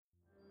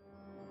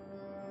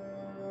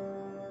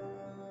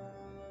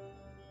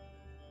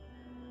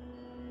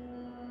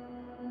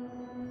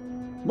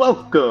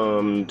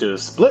Welcome to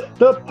Split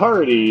the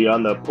Party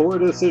on the Poor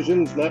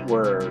Decisions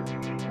Network.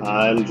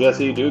 I'm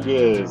Jesse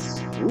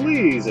Dugas.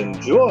 Please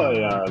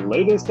enjoy our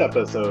latest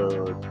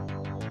episode.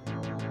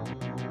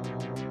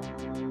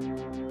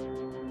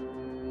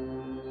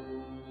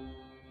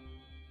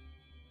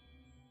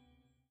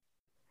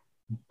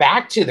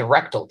 Back to the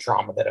rectal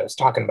trauma that I was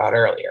talking about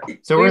earlier.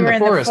 So we're in the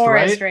forest,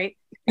 right?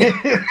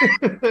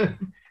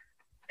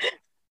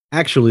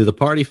 Actually, the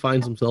party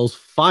finds themselves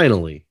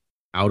finally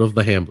out of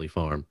the Hambley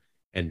farm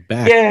and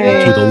back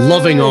into the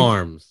loving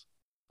arms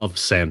of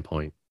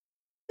Sandpoint.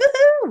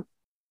 Woohoo!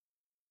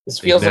 This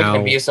feels like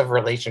an abusive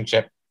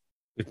relationship.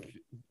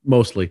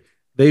 Mostly.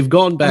 They've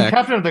gone back. I'm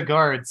captain of the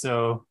guard,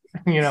 so,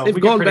 they've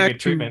we gone get pretty back good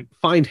treatment. to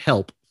find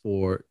help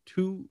for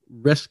two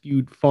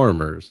rescued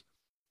farmers.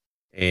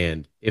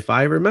 And if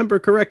I remember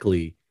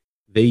correctly,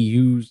 they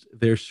used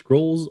their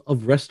scrolls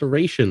of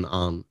restoration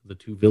on the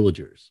two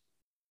villagers.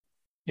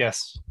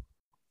 Yes.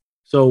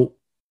 So,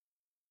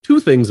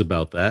 two things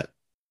about that.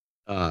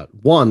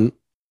 One,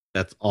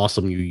 that's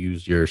awesome you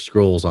used your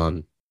scrolls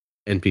on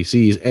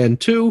NPCs. And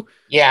two,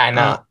 yeah, I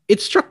know.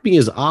 It struck me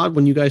as odd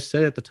when you guys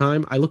said at the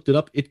time. I looked it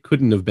up. It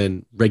couldn't have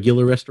been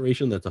regular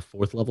restoration. That's a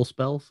 4th level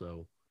spell.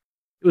 So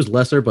it was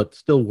lesser, but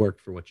still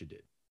worked for what you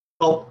did.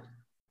 Well,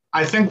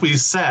 I think we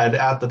said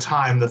at the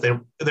time that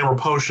they were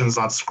potions,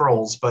 not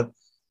scrolls, but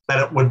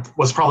that it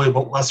was probably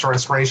lesser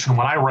restoration.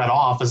 What I read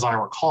off, as I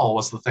recall,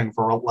 was the thing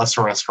for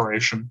lesser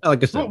restoration.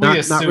 Like I said,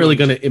 not really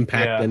going to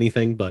impact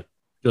anything, but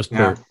just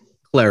for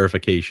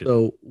clarification.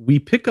 So we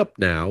pick up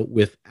now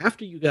with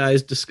after you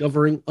guys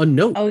discovering a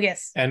note. Oh,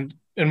 yes. And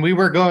we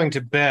were going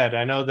to bed.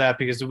 I know that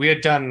because we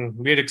had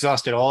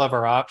exhausted all of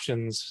our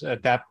options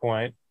at that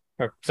point,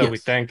 or so we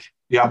think.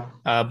 Yeah.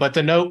 But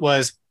the note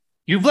was,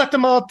 "You've let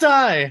them all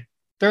die.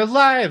 Their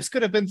lives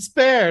could have been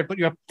spared, but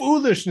your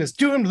foolishness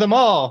doomed them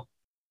all.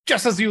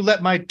 Just as you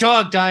let my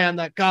dog die on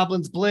that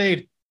goblin's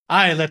blade,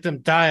 I let them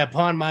die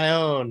upon my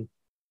own.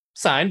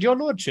 Signed, your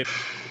lordship."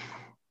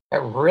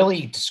 It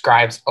really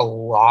describes a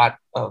lot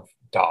of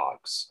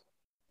dogs.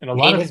 And a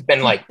lot has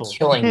been like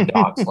killing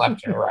dogs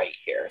left and right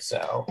here.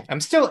 So I'm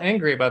still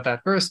angry about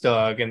that first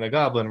dog in the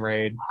goblin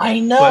raid. I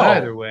know. But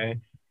either way.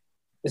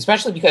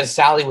 Especially because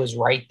Sally was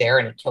right there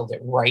and it killed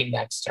it right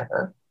next to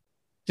her.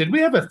 Did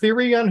we have a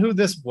theory on who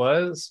this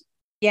was?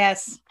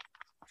 Yes.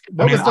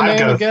 What was the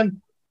name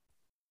again?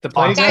 The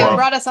guy who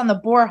brought us on the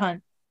boar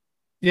hunt.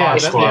 Yeah, I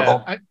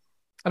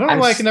don't know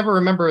why I can never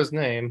remember his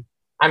name.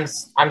 I'm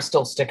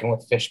still sticking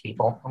with fish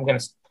people. I'm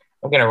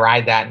gonna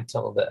ride that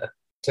until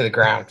to the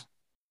ground.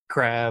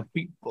 Crab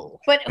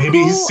people. But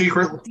maybe he's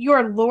secret.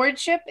 Your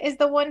lordship is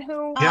the one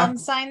who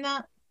signed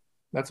that.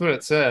 That's what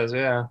it says.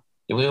 Yeah.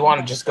 Do we want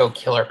to just go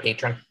kill our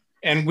patron?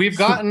 And we've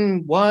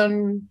gotten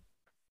 1,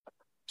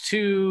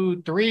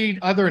 2, 3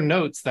 other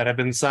notes that have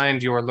been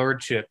signed your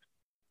lordship.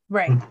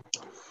 Right. I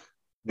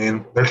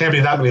mean, there can't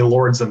be that many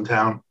lords in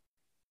town.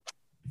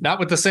 Not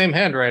with the same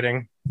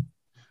handwriting.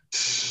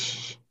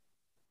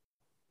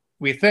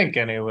 We think,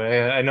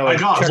 anyway. I know. My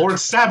God, Lord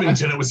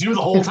Stabbington, it was you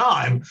the whole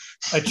time.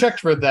 I checked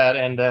for that,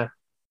 and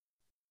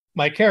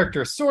my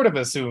character sort of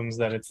assumes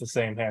that it's the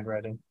same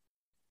handwriting.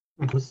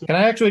 Can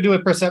I actually do a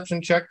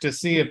perception check to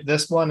see if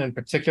this one in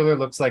particular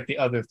looks like the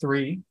other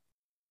 3?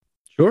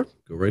 Sure,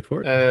 go right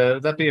for it.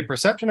 Would that be a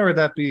perception, or would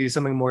that be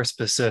something more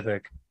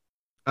specific?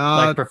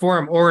 Like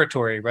perform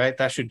oratory, right?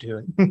 That should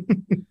do it.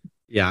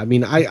 Yeah, I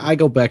mean, I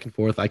go back and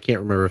forth. I can't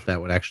remember if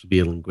that would actually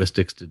be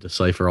linguistics to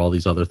decipher all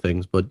these other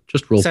things, but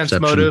just roll sense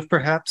perception. Motive,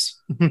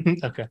 perhaps.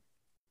 Okay.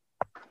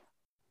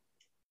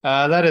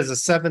 That is a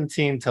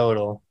 17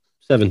 total.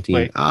 17.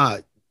 Wait.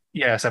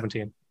 Yeah,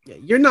 17. Yeah,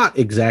 you're not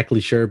exactly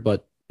sure,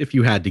 but if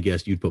you had to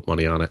guess, you'd put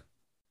money on it.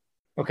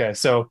 Okay,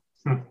 so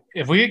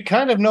if we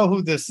kind of know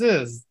who this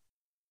is,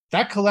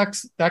 that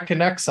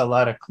connects a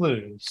lot of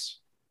clues,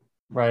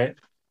 right?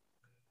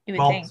 You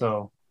would think.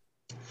 So,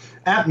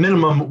 at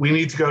minimum, we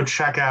need to go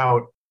check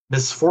out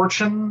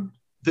Misfortune,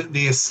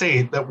 the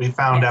estate that we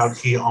found out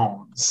he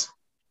owns.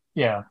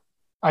 Yeah.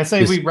 I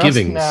say we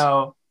rest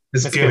now.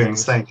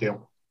 Misgivings, thank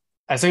you.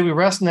 I say we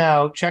rest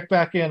now, check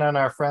back in on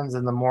our friends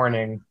in the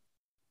morning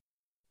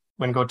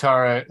when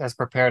Gotara has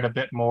prepared a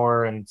bit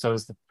more, and so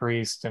is the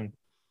priest, and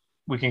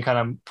we can kind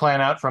of plan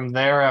out from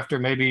there after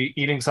maybe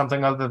eating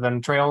something other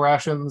than trail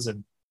rations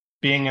and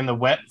being in the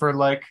wet for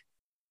like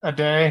a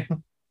day.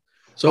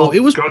 So it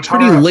was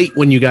pretty late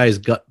when you guys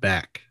got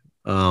back.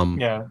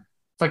 Yeah,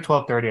 it's like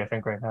 12:30, I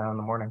think, right now in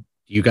the morning.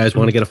 Do you guys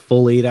want to get a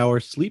full 8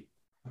 hours sleep?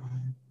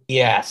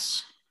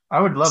 Yes.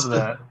 I would love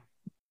that.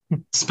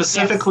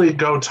 Specifically,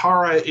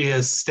 Gotara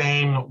is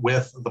staying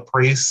with the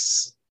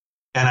priests.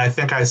 And I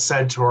think I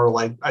said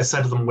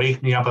to them,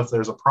 wake me up if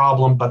there's a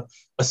problem. But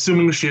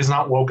assuming she is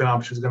not woken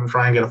up, she's going to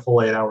try and get a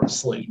full 8 hours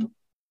sleep.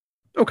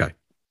 Okay.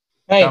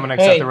 Hey,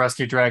 Dominic's at the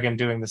Rescue Dragon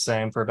doing the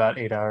same for about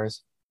 8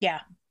 hours. Yeah.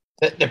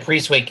 The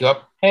priest wake you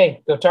up.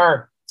 Hey,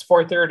 Gotar, it's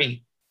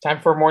 4:30.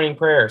 Time for morning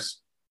prayers.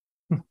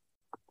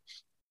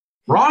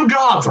 Wrong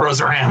god, throws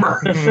her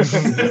hammer.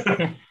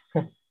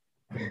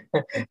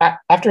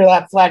 After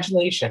that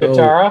flagellation,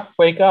 Gotara,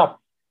 wake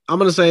up. I'm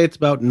going to say it's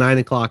about 9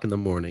 o'clock in the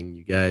morning.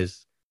 You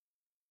guys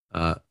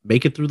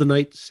make it through the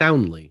night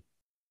soundly.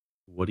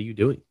 What are you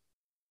doing?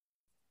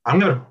 I'm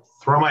going to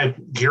throw my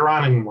gear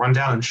on and run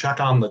down and check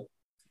on the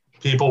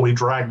people we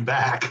dragged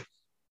back.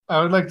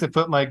 I would like to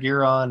put my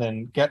gear on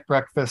and get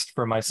breakfast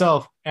for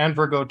myself and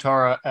for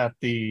Gotara at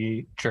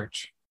the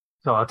church.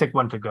 So I'll take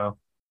one to go.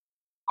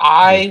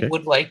 I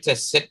would like to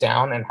sit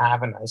down and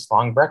have a nice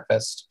long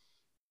breakfast.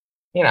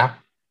 You know,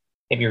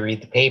 maybe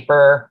read the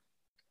paper.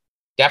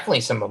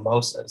 Definitely some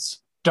mimosas.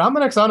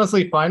 Dominic's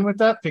honestly fine with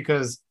that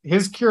because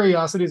his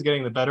curiosity is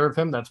getting the better of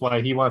him. That's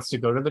why he wants to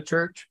go to the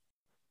church.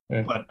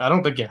 But I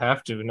don't think you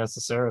have to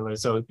necessarily.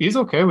 So he's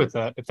okay with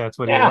that if that's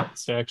what he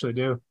wants to actually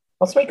do.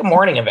 Let's make a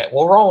morning of it.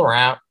 We'll roll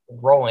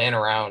in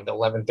around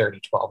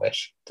 11:30,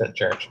 12-ish to the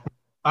church.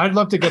 I'd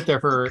love to get there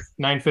for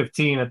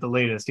 9:15 at the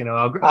latest. You know,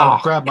 I'll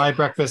grab my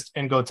breakfast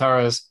and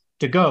Gotara's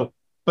to go.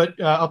 But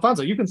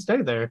Alfonso, you can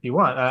stay there if you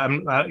want.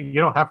 You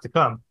don't have to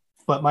come.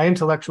 But my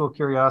intellectual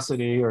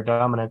curiosity, or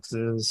Dominic's,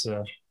 is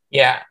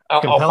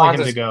compelling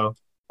him to go.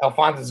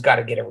 Alfonso's got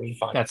to get a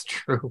refund. That's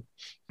true.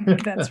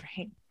 That's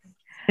right.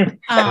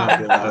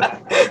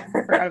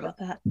 Forgot about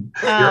that.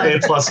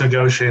 Your A+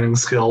 negotiating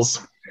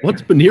skills.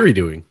 What's Maniri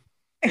doing?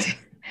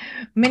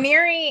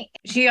 Maniri,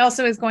 she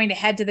also is going to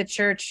head to the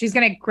church. She's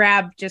going to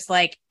grab just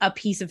like a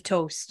piece of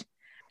toast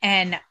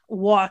and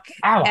walk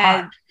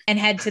and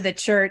head to the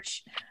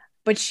church.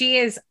 But she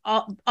is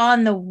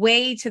on the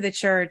way to the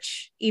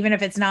church, even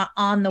if it's not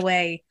on the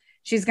way.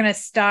 She's going to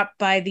stop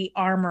by the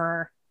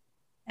armorer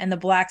and the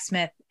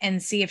blacksmith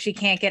and see if she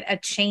can't get a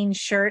chain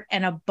shirt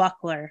and a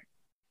buckler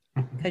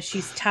because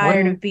she's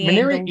tired of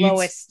being the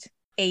lowest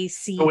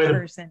AC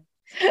person.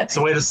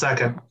 So wait a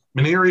second.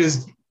 Maniri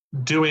is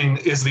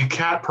the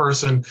cat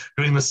person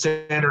doing the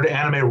standard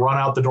anime run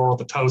out the door with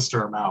the toast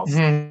in her mouth.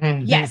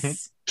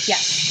 Yes.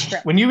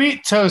 When you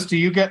eat toast, do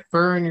you get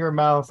fur in your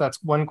mouth?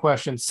 That's one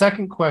question.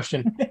 Second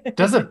question,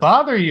 does it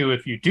bother you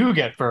if you do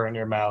get fur in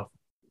your mouth?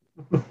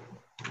 Do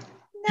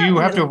you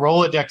have to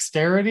roll a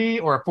dexterity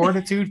or a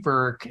fortitude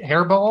for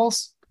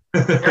hairballs?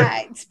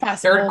 It's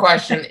possible. Third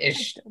question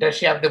is, does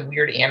she have the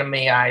weird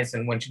anime eyes,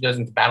 and when she goes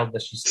into battle,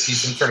 does she see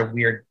some sort of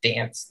weird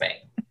dance thing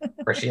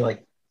where she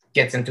like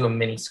gets into a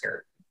mini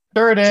skirt?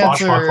 Third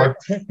answer.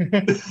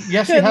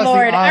 Yes, she has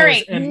Lord. the eyes. All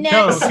right, and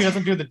next. no, she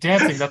doesn't do the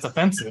dancing. That's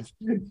offensive.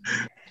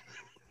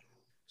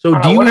 So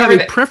do you have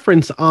a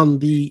preference on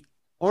the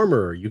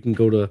armor? You can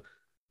go to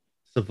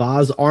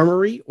Savaz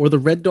Armory or the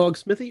Red Dog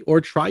Smithy,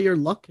 or try your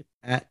luck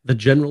at the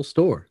general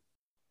store.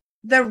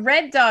 The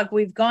Red Dog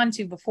we've gone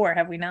to before,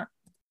 have we not?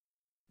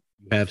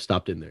 You have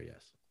stopped in there,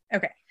 yes.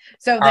 Okay.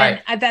 So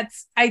then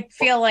I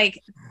feel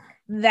like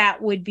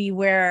that would be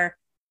where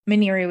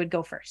Maniri would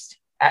go first.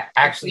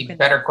 Actually,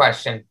 better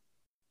question.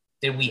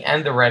 Did we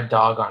end the Red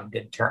Dog on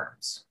good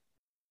terms?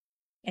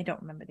 I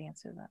don't remember the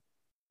answer to that.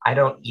 I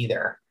don't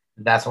either.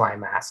 That's why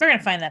I'm asking. We're going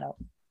to find that out.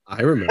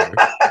 I remember.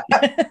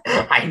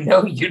 I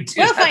know you do.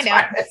 We'll find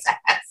out.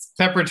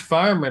 Pepperidge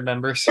Farm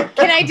remembers.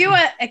 Can I do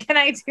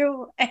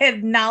a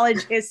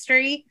knowledge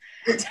history?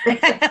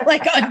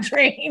 Like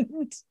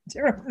untrained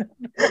to remember.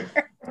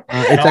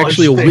 It's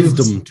actually a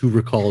wisdom to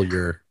recall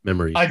your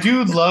memories. I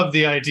do love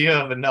the idea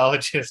of a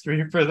knowledge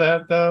history for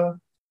that, though.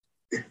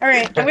 All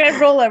right, I'm gonna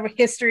roll a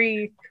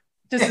history,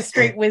 just a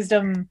straight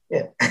wisdom,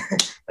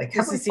 like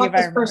just to see if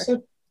I remember.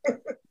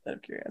 Out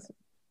of curiosity.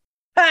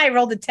 I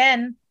rolled a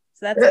 10,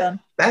 so that's done.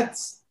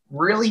 That's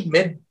really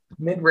mid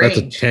range.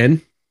 That's a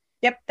 10.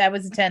 Yep, that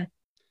was a 10.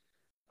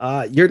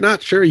 You're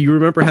not sure. You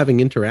remember having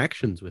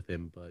interactions with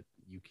him, but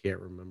you can't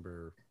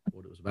remember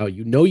what it was about.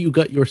 You know, you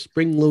got your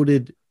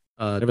spring-loaded,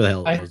 whatever the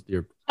hell it was.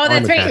 Your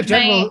that's right.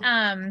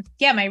 General...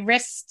 My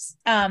wrists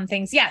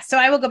things. Yeah, so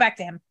I will go back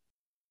to him.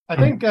 I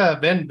think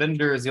Ben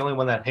Bender is the only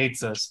one that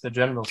hates us, the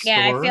general store.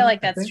 Yeah, I feel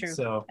like that's true.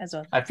 So as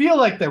well. I feel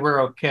like that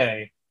we're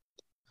okay.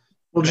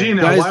 Well,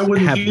 Gina, why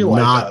wouldn't he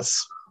like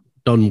us?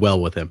 Done well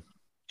with him.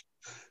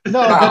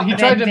 No, but he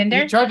tried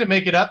to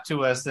make it up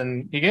to us,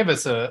 and he gave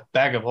us a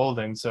bag of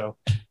holding, so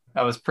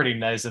that was pretty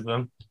nice of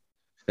him.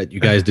 That you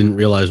guys didn't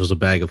realize was a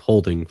bag of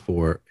holding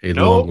for a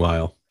long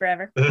while.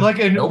 Forever. Like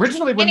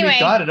originally when we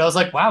got it, I was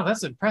like, wow,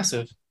 that's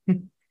impressive.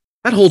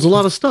 That holds a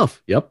lot of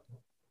stuff. Yep.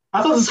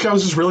 I thought this guy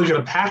was just really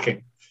good at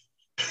packing.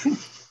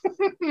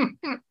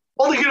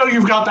 Well,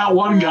 you've got that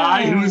one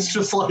guy who's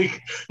just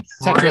like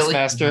Tetris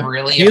master.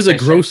 Really he is a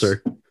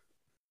grocer.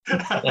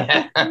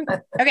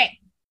 Okay.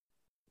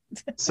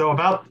 So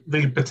about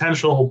the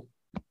potential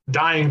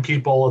dying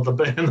people in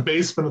the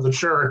basement of the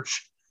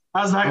church,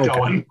 how's that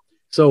going?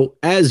 So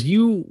as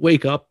you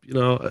wake up,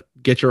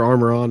 get your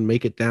armor on,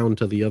 make it down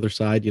to the other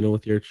side,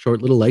 with your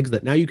short little legs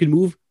that now you can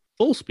move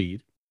full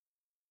speed.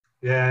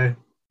 Yeah.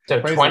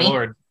 So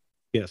 20?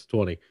 Yes,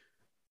 20.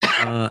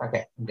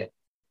 Okay, I'm good.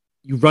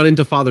 You run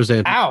into Father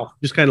Xanthi. Ow!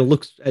 Just kind of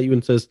looks at you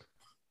and says,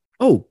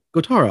 "Oh,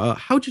 Gotara,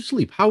 how'd you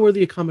sleep? How were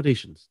the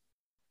accommodations?"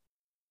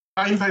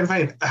 Fine.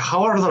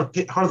 How are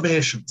the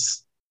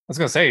patients? I was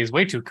going to say, he's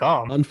way too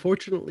calm.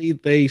 Unfortunately,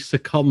 they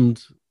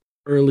succumbed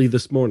early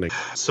this morning.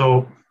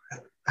 So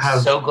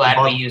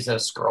glad we use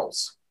those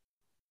scrolls.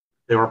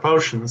 They were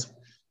potions.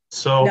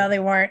 So No, they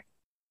weren't.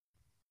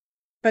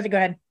 But go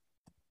ahead.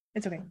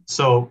 It's okay.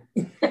 So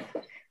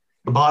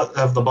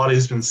have the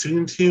bodies been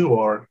seen to you,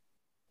 or?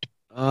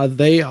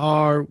 They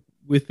are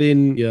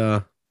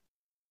within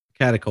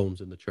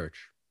catacombs in the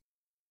church.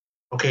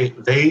 Okay,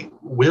 they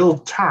will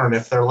turn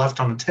if they're left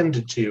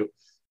unattended to.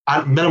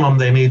 At minimum,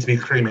 they need to be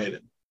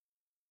cremated.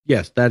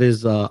 Yes, that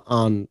is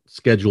on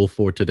schedule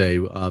for today.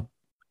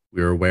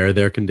 We're aware of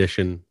their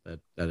condition.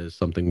 That is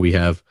something we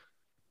have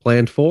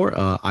planned for.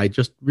 I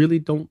just really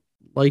don't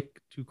like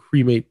to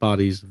cremate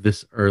bodies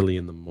this early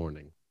in the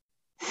morning.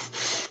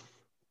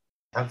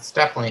 That's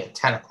definitely at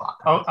 10 o'clock.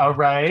 Oh, all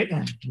right.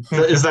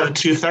 Is that a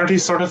 2:30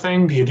 sort of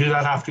thing? Do you do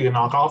that after you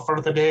knock off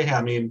for the day?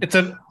 I mean, It's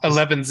an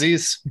 11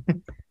 Z's.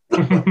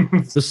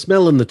 The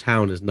smell in the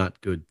town is not a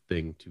good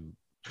thing to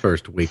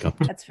first wake up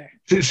to. That's fair.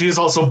 She's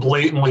also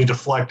blatantly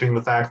deflecting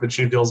the fact that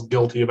she feels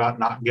guilty about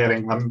not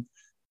getting them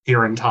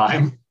here in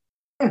time.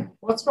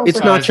 It's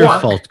not your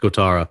fault,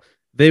 Gotara.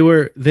 They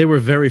were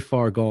very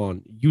far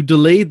gone. You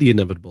delayed the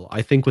inevitable.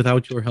 I think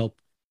without your help,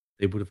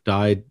 they would have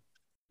died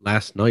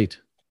last night,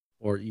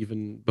 or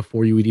even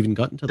before you had even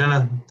gotten to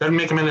them. Doesn't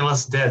make them any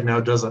less dead now,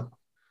 does it?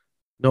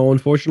 No,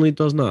 unfortunately, it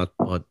does not.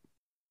 But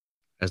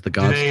as the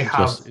gods teach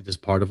us, it is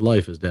part of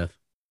life, is death.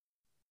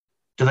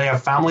 Do they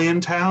have family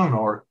in town,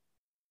 or?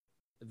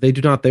 They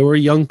do not. They were a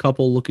young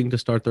couple looking to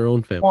start their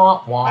own family.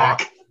 Wah, wah.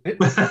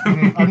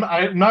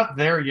 I'm not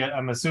there yet,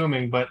 I'm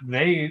assuming, but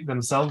they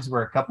themselves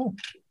were a couple?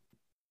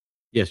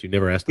 Yes, you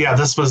never asked them. Yeah,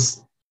 this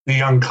was the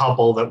young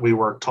couple that we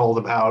were told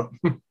about.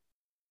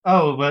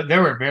 Oh, but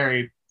there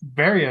were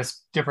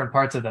various different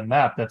parts of the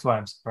map. That's why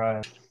I'm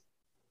surprised.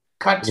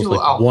 Cut to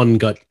one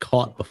got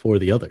caught before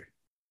the other.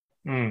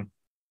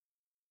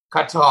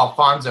 Cut to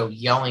Alfonso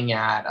yelling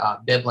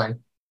at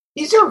Biblin.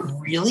 These are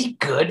really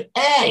good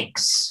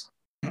eggs.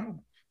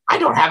 I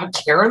don't have a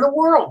care in the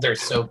world. They're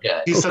so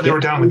good. He said they were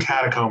down in the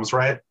catacombs,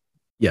 right?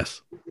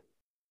 Yes.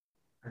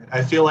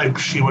 I feel like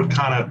she would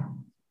kind of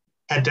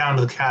head down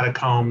to the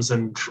catacombs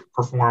and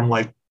perform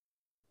like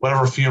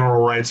whatever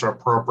funeral rites are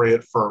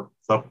appropriate for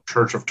the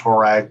Church of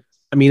Torag.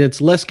 I mean,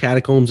 it's less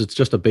catacombs. It's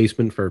just a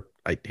basement for,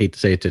 I hate to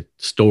say it, to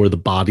store the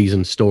bodies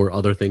and store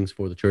other things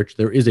for the church.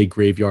 There is a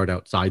graveyard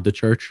outside the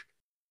church,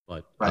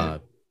 but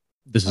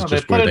this is just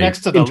they put where it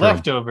next to the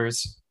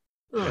leftovers.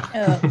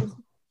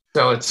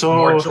 So it's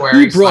mortuary.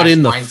 Who brought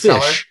in the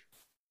fish?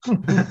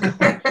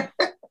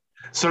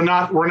 So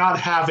we're not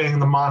having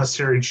the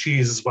monastery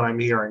cheese is what I'm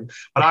hearing.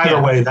 But either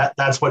way,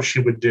 that's what she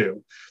would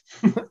do.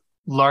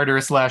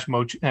 Larder /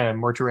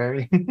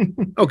 mortuary.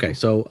 Okay,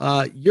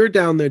 so you're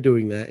down there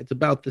doing that. It's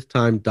about this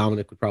time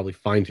Dominic would probably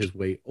find his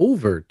way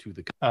over to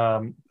the...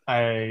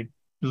 I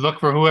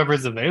look for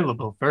whoever's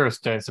available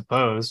first, I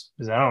suppose,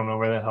 because I don't know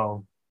where the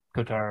hell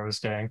Kotaro was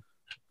staying.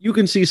 You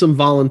can see some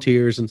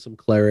volunteers and some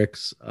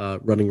clerics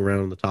running around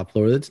on the top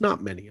floor. It's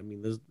not many. I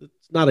mean,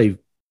 it's not a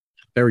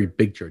very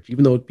big church.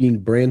 Even though it being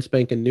brand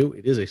spanking new,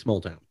 it is a small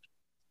town.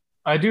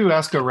 I do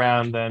ask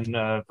around then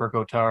for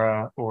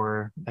Kotara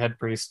or the head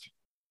priest.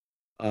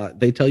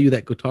 They tell you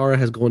that Gotara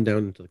has gone down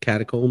into the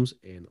catacombs,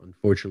 and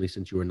unfortunately,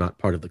 since you are not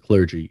part of the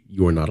clergy,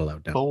 you are not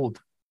allowed down. Bold.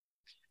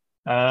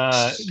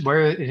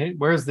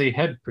 Where's the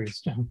head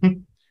priest?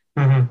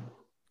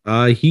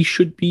 He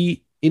should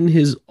be in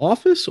his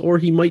office, or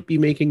he might be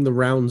making the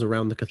rounds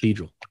around the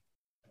cathedral.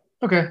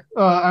 Okay.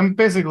 I'm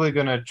basically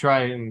going to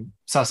try and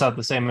suss out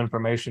the same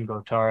information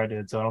Gotara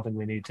did, so I don't think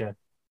we need to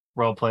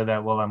roleplay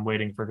that while I'm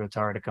waiting for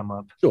Gotara to come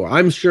up. Sure.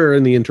 I'm sure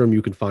in the interim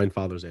you can find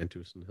Father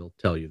Xantus, and he'll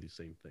tell you the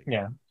same thing.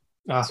 Yeah.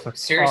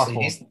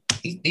 Seriously,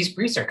 these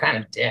priests are kind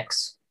of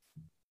dicks.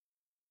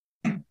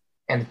 And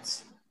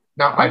it's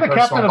not my personal bias. I'm the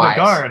captain of the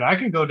guard. I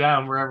can go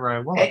down wherever I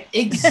want.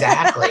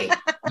 Exactly.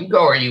 You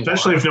go where you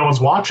Especially if no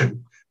one's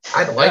watching.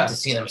 I'd like to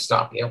see them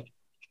stop you.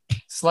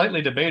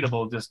 Slightly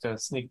debatable just to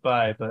sneak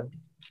by, but...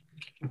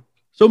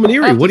 So,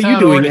 Maniri, what are you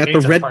doing at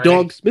the Red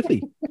Dog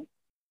Smithy?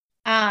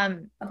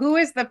 Who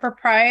is the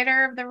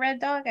proprietor of the Red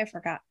Dog? I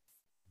forgot.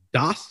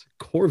 Das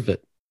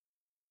Corvette.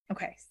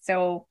 Okay,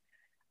 so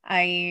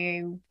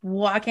I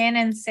walk in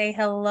and say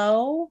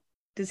hello.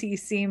 Does he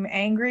seem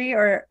angry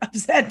or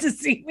upset to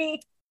see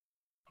me?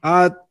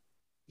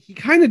 He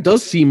kind of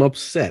does seem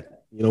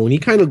upset, and he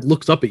kind of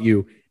looks up at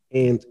you.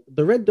 And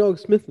the Red Dog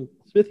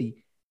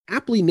Smithy,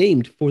 aptly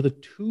named for the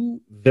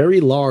two very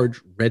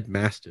large red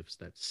mastiffs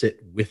that sit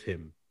with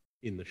him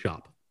in the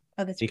shop.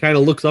 He kind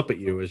of looks up at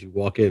you as you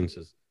walk in and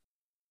says,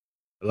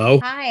 "Hello?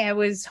 Hi, I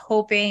was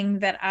hoping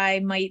that I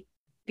might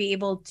be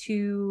able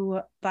to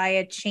buy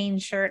a chain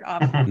shirt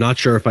off. Not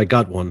sure if I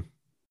got one.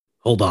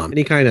 Hold on." And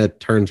he kind of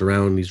turns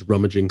around and he's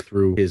rummaging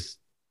through his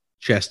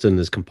chest and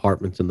his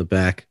compartments in the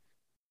back.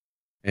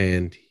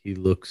 And he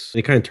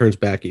kind of turns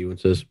back at you and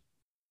says,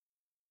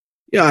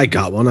 "Yeah, I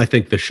got one. I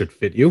think this should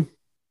fit you."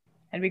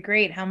 That'd be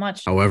great. How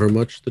much? However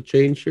much the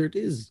chain shirt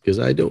is, because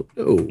I don't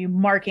know. Are you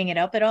marking it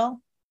up at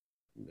all?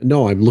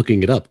 No, I'm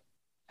looking it up.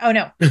 Oh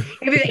no!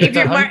 If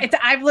you're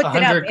I've looked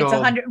it up. It's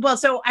 100. Well,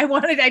 so I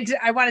wanted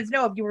to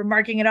know if you were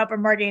marking it up or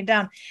marking it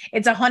down.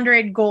 It's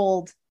 100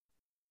 gold.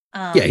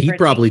 Yeah, he'd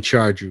probably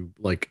charge you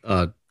like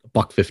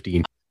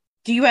 $1.15.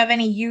 Do you have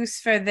any use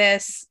for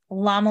this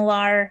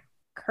Lamalar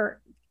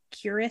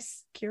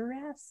cuirass?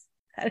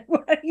 How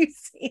do you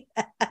say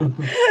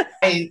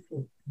that?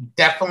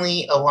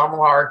 Definitely a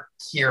Lamalar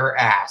cure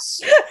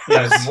ass.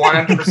 That is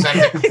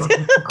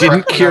 100%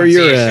 Didn't cure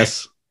your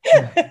ass.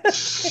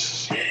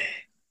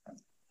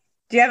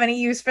 Do you have any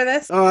use for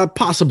this?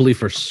 Possibly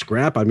for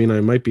scrap. I mean, I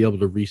might be able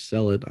to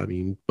resell it. I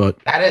mean, but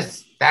that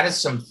is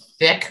some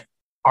thick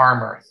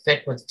armor,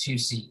 thick with 2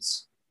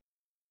 C's.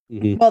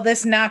 Mm-hmm. Will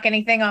this knock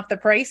anything off the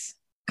price?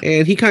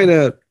 And he kind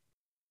of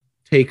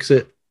takes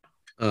it,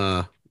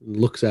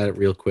 looks at it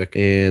real quick,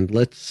 and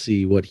let's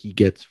see what he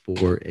gets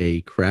for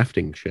a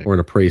crafting check, or an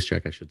appraise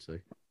check, I should say.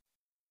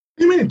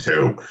 You mean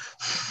 2?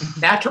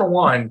 Natural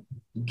 1.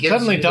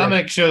 Suddenly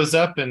Dominic shows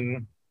up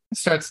and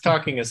starts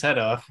talking his head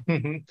off.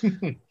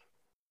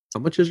 How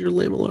much is your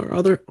Lamalar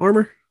other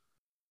armor?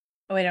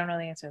 Oh, I don't know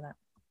the answer to that.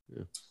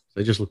 Yeah.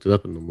 So I just looked it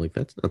up and I'm like,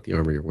 that's not the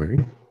armor you're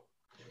wearing.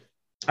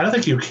 I don't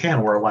think you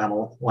can wear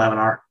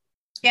laminar.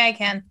 Yeah, I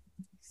can.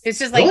 It's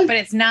just like, really? But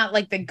it's not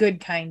like the good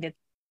kind.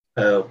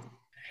 Oh.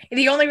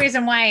 The only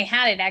reason why I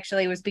had it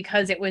actually was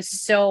because it was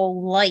so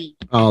light.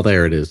 Oh,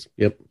 there it is.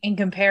 Yep. In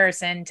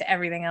comparison to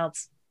everything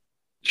else.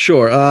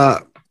 Sure.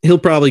 He'll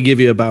probably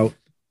give you about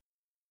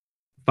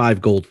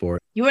 5 gold for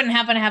it. You wouldn't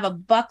happen to have a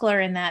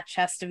buckler in that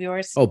chest of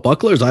yours? Oh,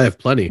 bucklers? I have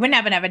plenty. You wouldn't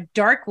happen to have a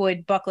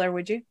darkwood buckler,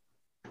 would you?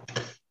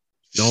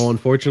 No,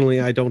 unfortunately,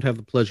 I don't have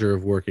the pleasure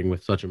of working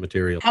with such a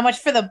material. How much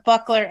for the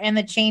buckler and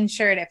the chain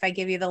shirt if I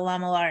give you the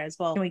Lamalar as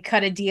well? Can we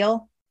cut a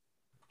deal?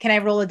 Can I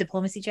roll a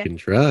diplomacy check? You can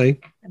try.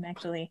 I'm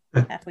actually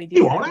halfway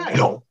decent.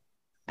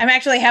 I'm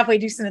actually halfway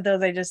decent at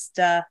those. I just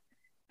I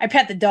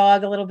pet the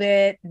dog a little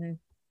bit and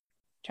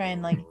try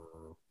and like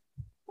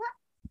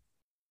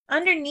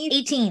underneath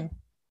 18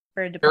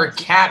 for a diplomacy. You're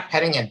a cat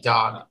petting a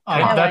dog.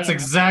 That's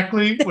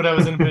exactly what I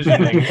was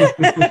envisioning.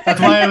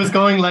 That's why I was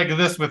going like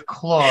this with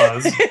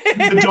claws.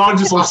 The dog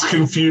just looks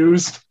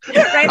confused.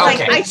 Right? Like,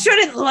 I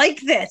shouldn't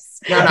like this.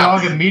 The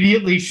dog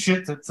immediately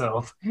shits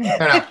itself.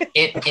 No.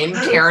 In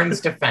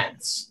Karen's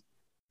defense,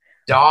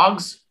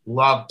 dogs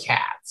love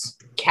cats.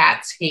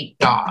 Cats hate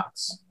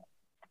dogs.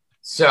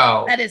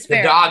 So that is the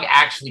fair. dog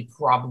actually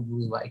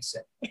probably likes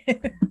it.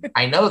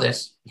 I know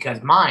this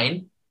because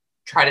mine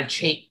try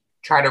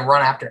to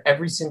run after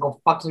every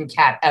single fucking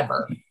cat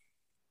ever.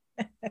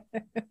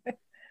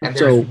 And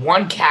there's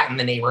one cat in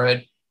the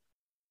neighborhood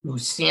who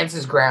stands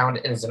his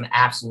ground and is an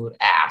absolute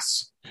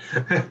ass.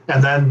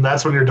 And then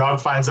that's when your dog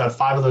finds out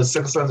 5 of those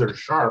 6 cents are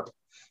sharp.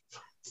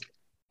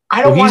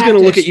 I don't he's going to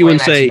look at you and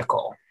say,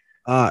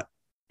 to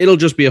it'll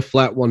just be a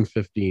flat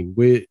 115.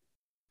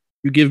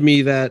 You give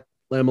me that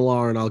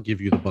Lamalar and I'll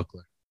give you the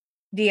buckler.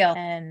 Deal.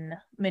 And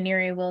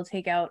Maniri will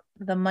take out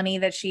the money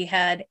that she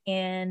had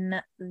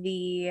in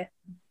the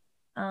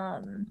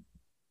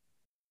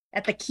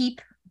at the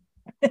keep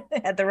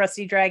at the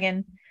Rusty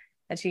Dragon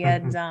that she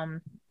had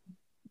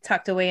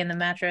tucked away in the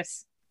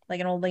mattress like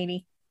an old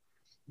lady.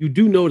 You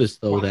do notice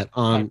though that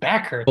on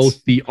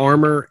both the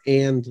armor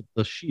and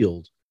the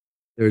shield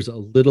there's a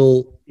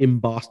little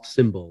embossed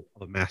symbol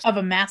of a mastiff. Of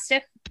a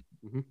mastiff?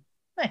 Mm-hmm.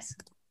 Nice.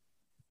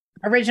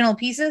 Original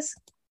pieces?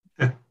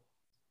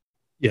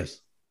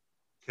 Yes.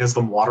 Is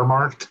them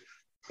watermarked?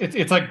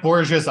 It's like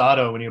Borgia's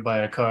Auto when you buy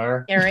a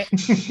car. Yeah, right.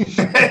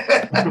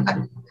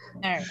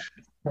 All right.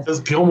 It's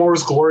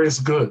Gilmore's Glorious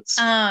Goods.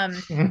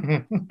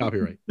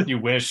 Copyright. You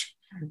wish.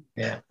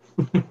 Yeah.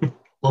 A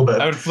little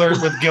bit. I would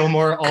flirt with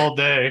Gilmore all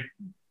day.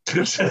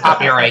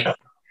 Copyright.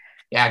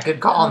 Yeah, good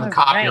call on the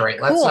copyright.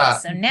 Right, cool.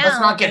 Let's So now let's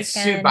not get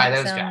sued by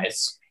those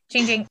guys.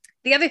 Changing.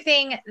 The other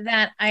thing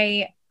that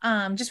I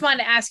just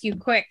wanted to ask you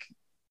quick,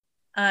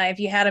 if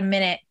you had a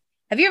minute.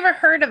 Have you ever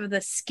heard of the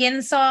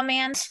skin saw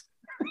man?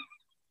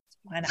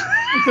 Why not?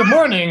 Good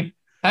morning.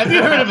 Have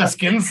you heard of a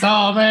skin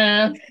saw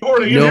man?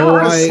 Or you ever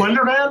heard of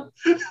Slender Man?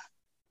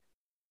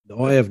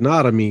 No, I have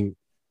not. I mean,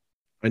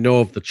 I know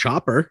of the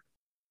Chopper.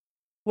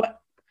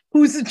 What?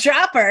 Who's the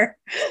Chopper?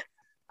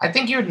 I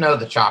think you would know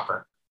the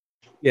Chopper.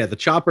 Yeah, the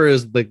Chopper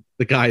is the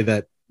guy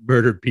that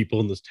murdered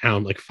people in this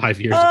town like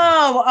 5 years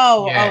ago.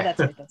 Oh, that's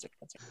right.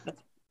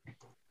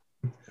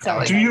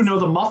 Sorry. Do you know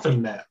the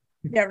Muffin Man?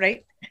 Yeah,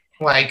 right.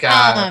 Like,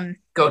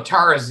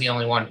 Gotara is the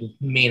only one who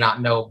may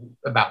not know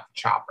about the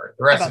Chopper.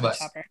 The rest of us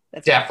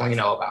definitely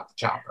know about the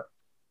Chopper.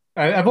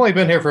 I've only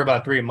been here for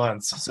about 3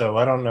 months, so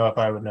I don't know if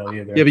I would know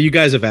either. Yeah, but you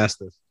guys have asked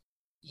this.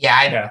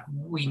 Yeah,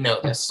 we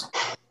know this.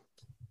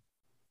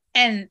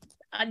 And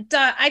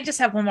I just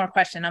have one more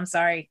question. I'm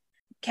sorry.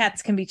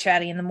 Cats can be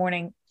chatty in the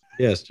morning.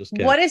 Yes, just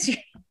cats. What is your...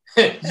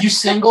 You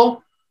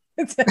single?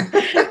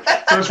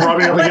 Starts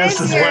rubbing up against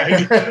his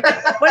leg.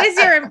 What is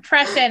your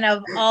impression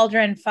of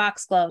Aldrin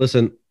Foxglove?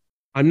 Listen,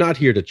 I'm not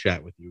here to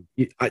chat with you.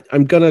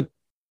 I'm going to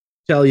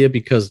tell you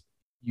because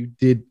you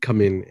did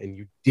come in and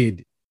you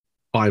did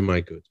buy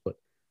my goods, but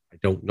I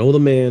don't know the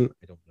man.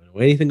 I don't know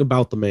anything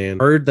about the man.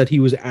 Heard that he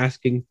was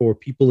asking for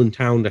people in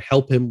town to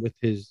help him with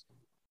his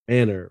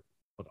manor,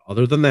 but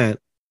other than that,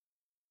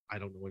 I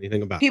don't know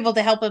anything about people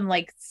to help him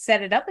like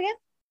set it up again.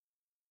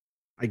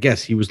 I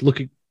guess he was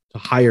looking to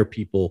hire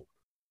people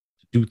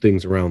to do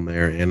things around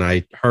there, and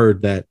I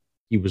heard that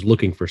he was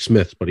looking for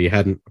Smiths, but he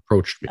hadn't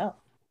approached me. Oh,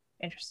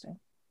 interesting.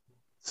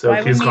 So Why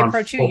he's wouldn't he gone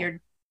approach you? full- Your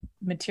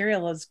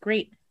material is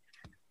great.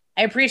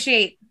 I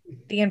appreciate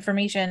the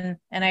information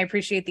and I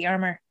appreciate the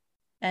armor.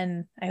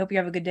 And I hope you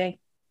have a good day.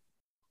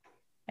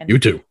 And You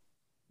too.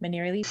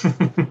 Maneri leaves.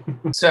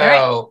 So All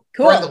right,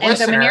 cool. for the And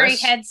so Maneri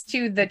listeners- heads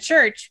to the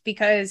church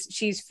because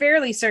she's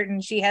fairly certain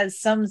she has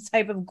some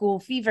type of ghoul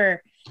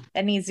fever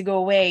that needs to go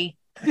away.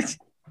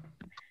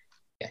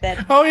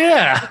 That Oh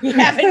yeah. we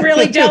haven't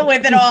really dealt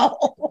with at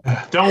all.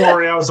 Don't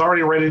worry, I was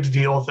already ready to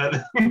deal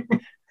with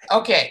it.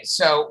 Okay,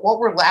 so what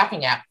we're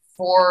laughing at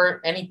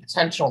for any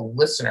potential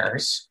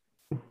listeners,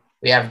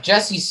 we have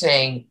Jesse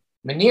saying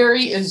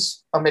Maneri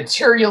is a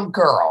material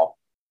girl.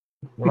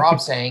 Rob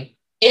saying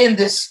in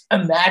this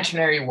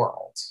imaginary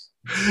world.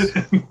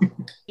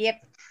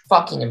 Yep.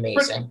 Fucking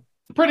amazing.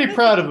 Pretty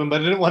proud of him,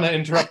 but I didn't want to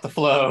interrupt the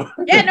flow.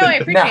 Yeah, no, I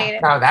appreciate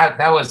it. No, that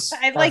was,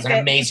 I that liked was an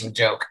it. amazing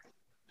joke.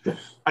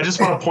 I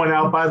just want to point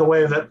out, by the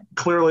way, that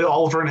clearly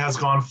Aldrin has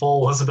gone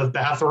full Elizabeth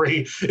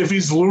Bathory if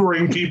he's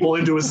luring people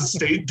into his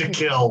estate to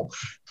kill.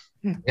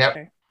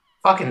 Yep.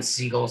 Fucking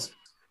seagulls.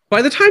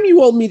 By the time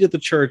you all meet at the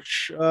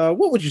church,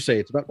 what would you say?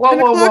 It's about Whoa, 10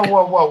 whoa,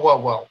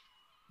 o'clock? whoa.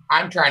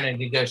 I'm trying to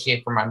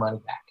negotiate for my money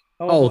back.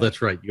 Oh,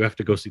 that's right. You have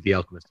to go see the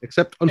alchemist.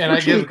 Except, And I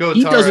give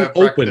unfortunately, he Gotara doesn't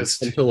open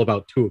breakfast. until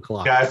about 2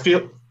 o'clock. Yeah,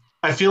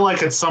 I feel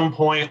like at some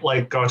point,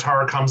 like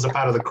Gotara comes up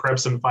out of the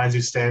crypts and finds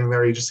you standing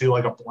there. You just see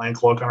like a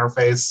blank look on her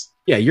face.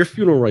 Yeah, your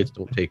funeral rites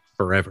don't take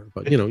forever,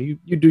 but you know, you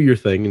do your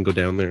thing and go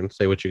down there and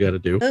say what you got to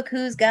do. Look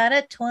who's got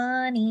a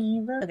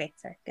 20. Okay,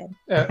 sorry, good.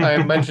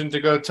 I mentioned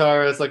to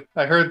Gotara, it's like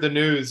I heard the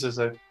news as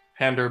I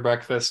hand her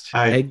breakfast.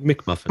 Egg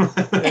McMuffin.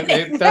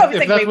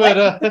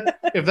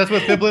 If that's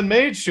what Thiblin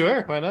made,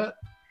 sure, why not?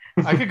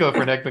 I could go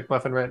for an egg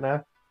McMuffin right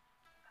now.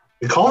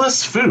 You call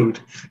this food?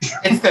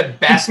 It's the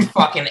best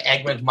fucking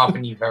egg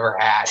McMuffin you've ever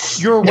had.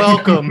 You're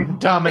welcome,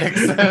 Dominic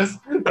says.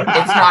 It's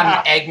not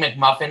an egg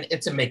McMuffin,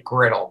 it's a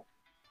McGriddle.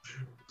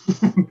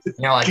 You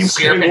know, like Keeps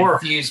getting syrup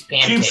worse. infused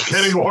pancakes. Keeps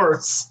getting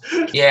worse.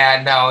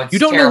 Yeah, no, it's You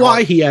don't terrible. know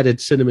why he added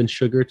cinnamon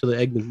sugar to the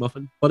egg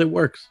McMuffin, but it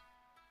works.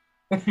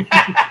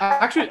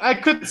 Actually, I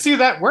could see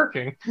that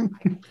working.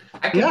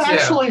 I could Yeah, too.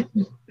 actually.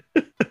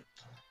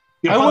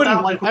 You I put wouldn't,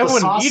 that, like, with I the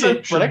wouldn't eat it,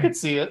 sausage but I and- could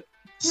see it.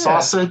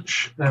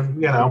 sausage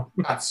and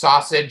Got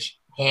sausage,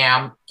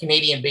 ham,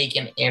 Canadian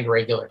bacon, and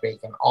regular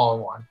bacon all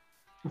in one.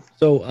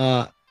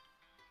 So,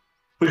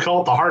 we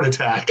call it the heart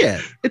attack. yeah,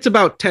 it's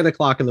about 10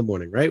 o'clock in the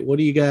morning, right? What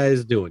are you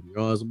guys doing? You're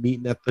all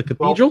meeting at the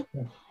cathedral?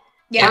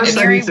 Yeah, First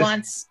I Maneri need to-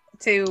 wants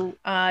to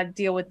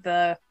deal with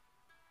the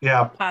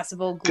Yeah.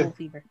 possible ghoul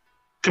fever.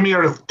 Come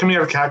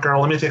here, cat girl.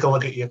 Let me take a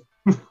look at you.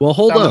 Well,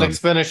 hold Dominic's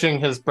on. finishing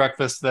his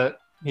breakfast that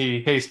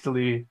he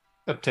hastily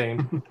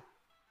obtained.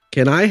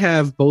 Can I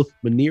have both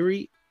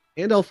Maneri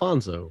and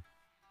Alfonso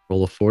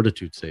roll a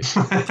fortitude save?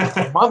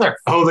 Mother.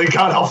 Oh, they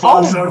got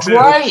Alfonso too.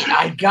 Right,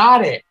 I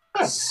got it.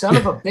 Son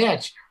of a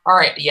bitch. All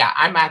right, yeah,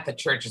 I'm at the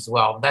church as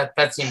well.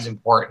 That seems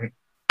important.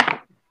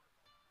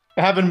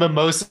 Having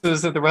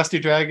mimosas at the Rusty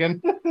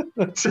Dragon.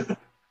 What's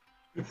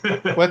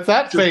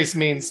that face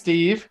mean,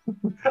 Steve?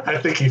 I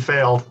think he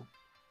failed.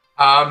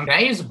 Can I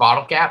use a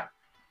bottle cap?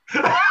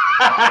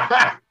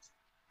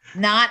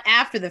 Not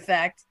after the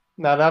fact.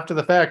 Not after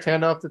the fact.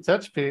 Hand off the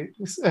touch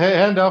piece.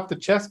 Hand off the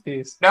chess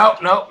piece.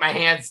 Nope, my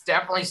hand's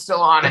definitely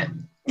still on it.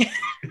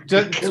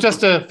 It's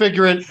just a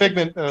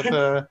figment of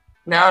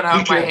No, You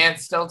my can't-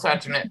 hand's still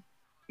touching it.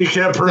 You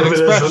can't an prove it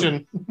isn't.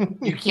 expression.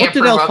 You can't What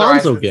did prove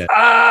otherwise. Alfonso get?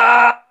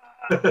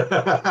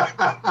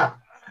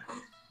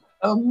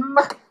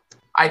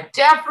 I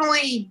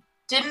definitely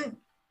didn't.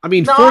 I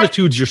mean, No,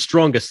 fortitude's your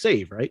strongest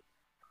save, right?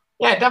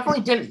 Yeah, I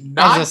definitely didn't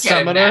not As a get a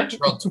summoner?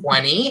 natural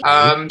 20.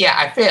 Yeah,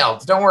 I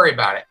failed. Don't worry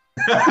about it.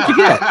 What'd you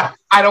get?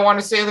 I don't want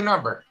to say the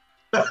number.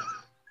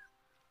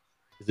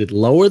 Is it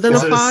lower than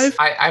Is a this- 5?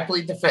 I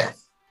plead the fifth.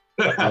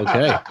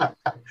 Okay.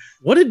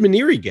 What did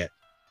Maneri get?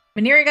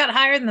 Maneri got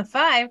higher than the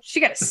 5. She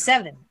got a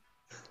 7.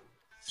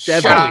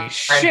 Shut Seven. up. Holy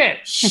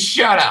shit.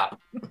 Shut up.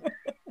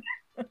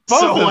 Both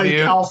So, of like,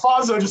 you.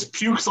 Alfonso just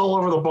pukes all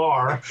over the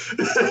bar.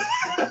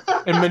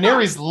 And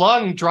Maneri's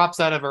lung drops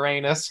out of her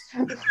anus.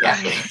 Yeah.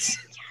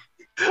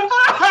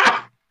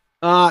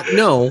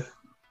 No.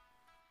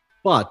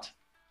 But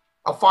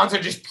Alfonso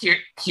just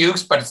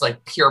pukes, but it's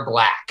like pure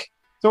black.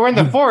 So we're in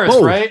the forest,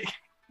 both. right?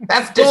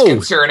 That's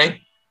disconcerting.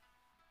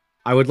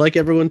 I would like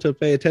everyone to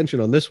pay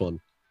attention on this one.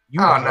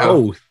 You Oh,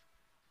 no. both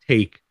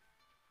take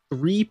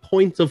 3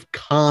 points of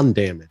con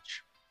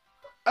damage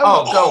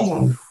Oh,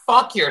 go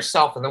fuck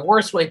yourself in the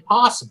worst way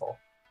possible.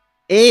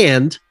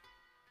 and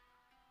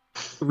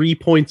 3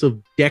 points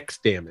of dex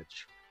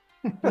damage.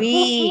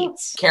 Sweet.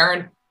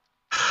 Karen,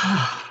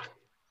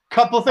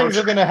 Couple things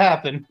are going to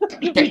happen.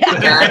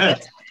 Karen,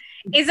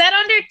 Is that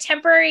under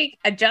temporary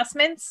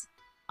adjustments?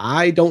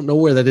 I don't know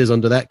where that is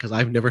under that because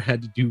I've never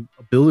had to do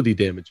ability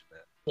damage in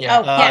that. yeah.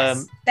 Oh,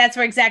 yes. That's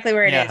where exactly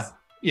where it is.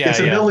 Yeah, It's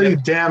yeah. ability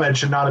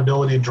damage and not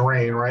ability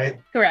drain, right?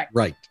 Correct.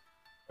 Right.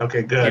 Okay,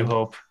 You good.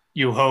 hope.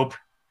 You hope.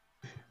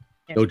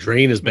 No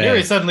drain is Maneri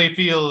bad. suddenly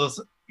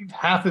feels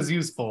half as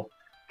useful.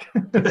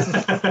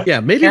 Yeah,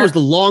 maybe it was the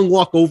long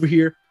walk over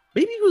here.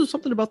 Maybe it was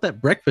something about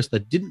that breakfast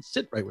that didn't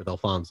sit right with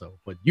Alfonso.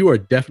 But you are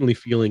definitely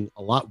feeling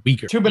a lot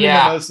weaker. Too many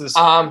Yeah. mimosas.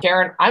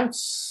 Karen, I'm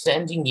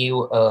sending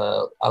you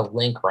a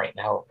link right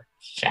now over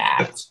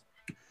chat.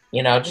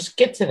 Just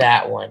get to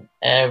that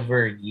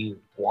whenever you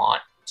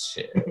want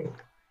to.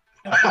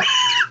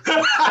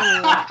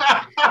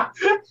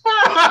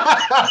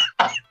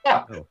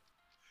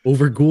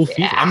 Over ghoul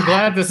fever. I'm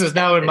glad this is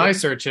now in my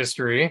search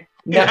history.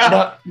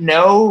 No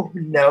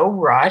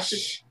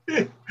rush.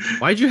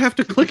 Why'd you have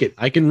to click it?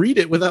 I can read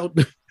it without.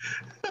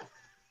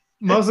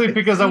 Mostly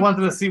because I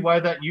wanted to see why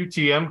that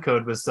UTM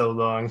code was so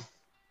long.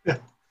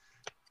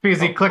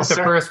 Because he clicked the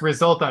first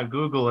result on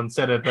Google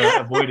instead of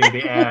avoiding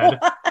the ad.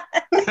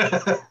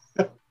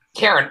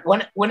 Karen,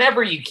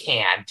 whenever you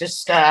can,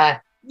 just make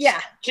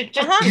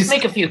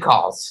a few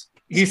calls.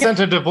 He sent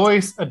a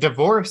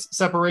divorce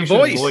separation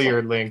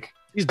lawyer link.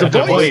 He's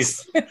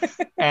divorced.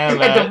 And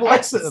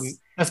Divorce. that's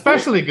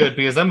especially good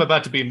because I'm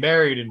about to be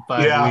married in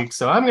 5 weeks,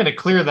 so I'm going to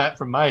clear that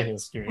from my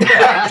history.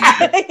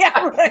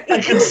 Yeah, right. I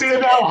can see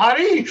it now,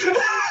 honey.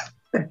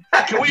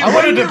 I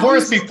want a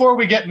divorce before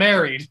we get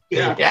married.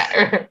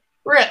 Yeah.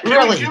 Really,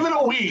 Really, give it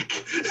a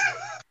week.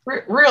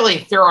 really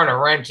throwing a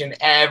wrench in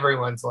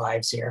everyone's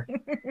lives here.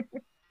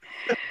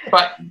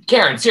 But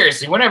Karen,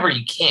 seriously, whenever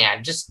you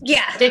can, just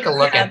take a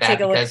look at that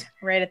because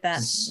right at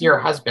that. your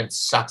husband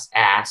sucks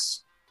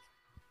ass.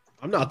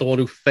 I'm not the one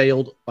who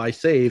failed by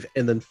save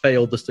and then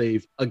failed to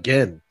save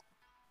again.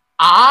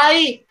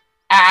 I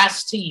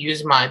asked to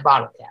use my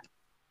bottle cap.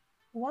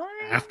 What?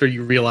 After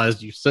you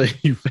realized you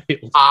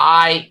failed.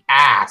 I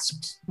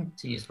asked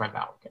to use my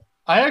bottle cap.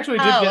 I actually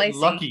did I get see.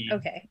 lucky.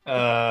 Okay.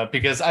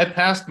 Because I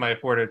passed my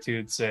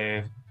fortitude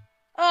save.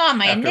 Oh,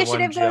 my After one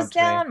initiative goes jumped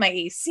me. down. My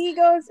AC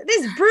goes.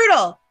 This is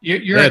brutal.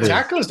 Your That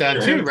attack is- goes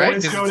down too, Your right?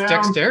 points Because go it's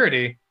down.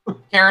 dexterity.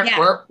 Karen,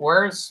 Yeah.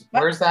 where's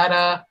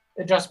that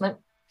adjustment?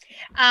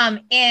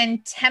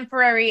 In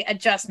temporary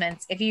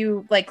adjustments, if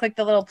you click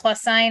the little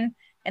plus sign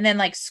and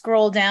then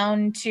scroll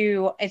down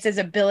to it says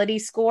ability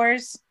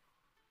scores,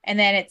 and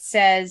then it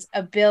says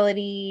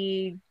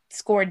ability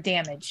score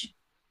damage,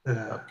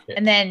 Okay.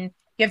 and then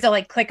you have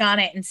to click on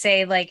it and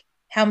say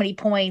how many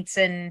points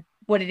and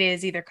what it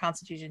is, either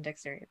Constitution,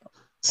 Dexterity.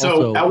 So,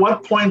 Also- at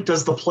what point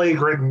does the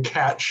plague-ridden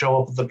cat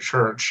show up at the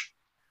church?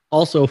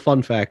 Also,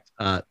 fun fact,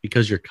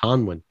 because your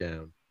con went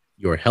down,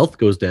 your health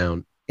goes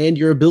down, and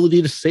your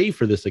ability to save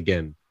for this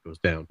again goes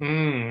down.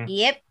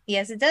 Yep.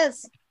 Yes, it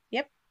does.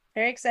 Yep.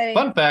 Very exciting.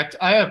 Fun fact,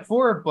 I have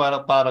 4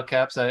 bottle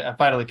caps. I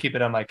finally keep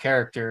it on my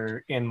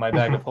character in my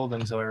bag of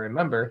holding so I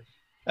remember.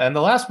 And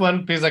the last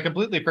one, because I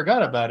completely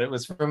forgot about it,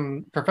 was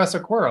from Professor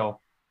Quirrell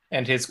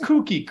and his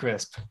Cookie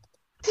Crisp.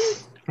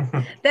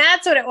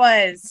 That's what it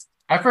was.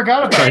 I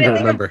forgot I'm about trying it. to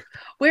remember.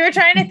 We were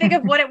trying to think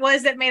of what it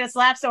was that made us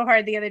laugh so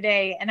hard the other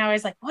day, and I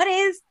was like, "What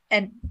is?"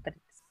 But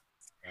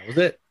That was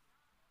it.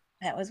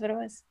 that was what it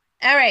was.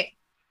 All right.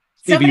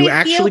 Stevie, you were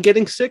Somebody actually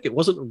getting sick. It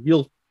wasn't a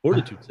real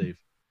fortitude save.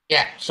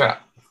 Yeah, shut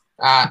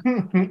up.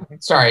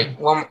 Sorry,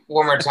 one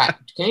more time.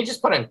 Can you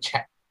just put in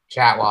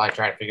chat while I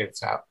try to figure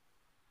this out?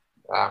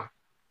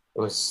 It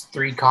was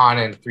 3 con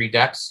and 3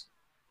 dex.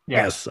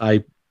 Yes,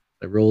 I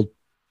rolled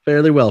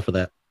fairly well for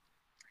that.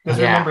 Just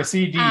Yeah. remember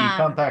CD,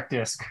 compact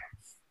disc.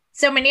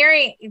 So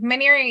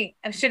Maneri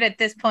should at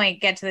this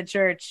point get to the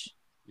church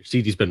Your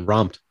CD's been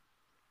romped.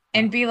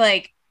 and be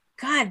like,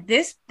 "God,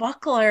 this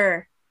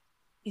buckler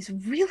is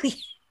really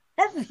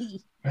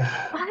heavy. Why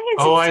is it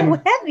so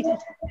heavy?"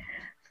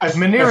 I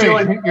feel Maneri,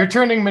 like- you're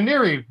turning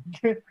Maneri.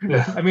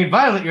 Yeah. I mean,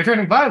 Violet, you're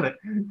turning Violet.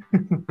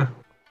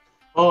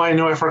 Oh, I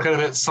know I forgot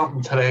about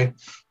something today.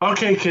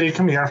 Okay, Kitty,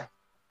 come here.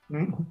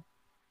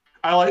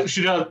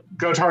 She does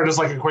Gotard does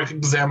a quick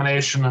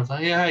examination of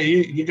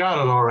you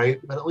got it all right,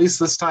 but at least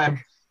this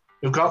time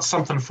we've got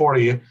something for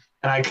you.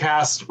 And I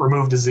cast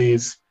remove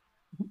disease.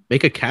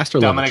 Make a caster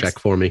level Dominic's- check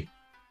for me.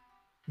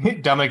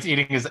 Dominic's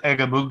eating his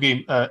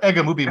eggamugi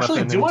Actually,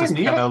 muffin. do and I just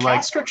need kinda a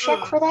caster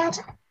check for that?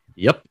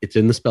 Yep, it's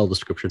in the spell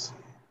description.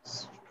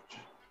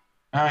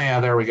 Oh yeah,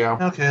 there we go.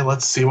 Okay,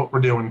 let's see what we're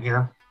doing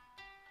here.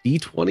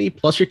 D20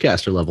 plus your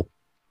caster level.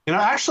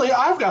 Actually,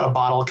 I've got a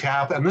bottle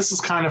cap, and this is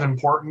kind of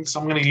important. So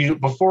I'm going to use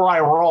before I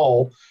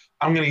roll.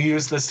 I'm going to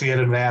use this to get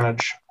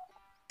advantage.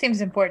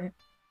 Seems important.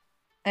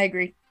 I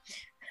agree.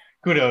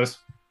 Kudos.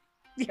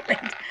 Yeah,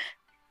 right.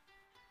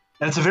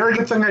 And it's a very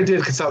good thing I did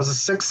because that was a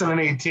 6 and an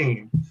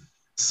 18.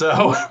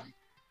 So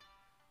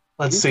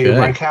let's see. Okay.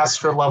 My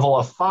caster level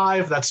of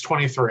 5, that's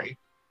 23.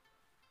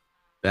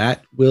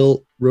 That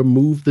will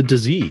remove the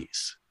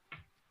disease.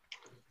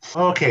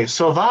 Okay,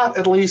 so that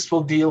at least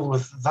will deal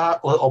with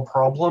that little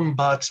problem.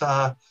 But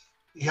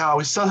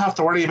we still have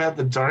to worry about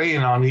the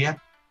drain on you.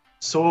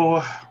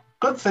 So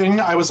good thing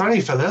I was ready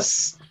for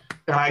this.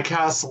 And I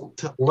cast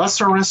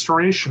Lesser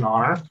Restoration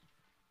on her.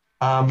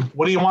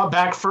 What do you want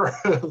back for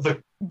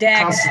the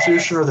Dex.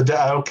 Constitution or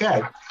the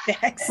okay.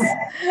 Dex.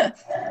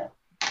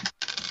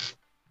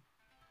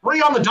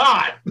 3 on the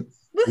dot.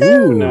 Woohoo!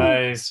 Ooh.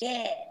 Nice.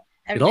 Yeah.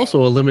 It Okay.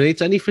 also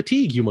eliminates any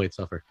fatigue you might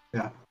suffer.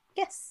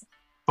 Yes.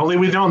 Only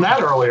we'd known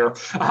that earlier.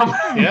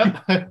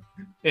 Yep.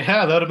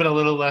 Yeah, that would have been a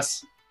little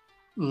less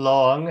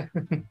long.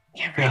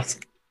 Yeah, right.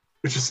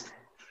 It's just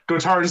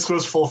Gotara just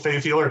goes full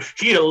faith healer.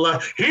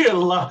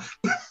 Heal.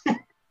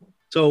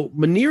 So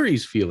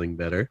Maniri's feeling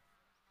better.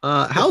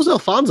 How's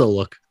Alfonso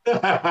look?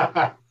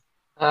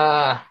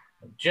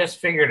 Just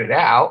figured it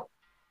out,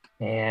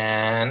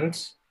 and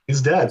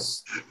He's dead.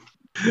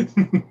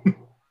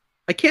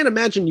 I can't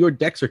imagine your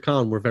Dex or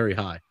Con were very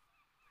high.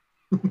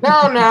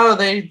 No,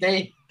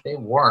 they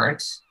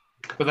weren't.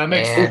 But that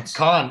makes And-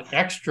 Con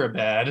extra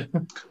bad.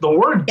 The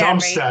word Yeah,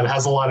 dump right. stat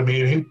has a lot of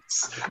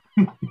meanings.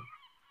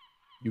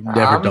 You've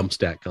never Um, dump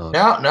stat Con.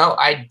 No,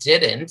 I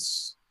didn't.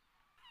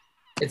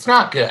 It's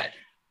not good.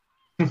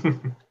 Well,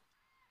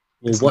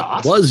 It's what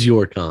not. was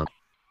your Con?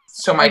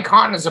 So my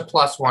con is a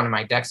 +1 and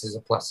my dex is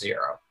a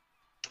 +0.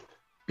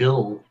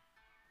 Ill.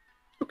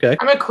 Okay.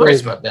 I'm a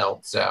charisma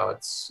build, so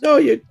it's No,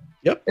 you.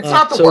 Yep.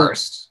 not the so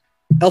worst.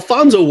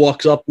 Alfonso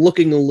walks up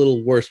looking a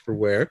little worse for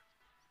wear.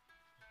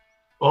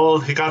 Oh,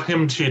 he got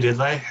him too, did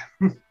they?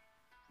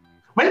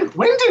 When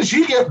did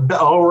you get bit?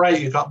 Oh, right,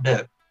 you got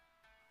bit.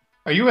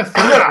 Are you a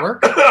third at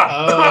work?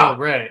 Oh,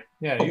 right.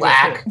 Yeah, you got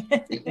Black,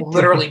 bit.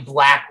 literally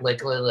black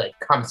liquid like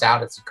comes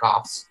out as he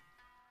coughs.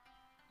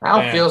 I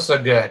don't Man. feel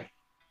so good.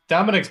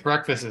 Dominic's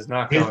breakfast is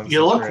not You going you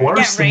so look great. worse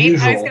Yeah, than right.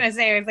 usual. I was gonna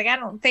say, I was like, I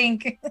don't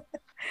think.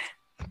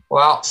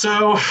 Well,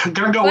 So,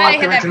 gonna go Glad I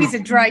up had there that piece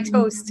of dry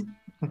toast.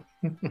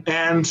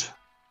 and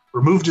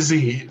remove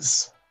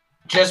disease.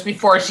 just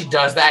before she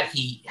does that,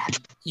 he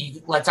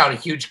lets out a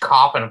huge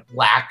cough and a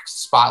black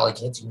spot like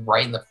hits you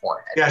right in the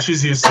forehead. Yeah,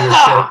 she's used to this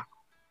shit.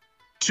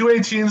 2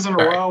 18s in a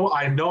All right. row.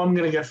 I know I'm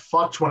gonna get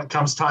fucked when it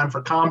comes time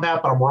for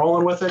combat, but I'm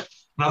rolling with it.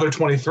 Another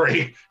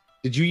 23.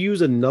 Did you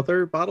use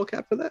another bottle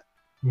cap for that?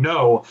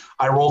 No,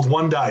 I rolled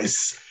 1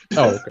 dice.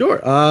 Oh,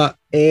 sure.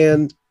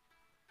 And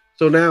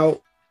so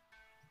now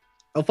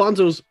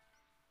Alfonso's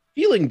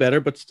feeling better,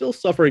 but still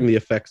suffering the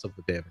effects of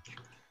the damage.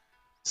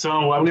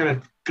 So I'm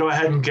gonna go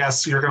ahead and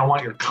guess you're gonna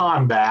want your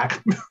con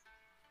back.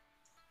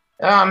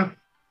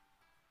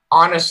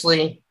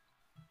 Honestly,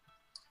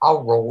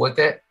 I'll roll with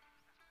it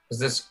because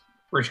this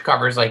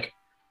recovers like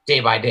day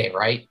by day,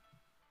 right?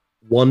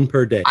 1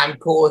 per day. I'm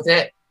cool with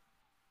it.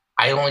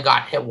 I only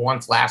got hit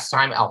once last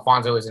time.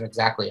 Alfonso isn't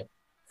exactly a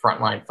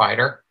frontline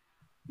fighter.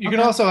 You can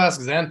also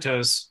ask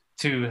Xantos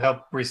to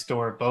help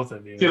restore both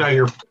of you. You know,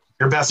 your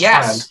best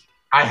Yes,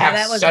 I Yeah, have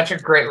that was- such a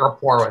great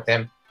rapport with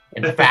him.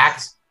 In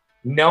fact,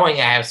 knowing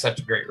I have such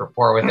a great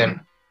rapport with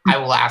him, I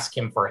will ask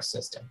him for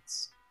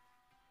assistance.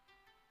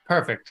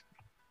 Perfect. friend.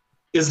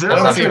 Is there I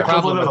don't like see an a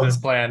problem equivalent with of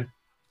this plan.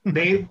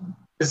 Nate?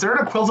 Is there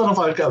an equivalent of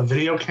like a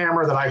video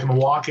camera that I can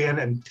walk in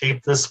and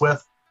tape this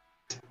with?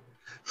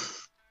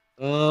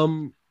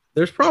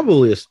 There's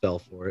probably a spell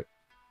for it.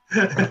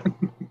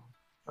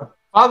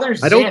 Father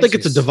I don't think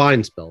it's a Xantus-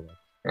 divine spell,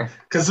 though.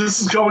 Because this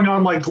is going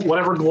on like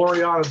whatever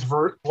Glorian's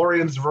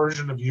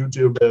version of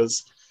YouTube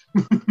is.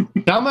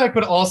 Dominic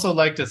would also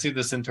like to see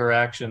this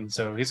interaction,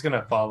 so he's going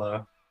to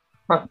follow.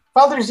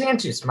 Father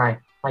Xantus, my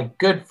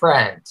good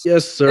friend.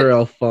 Yes, sir,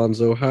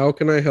 Alfonso. How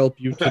can I help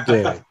you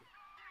today?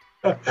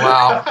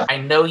 Well, I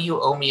know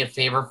you owe me a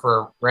favor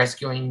for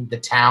rescuing the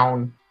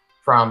town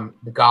from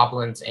the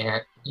goblins,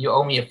 and you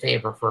owe me a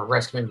favor for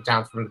rescuing the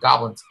town from the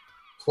goblins,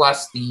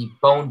 plus the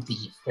bone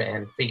thief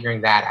and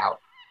figuring that out.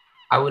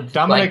 I would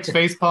Dominic like to,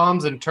 face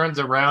palms and turns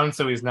around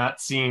so he's not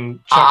seen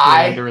chuckling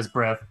I- under his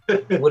breath.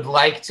 would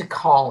like to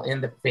call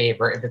in the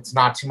favor if it's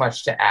not too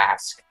much to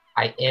ask.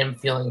 I am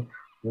feeling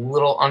a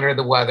little under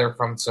the weather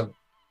from some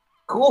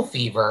ghoul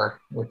fever,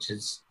 which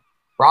has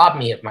robbed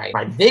me of my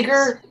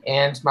vigor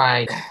and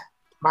my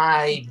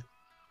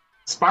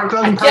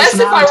Sparkling I guess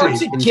if I were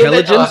personality. to give it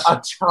Intelligence?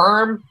 a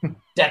term,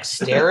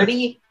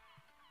 dexterity.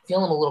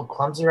 Feeling a little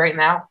clumsy right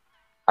now.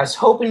 I was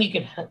hoping you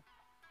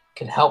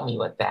could help me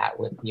with that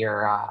with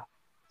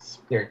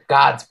your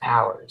God's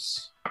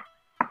powers.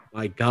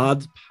 My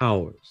God's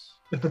powers.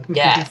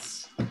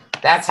 Yes,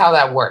 that's how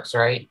that works,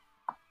 right?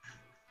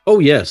 Oh,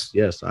 yes,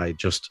 yes. I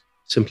just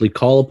simply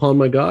call upon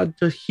my God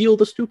to heal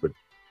the stupid.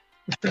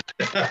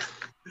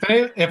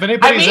 If anybody's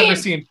I mean, ever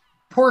seen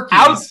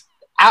Porky's,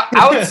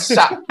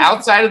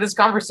 Outside of this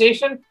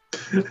conversation,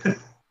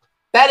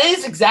 that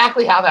is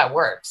exactly how that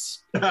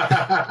works.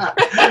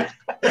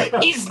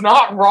 He's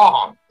not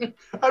wrong.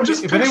 I'm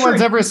just if anyone's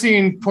picturing- ever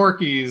seen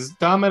Porky's,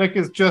 Dominic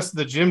is just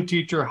the gym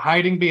teacher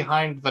hiding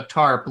behind the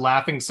tarp,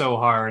 laughing so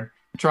hard,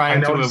 trying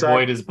I know to exactly-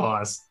 avoid his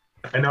boss.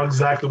 I know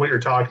exactly what you're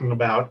talking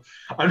about.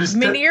 I'm just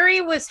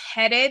Maniri was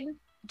headed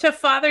to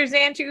Father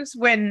Xantus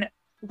when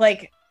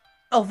like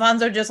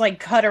Alfonso just like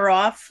cut her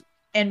off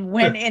and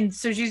went in.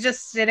 So she's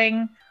just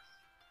sitting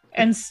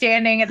and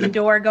standing at the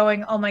door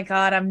going, oh my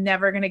God, I'm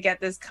never going to get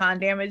this con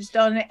damage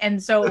done.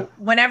 And so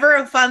whenever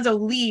Alfonso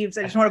leaves,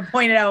 I just want to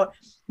point it out,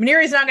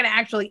 Maniri's not going to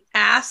actually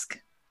ask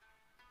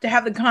to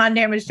have the con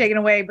damage taken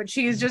away, but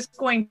she is just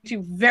going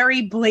to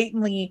very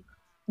blatantly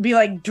be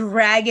like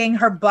dragging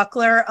her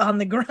buckler on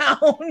the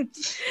ground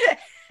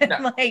and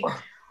No. like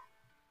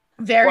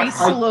very What-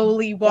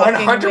 slowly walking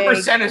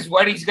 100% is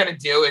what he's gonna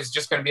do. Is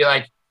just gonna be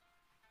like,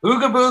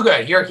 "Ooga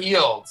booga, you're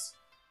healed,"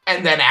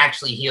 and then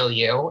actually heal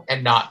you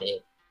and not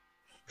me.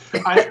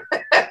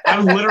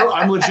 I'm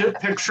legit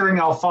picturing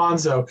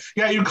Alfonso.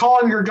 Yeah, you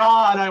calling your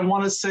god? I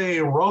want to say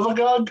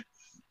Rovagug.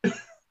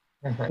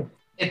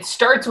 It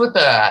starts with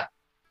a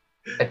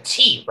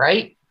T,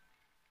 right?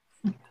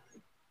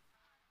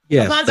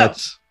 Yes, Alfonso.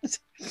 that's.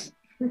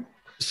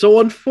 So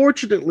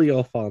unfortunately,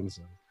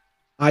 Alfonso,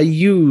 I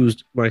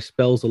used my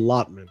spell's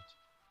allotment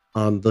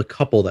on the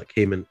couple that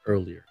came in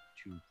earlier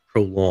to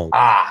prolong.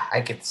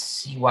 I could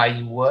see why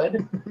you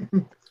would.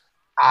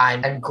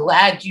 I'm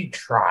glad you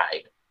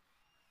tried.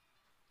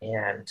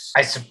 And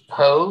I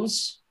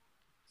suppose,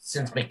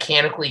 since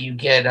mechanically you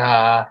get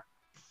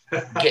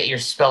your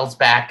spells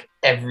back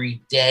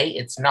every day,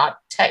 it's not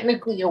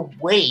technically a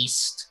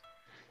waste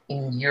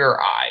in your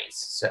eyes.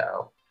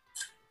 So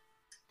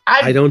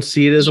I don't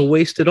see it as a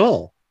waste at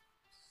all.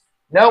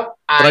 Nope.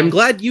 But I'm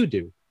glad you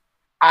do.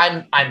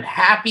 I'm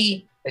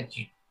happy that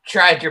you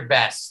tried your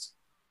best.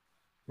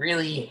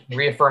 Really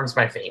reaffirms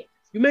my faith.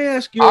 You may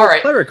ask your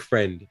cleric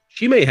friend.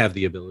 She may have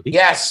the ability.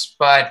 Yes,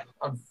 but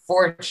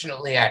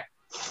unfortunately, I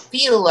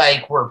feel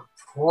like we're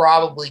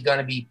probably going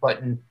to be put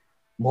in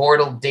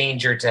mortal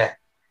danger to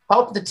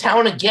help the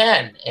town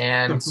again.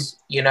 And,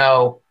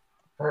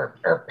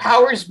 her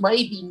powers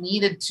might be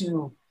needed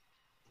to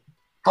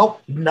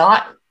help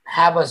not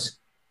have us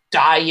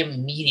die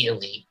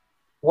immediately.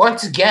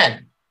 Once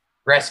again,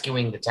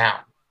 rescuing the town.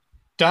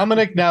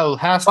 Dominic now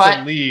has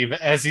to leave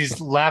as he's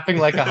laughing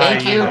like a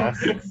hyena.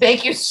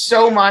 Thank you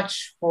so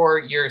much for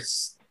your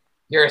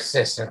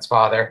assistance,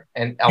 Father.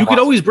 And you could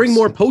always bring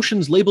more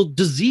potions labeled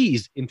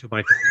disease into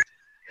my community.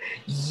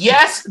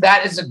 Yes,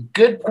 that is a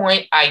good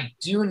point. I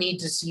do need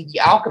to see the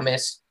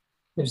alchemist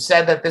who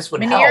said that this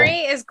would help.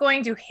 Maneri is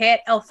going to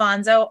hit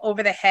Alfonso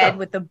over the head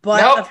with the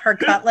butt of her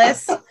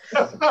cutlass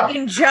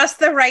in just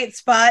the right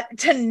spot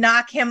to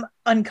knock him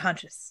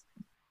unconscious.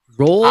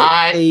 Roll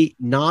a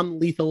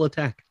non-lethal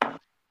attack.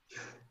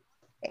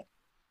 Okay.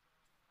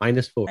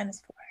 -4.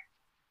 -4.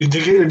 You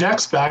did get your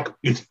dex back.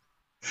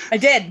 I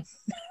did.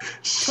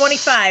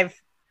 25.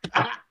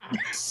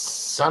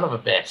 Son of a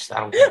bitch.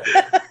 That'll do.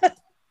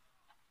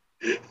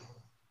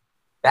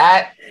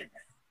 That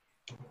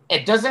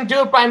it doesn't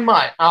do it by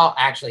much. Oh,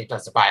 actually, it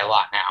does it by a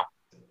lot now.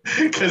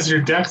 Because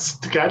your dex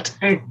got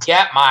tanked.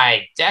 Yeah,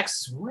 my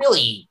dex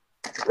really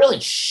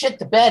shit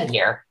the bed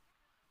here.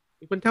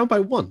 It went down by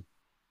 1.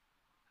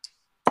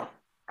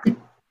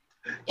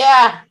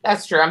 Yeah,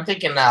 that's true. I'm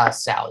thinking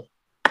Sally.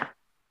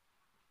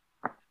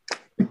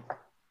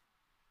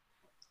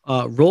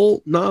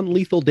 Roll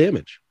non-lethal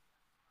damage.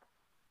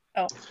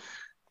 Oh.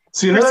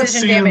 See,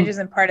 precision damage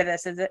isn't part of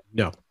this, is it?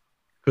 No.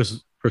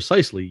 Because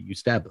precisely you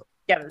stab them.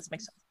 Yeah, this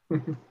makes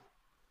sense.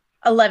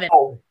 11.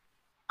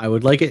 I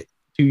would like it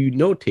to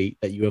notate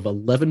that you have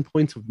 11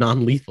 points of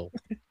non-lethal.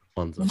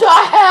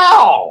 The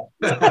hell?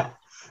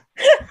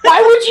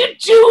 Why would you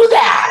do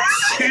that?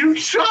 You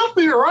shot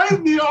me right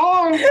in the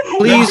arm.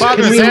 Please,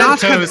 can we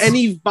not have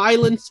any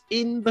violence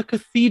in the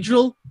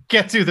cathedral?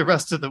 Get through the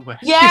rest of the way.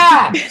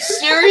 Yeah,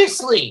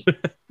 seriously.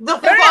 The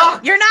fuck? No,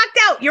 you're knocked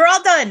out. You're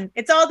all done.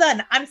 It's all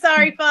done. I'm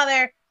sorry,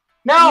 Father.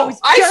 No,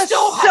 I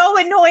still so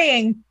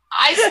annoying.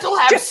 I still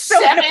have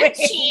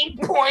 17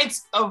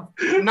 points of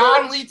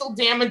non-lethal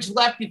damage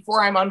left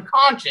before I'm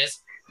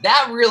unconscious.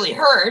 That really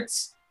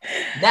hurts.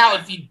 Now,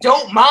 if you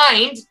don't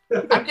mind,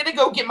 I'm going to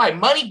go get my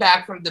money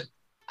back from the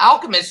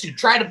alchemists who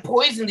tried to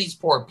poison these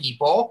poor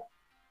people,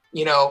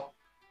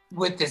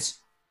 with this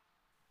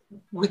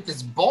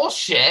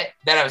bullshit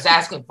that I was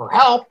asking for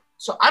help.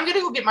 So I'm going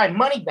to go get my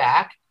money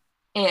back,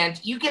 and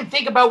you can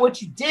think about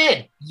what you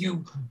did,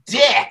 you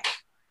dick.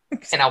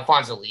 And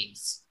Alfonso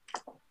leaves.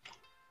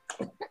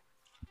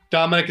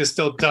 Dominic is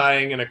still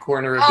dying in a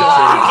corner of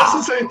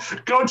the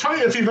church. Go tell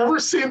you, if you've ever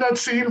seen that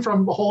scene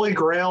from Holy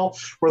Grail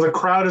where the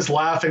crowd is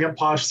laughing at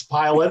Pontius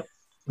Pilate,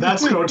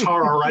 that's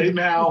Gotara right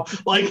now.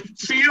 Like,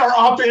 feet are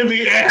up in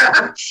the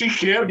air. She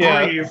can't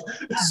breathe.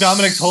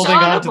 Dominic's holding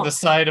on to the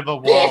side of a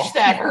wall. Bitch,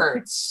 that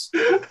hurts.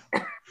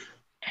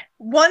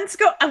 Once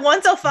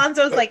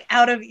Alfonso's like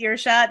out of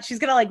earshot, she's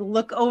gonna like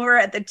look over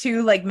at the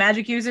two like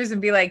magic users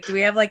and be like, do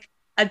we have like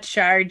a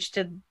charge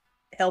to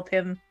help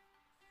him?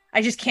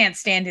 I just can't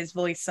stand his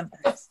voice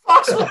sometimes. The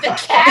fuck's with the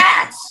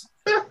cats?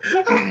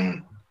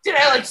 Did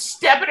I like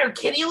step in her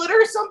kitty litter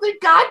or something?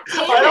 God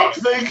damn it! I don't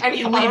think. And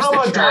he leaves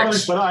the church.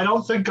 Dominic, but I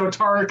don't think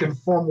Gotara can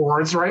form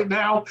words right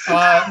now.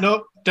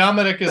 Nope.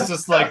 Dominic is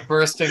just like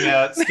bursting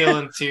out, still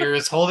in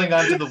tears, holding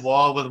onto the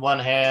wall with one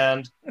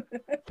hand.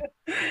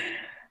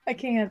 I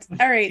can't.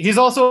 All right. He's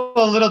also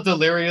a little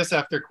delirious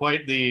after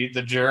quite the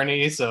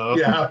journey, so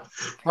yeah.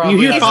 You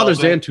hear Father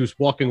Xantus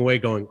walking away,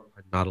 going,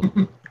 "I'm not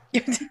alone."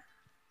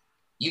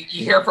 You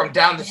hear from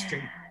down the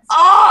street.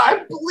 Oh,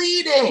 I'm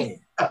bleeding.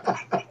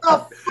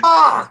 The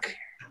fuck?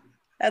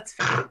 That's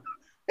fair.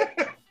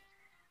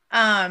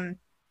 Can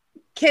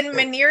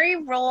Maneri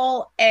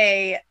roll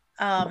a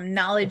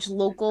knowledge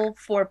local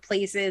for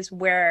places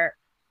where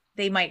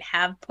they might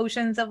have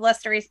potions of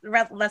lesser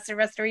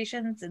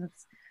restoration,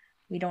 since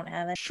We don't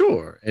have it.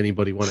 Sure.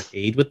 Anybody want to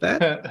aid with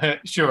that?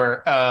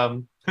 Sure.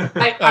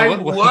 I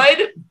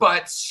would,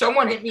 but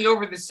someone hit me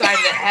over the side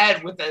of the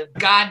head with a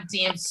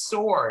goddamn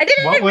sword. I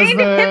didn't What even was mean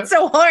to hit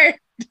so hard.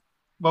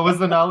 What was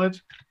the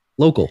knowledge?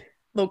 Local.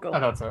 Local. I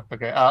thought so.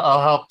 Okay,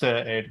 I'll help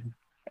to aid.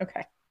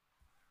 Okay.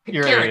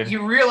 You're Garrett, aided.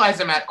 you realize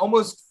I'm at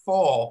almost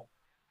full,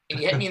 and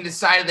you hit me in the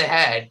side of the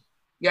head.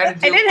 You had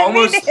to I do didn't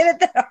almost. mean to hit it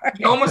that hard.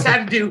 You almost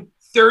had to do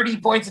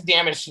 30 points of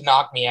damage to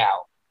knock me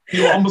out.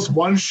 You almost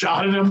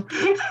one-shotted him.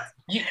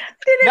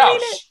 No,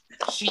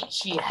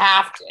 she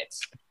halved it.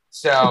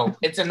 So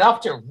it's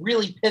enough to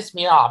really piss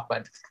me off,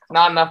 but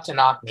not enough to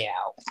knock me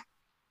out.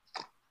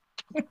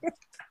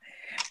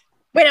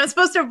 Wait, I'm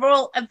supposed to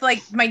roll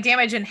like my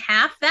damage in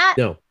half that?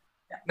 No.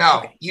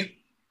 No, you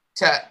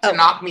to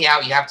knock me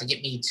out, you have to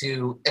get me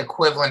to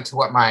equivalent to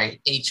what my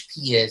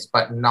HP is,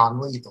 but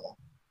non-lethal.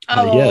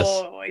 Yes.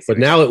 I see But what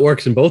now you're it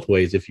works in both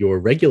ways. If your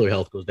regular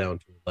health goes down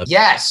to 11.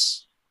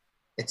 Yes.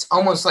 It's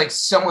almost like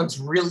someone's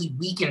really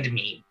weakened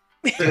me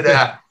due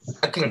to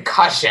a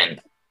concussion.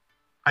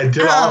 I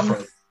did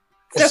offer.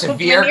 A So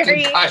severe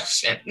Maneri-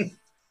 concussion. saying.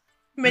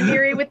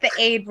 Maneri with the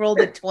aid rolled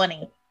a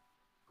 20.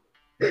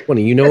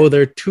 20. You know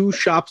there are two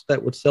shops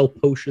that would sell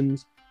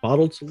potions,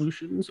 bottled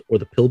solutions, or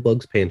the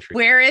Pillbug's Pantry.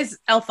 Where is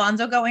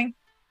Alfonso going?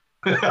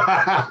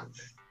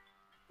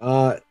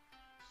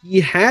 He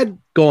had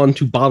gone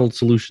to bottled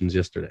solutions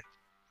yesterday.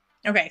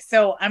 Okay,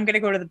 so I'm gonna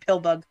go to the pill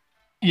bug.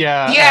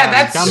 Yeah.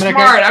 That's Dominic,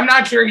 smart. I'm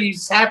not sure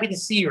he's happy to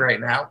see you right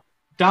now.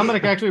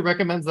 Dominic actually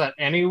recommends that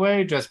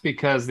anyway, just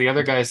because the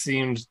other guy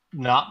seemed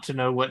not to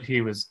know what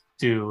he was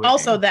doing.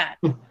 Also that.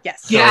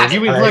 Yes. So Yeah.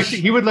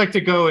 he would like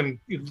to go and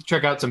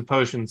check out some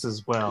potions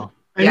as well.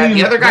 Yeah,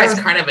 the other guy's there's-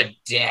 kind of a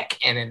dick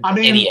and an I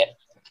mean- idiot.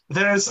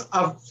 There's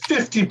a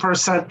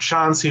 50%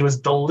 chance he was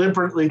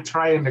deliberately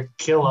trying to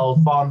kill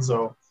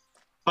Alfonso.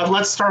 But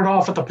let's start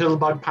off at the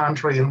Pillbug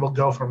Pantry and we'll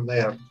go from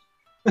there.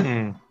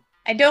 Hmm.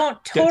 I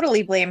don't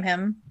totally blame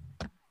him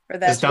for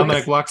that. As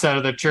Dominic walks out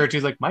of the church,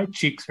 he's like, my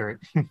cheeks hurt.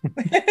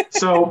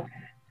 So,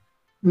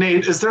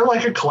 Nate, is there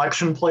like a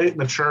collection plate in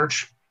the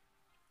church?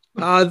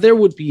 There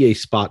would be a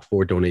spot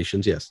for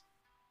donations, yes.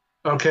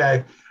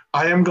 Okay.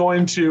 I'm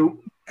going to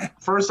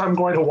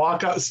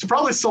walk out,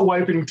 probably still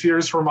wiping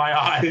tears from my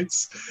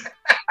eyes,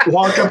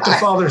 walk up to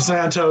Father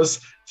Santos,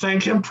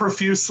 thank him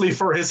profusely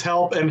for his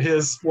help and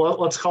his,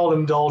 let's call it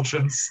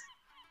indulgence.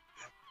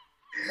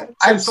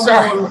 I'm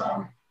sorry.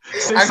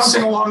 Say I'm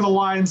something so- along the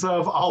lines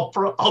of,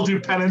 I'll do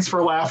penance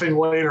for laughing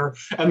later,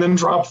 and then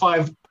drop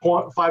five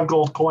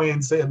gold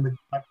coins in the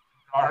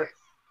jar.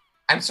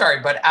 I'm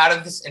sorry, but out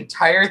of this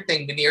entire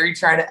thing, Maneri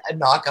trying to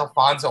knock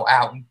Alfonso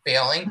out and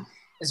failing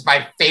is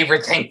my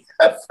favorite thing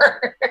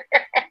ever.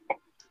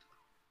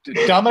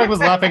 Dominic was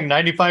laughing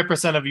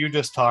 95% of you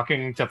just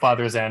talking to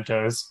Father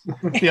Xantos.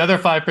 The other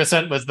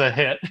 5% was the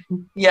hit.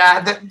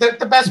 Yeah,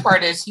 the best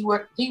part is he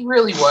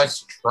really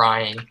was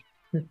trying.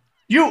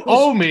 You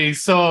owe me,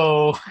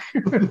 so He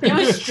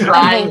was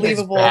trying his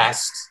Unbelievable.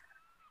 best.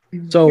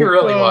 So, He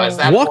really was.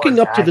 That walking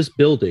poor up to guy. this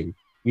building,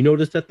 you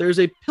notice that there's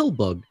a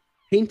pillbug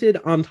painted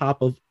on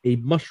top of a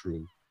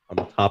mushroom on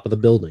the top of the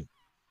building.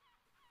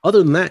 Other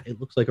than that, it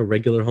looks like a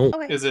regular home.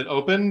 Okay. is it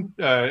open?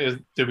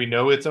 Do we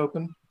know it's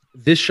open?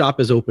 This shop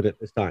is open at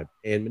this time,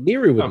 and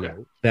Maneri would Okay.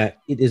 know that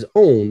it is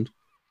owned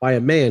by a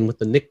man with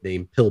the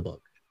nickname Pillbug.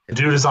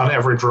 Dude is on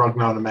every drug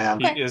known to man.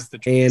 He is the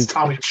It's And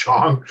Tommy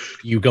Chong.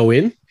 you go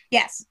in.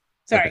 Yes.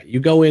 Sorry. Okay, you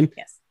go in,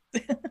 Yes.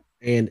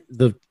 and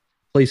the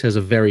place has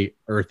a very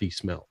earthy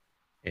smell.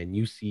 And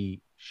you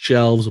see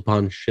shelves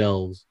upon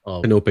shelves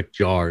of canopic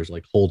jars,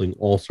 like holding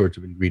all sorts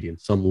of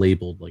ingredients. Some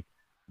labeled like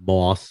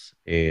moss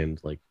and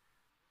like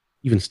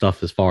even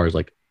stuff as far as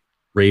like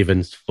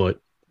raven's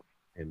foot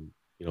and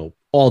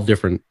all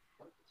different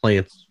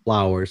plants,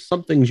 flowers,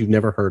 some things you've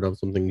never heard of,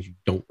 some things you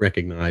don't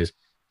recognize,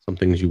 some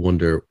things you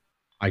wonder,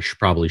 I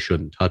probably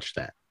shouldn't touch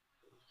that.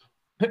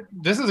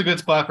 This is a good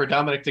spot for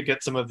Dominic to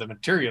get some of the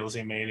materials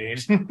he made.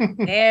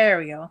 There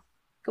we go.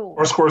 Cool.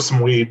 Or score some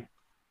weed.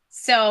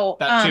 So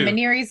That too.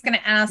 Maneri's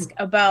gonna ask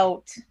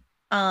about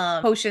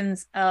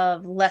potions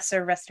of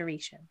lesser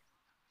restoration.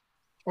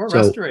 Or So-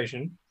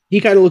 restoration.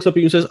 He kind of looks up at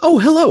you and says, "Oh,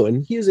 hello."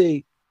 And he is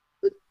a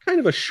kind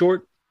of a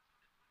short,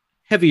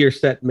 heavier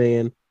set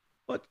man,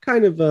 but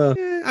kind of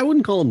I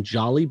wouldn't call him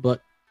jolly,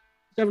 but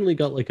definitely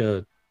got like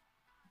a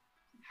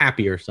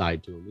happier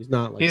side to him. He's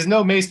not like He's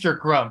no Maester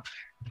Grump.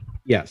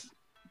 yes.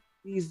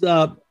 He's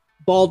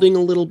balding a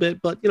little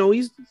bit, but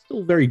he's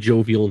still very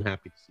jovial and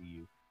happy to see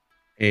you.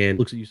 And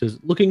looks at you, says,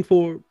 "Looking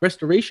for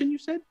restoration," you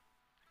said?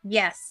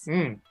 Yes.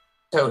 Mm.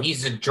 So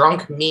he's a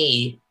drunk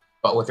me,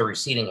 but with a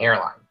receding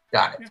hairline.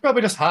 Got it. He's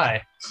probably just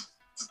high.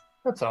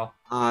 That's all.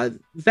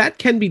 That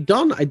can be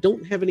done. I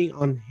don't have any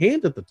on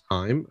hand at the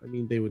time. I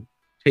mean, they would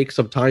take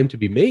some time to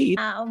be made.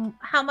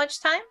 How much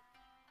time?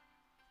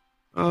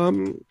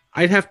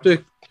 I'd have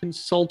to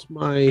consult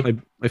my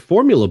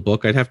formula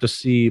book. I'd have to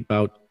see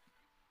about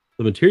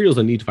the materials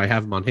I need if I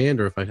have them on hand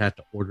or if I'd have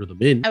to order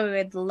them in. I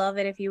would love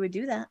it if you would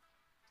do that.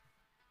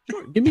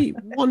 Sure, give me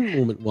one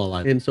moment while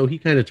I. And so he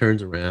kind of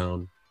turns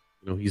around.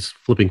 He's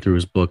flipping through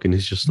his book and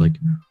he's just like,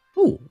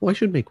 oh, well, I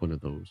should make one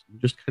of those. You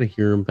just kind of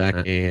hear him back,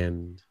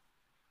 and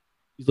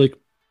he's like,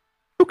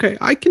 okay,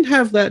 I can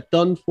have that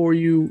done for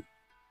you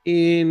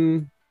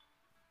in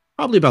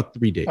probably about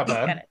 3 days. Not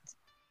bad. Got it.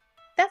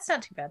 That's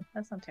not too bad.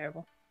 That's not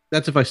terrible.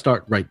 That's if I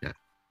start right now.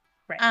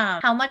 Right.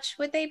 How much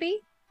would they be?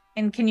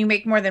 And can you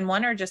make more than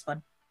one or just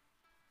one?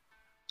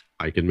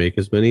 I can make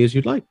as many as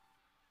you'd like.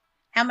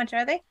 How much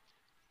are they?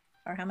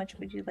 Or how much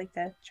would you like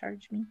to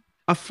charge me?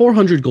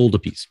 400 gold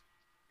apiece.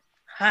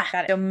 Ha,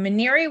 got it. So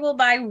Maniri will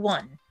buy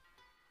one.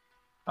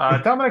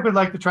 Dominic would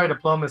like to try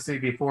diplomacy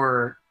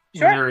before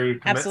Sure, Mary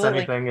commits absolutely.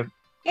 anything. If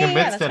Yeah,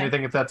 commits that's to fine.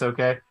 anything, if that's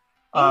okay.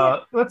 Yeah.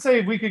 Let's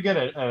say we could get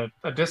a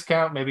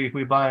discount. Maybe if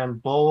we buy in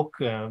bulk,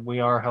 we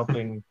are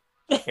helping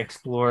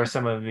explore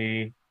some of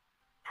the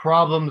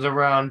problems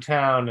around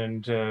town,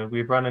 and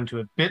we've run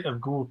into a bit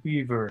of ghoul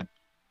fever.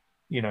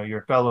 You know,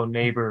 your fellow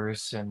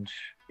neighbors and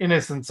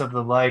innocents of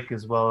the like,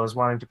 as well as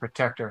wanting to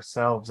protect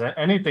ourselves.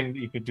 Anything that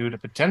you could do to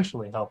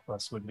potentially help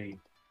us would be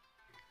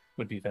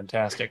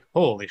fantastic.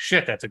 Holy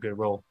shit, that's a good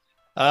roll.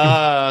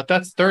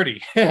 That's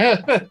 30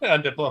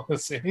 on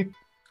diplomacy.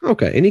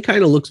 Okay, and he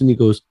kind of looks and he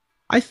goes,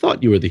 I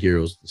thought you were the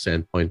heroes of the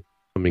Sandpoint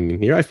coming in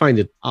here. I find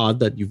it odd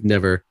that you've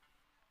never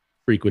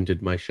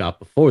frequented my shop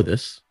before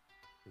this.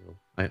 You know,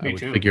 I would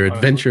too, figure honestly.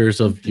 adventurers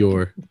of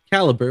your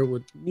caliber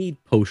would need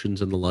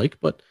potions and the like,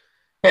 but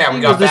Yeah, we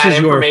Seeing got as this bad is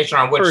your information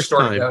on which first store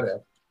time. to go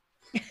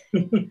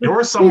to.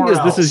 You're somewhere because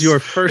else. this is your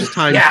first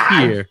time Yeah,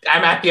 here,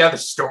 I'm at the other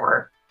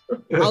store.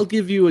 I'll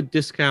give you a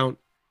discount.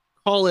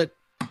 Call it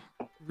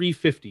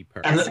 $350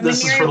 per. And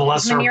this is for the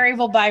lesser. Maniri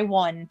will buy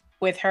one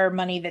with her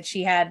money that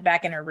she had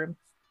back in her room.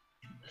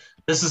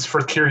 This is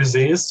for cure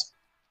disease.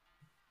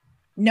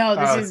 No,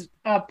 this Uh, is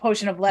a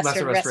potion of lesser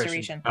lesser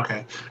restoration.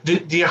 restoration.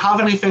 Okay. Do you have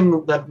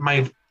anything that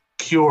might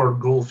cure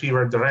ghoul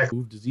fever directly?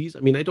 Move disease. I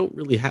mean, I don't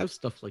really have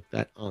stuff like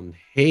that on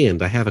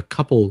hand. I have a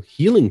couple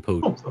healing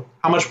potions. Oh,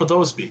 how much would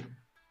those be?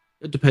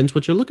 It depends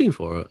what you're looking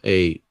for.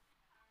 A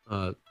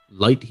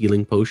light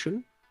healing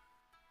potion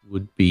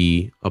would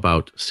be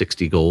about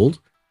 60 gold,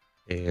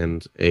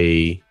 and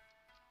a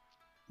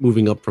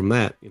moving up from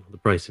that, you know, the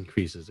price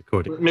increases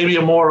accordingly. Maybe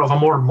a more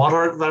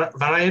moderate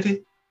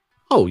variety.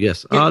 Oh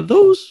yes, Yeah.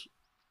 those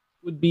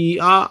would be.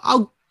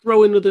 I'll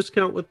throw in a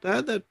discount with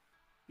that. That'd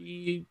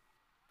be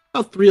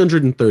about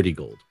 330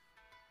 gold.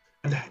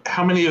 And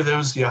how many of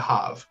those do you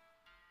have?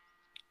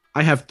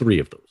 I have 3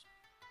 of those.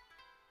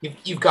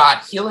 You've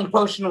got healing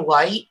potion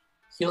light,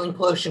 healing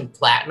potion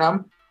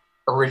platinum,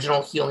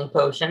 original healing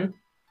potion.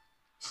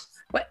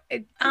 What?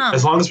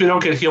 As long as we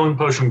don't get healing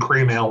potion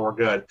cream ale, we're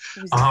good.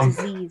 It was um,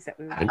 disease that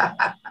we were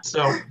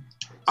So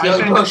I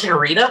Healing think potion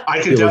Rita. I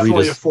could Feel definitely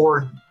Rita's-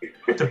 afford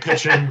to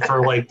pitch in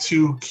for like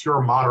 2 cure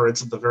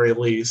moderates at the very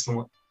least.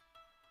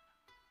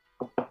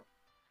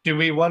 Do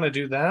we want to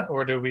do that,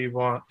 or do we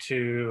want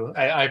to?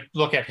 I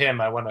look at him.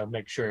 I want to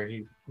make sure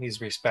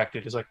he's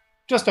respected. He's like,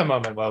 just a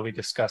moment while we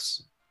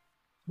discuss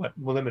what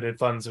limited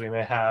funds we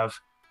may have.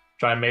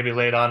 Try and maybe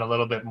lay it on a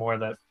little bit more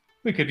that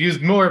we could use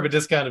more of a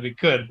discount if we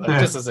could, but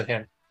just as a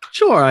hint.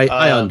 Sure, I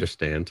Um,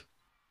 understand.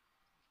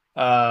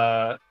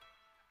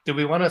 Do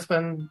we want to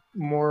spend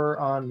more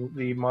on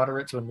the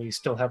moderates when we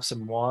still have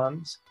some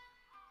wands,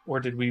 or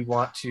did we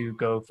want to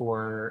go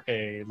for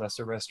a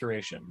lesser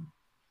restoration?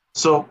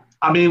 So,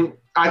 I mean,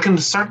 I can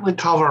certainly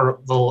cover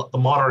the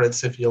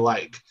moderates if you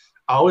like.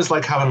 I always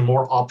like having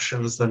more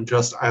options than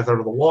just either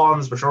the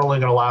wands, which are only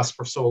going to last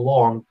for so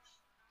long,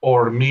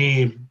 or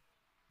me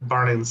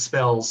burning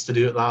spells to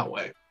do it that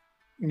way.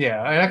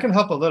 Yeah, I can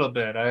help a little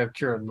bit. I have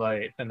Cure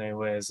Light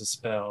anyway as a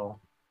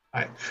spell.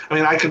 I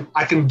mean,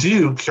 I can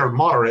do cure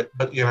moderate,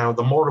 but you know,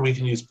 the more we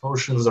can use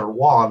potions or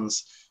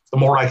wands, the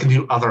more I can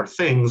do other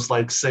things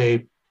like,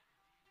 say,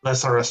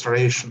 lesser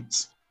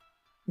restorations.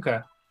 Okay.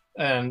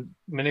 And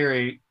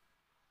Maniri,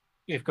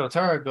 if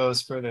Gotara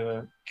goes for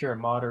the Cure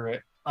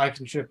Moderate, I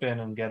can chip in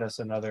and get us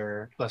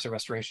another lesser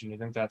restoration. You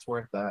think that's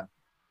worth that?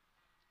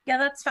 Yeah,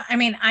 that's fine. I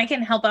mean, I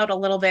can help out a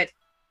little bit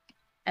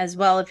as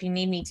well if you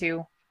need me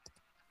to.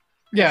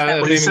 Yeah, What do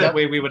you maybe say? that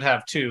way we would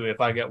have 2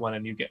 if I get one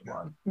and you get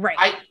one.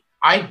 Right.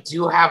 I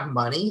do have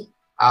money,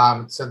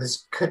 so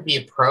this could be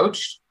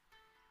approached.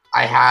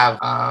 I have,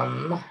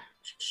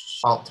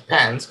 well, it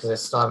depends because I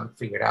still haven't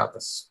figured out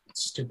this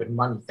stupid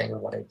money thing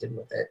and what I did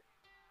with it.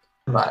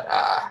 But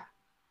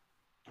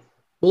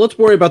Well, let's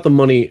worry about the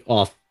money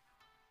off.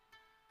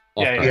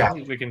 Yeah,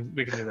 time. we can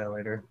do that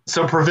later.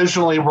 So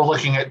provisionally, we're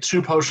looking at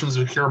 2 potions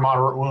of cure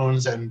moderate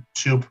wounds and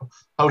 2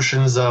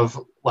 potions of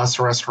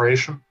lesser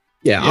restoration.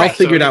 Yeah, I'll Right,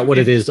 figure so it out what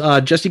if- it is.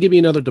 Jesse, give me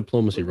another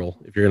diplomacy roll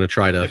if you're going to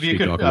try to If you sweet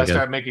could talk him again.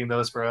 start making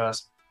those for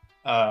us,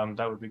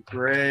 that would be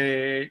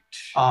great.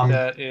 Um,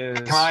 That is.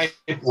 Can I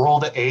roll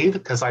to aid?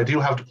 Because I do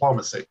have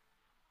diplomacy.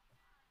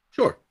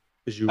 Sure.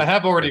 'Cause you- I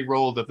have already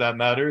rolled if that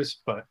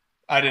matters, but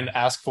I didn't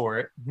ask for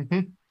it.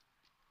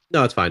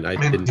 No, it's fine. I I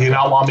mean, didn't. do you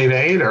not want me to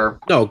aid, or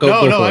No, go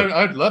no, for it.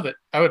 I'd love it.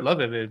 I would love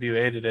it if you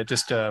aided it.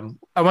 Just I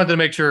wanted to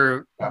make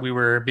sure we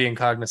were being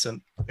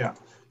cognizant.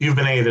 you've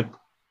been aided?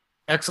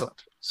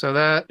 Excellent. So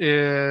that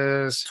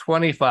is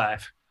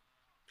 25.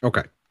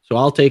 Okay. So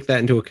I'll take that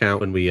into account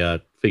when we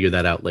figure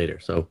that out later.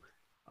 So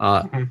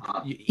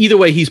Either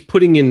way, he's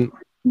putting in.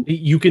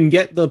 You can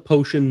get the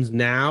potions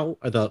now,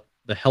 the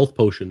health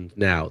potions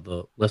now,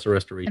 the lesser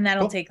restoration, And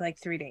that'll take like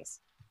 3 days.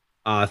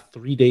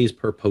 3 days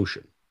per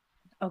potion.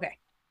 Okay.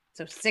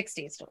 So 6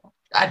 days total.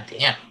 God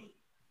damn.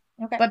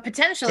 Okay. But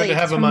potentially Good to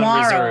have 'em on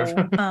tomorrow,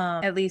 reserve.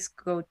 at least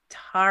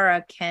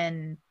Gotara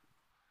can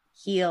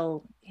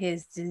heal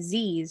his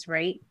disease,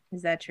 right?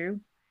 Is that true?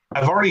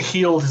 I've already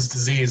healed his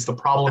disease. The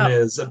problem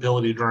is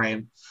ability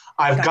drain.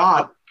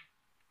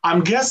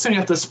 I'm guessing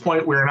at this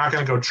point we're not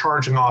going to go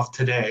charging off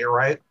today,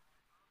 right?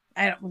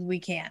 We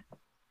can't.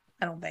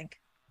 I don't think.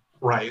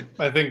 Right.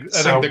 I think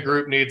the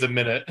group needs a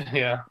minute.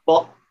 Yeah.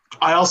 Well,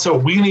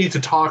 we need to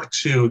talk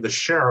to the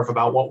sheriff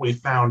about what we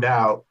found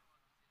out,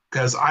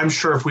 because I'm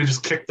sure if we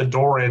just kick the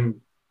door in,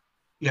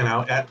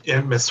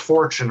 in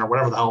Misfortune or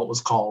whatever the hell it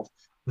was called,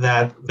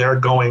 that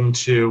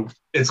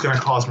it's going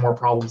to cause more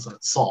problems than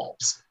it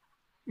solves.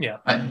 Yeah.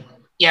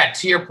 Yeah,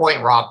 to your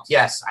point, Rob,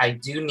 yes, I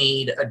do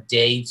need a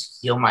day to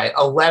heal my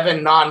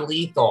 11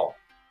 non-lethal.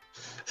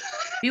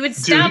 You would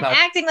stop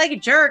acting like a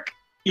jerk.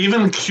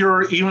 Even a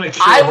cure.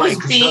 I was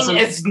being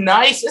as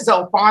nice as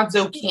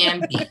Alfonso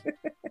can be.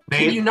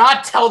 Can you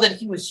not tell that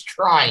he was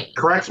trying?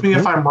 Correct me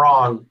if I'm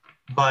wrong,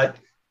 but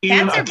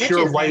even a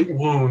cure light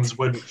wounds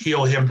would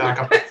heal him back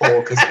up to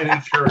full, because any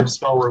cure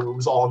spell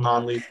removes all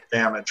non-lethal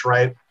damage,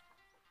 right?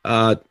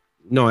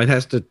 No, it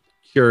has to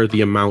cure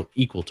the amount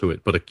equal to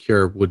it, but a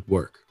cure would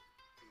work.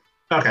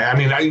 Okay, I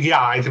mean,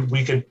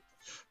 we could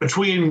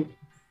between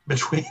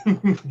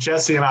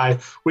Jesse and I,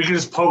 we can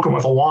just poke him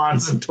with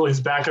wands until he's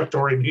back up to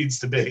where he needs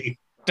to be.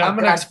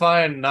 Dominic's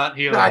fine, not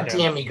healing. God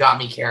damn, you got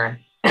me, Karen.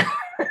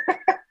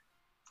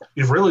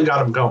 You've really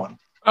got him going.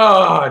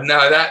 Oh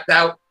no,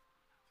 that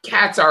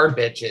cats are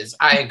bitches.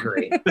 I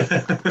agree.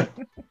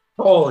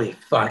 Holy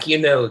fuck, you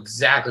know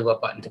exactly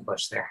what button to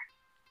push there.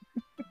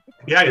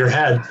 Yeah, your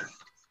head.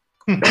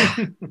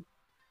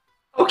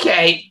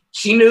 Okay,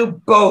 she knew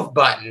both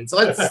buttons.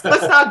 Let's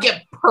not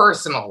get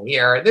personal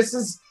here. This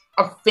is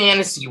a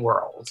fantasy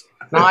world,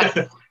 not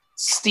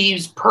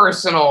Steve's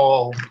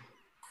personal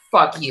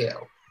fuck you.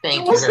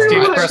 Thank you very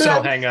Steve's much.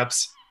 personal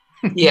hang-ups.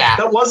 Yeah.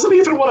 That wasn't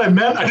even what I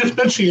meant. I just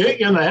meant she hit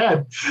you in the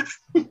head.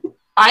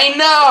 I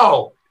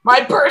know.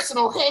 My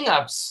personal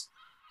hang-ups.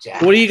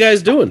 Jack. What are you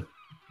guys doing?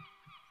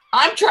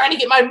 I'm trying to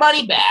get my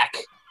money back.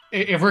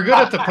 If we're good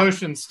at the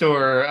potion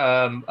store,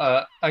 I'm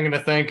going to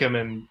thank him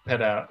and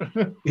head out.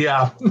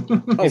 Yeah.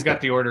 He's got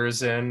the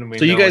orders in.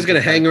 So you guys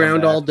going to hang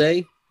around all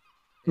day?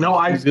 No,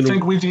 I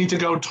think we need to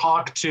go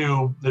talk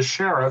to the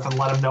sheriff and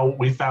let him know what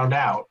we found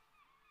out.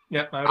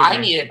 Yep. I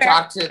need to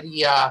talk to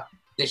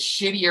the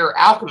shittier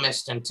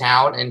alchemist in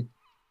town and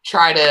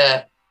try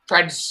to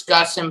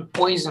discuss him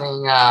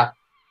poisoning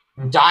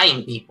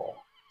dying people.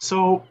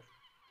 So,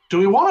 do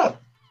we want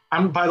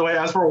to? By the way,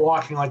 as we're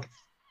walking,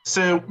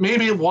 so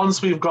maybe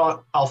once we've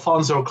got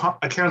Alfonso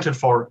accounted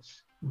for,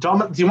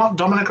 do you want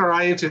Dominic or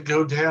I to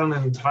go down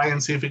and try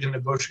and see if we can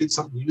negotiate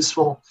something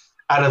useful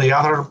out of the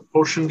other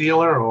potion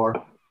dealer,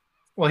 or?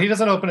 Well, he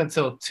doesn't open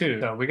until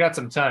 2, so we got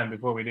some time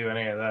before we do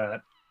any of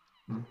that.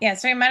 Yeah,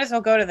 so we might as well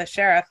go to the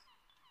sheriff,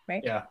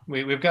 right? Yeah,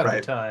 we've got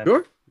the time.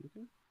 Sure.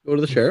 Go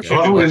to the sheriff. Yeah.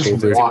 Well,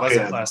 It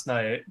wasn't last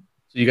night.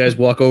 So you guys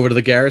walk over to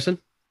the garrison?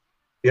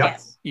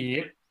 Yep.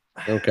 Yes.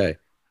 Okay.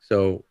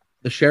 So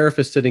the sheriff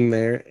is sitting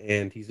there,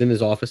 and he's in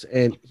his office,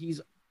 and he's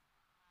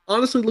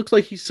honestly looks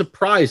like he's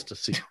surprised to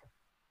see.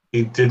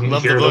 He didn't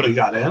hear that he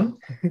got in?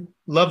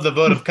 Love the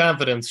vote of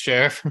confidence,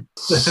 Sheriff.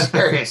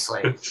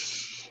 Seriously.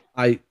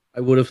 I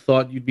would have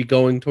thought you'd be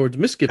going towards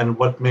Misgiving. And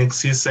what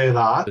makes you say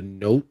that? The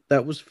note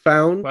that was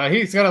found. Well,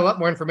 he's got a lot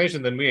more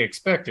information than we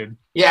expected.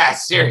 Yeah,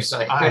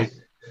 seriously.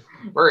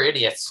 We're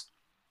idiots.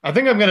 I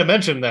think I'm going to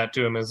mention that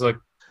to him. Is like,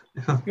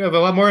 you have a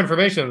lot more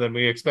information than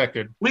we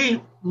expected.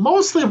 We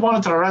mostly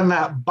wanted to run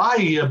that by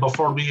you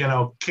before we,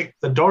 kick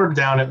the door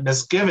down at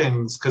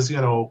Misgivings, because,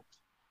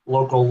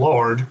 local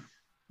lord.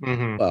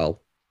 Mm-hmm.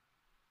 Well,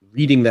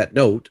 reading that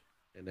note,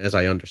 and as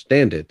I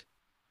understand it,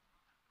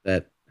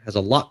 that has a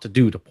lot to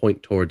do to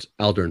point towards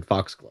Aldern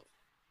Foxglove.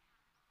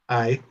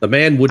 Aye. The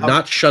man would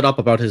not shut up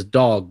about his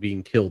dog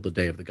being killed the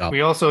day of the goblin.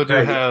 We also do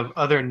have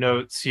other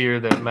notes here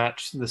that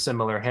match the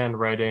similar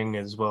handwriting,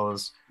 as well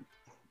as,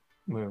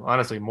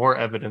 honestly, more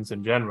evidence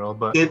in general.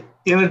 But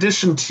in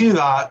addition to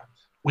that,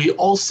 we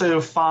also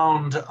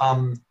found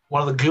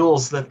one of the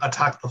ghouls that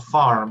attacked the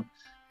farm.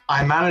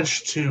 I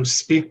managed to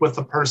speak with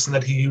the person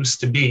that he used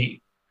to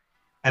be,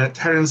 and it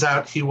turns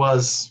out he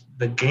was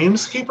the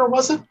gameskeeper,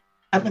 was it?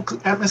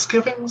 At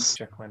Misgivings?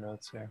 Check my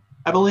notes here.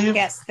 I believe.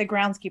 Yes, the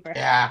groundskeeper.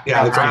 Yeah.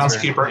 Yeah, the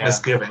groundskeeper at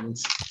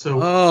Misgivings.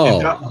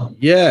 So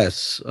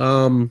yes.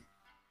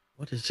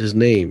 What is his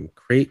name?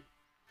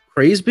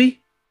 Craesby?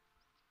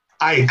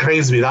 Aye,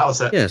 Craesby, that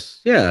was it.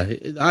 Yes, yeah.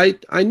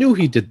 I knew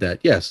he did that,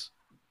 yes.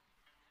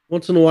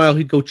 Once in a while,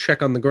 he'd go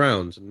check on the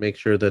grounds and make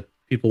sure that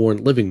people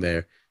weren't living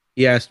there.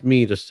 He asked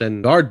me to send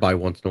a guard by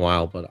once in a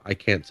while, but I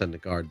can't send a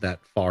guard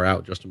that far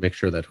out just to make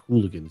sure that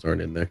hooligans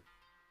aren't in there.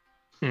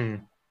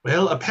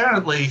 Well,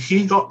 apparently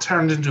he got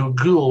turned into a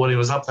ghoul when he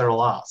was up there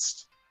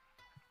last.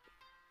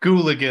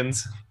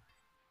 Ghouligans.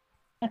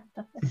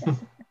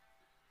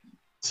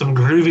 Some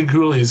groovy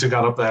ghoulies you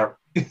got up there.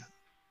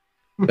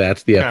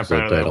 That's the Kind of episode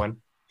proud of that title. one.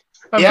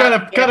 I'm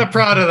Yeah. kind of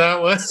proud of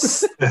that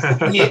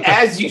one. Yeah,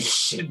 as you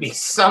should be,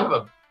 son of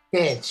a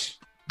bitch.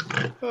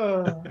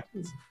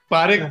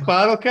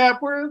 Bottle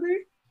cap worthy?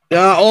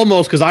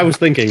 Almost, because I was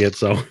thinking it.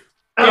 So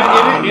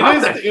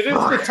Yeah, it is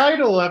the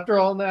title after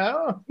all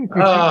now.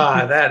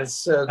 Oh, that is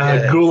so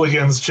good.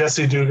 Ghouligans,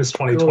 Jesse Dugas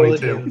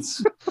 2022.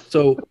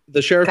 So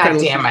the sheriff kind God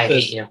of damn, I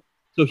says, hate you.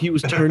 so he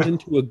was turned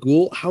into a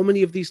ghoul. How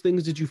many of these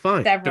things did you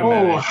find? Several.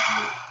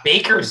 Oh,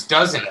 Baker's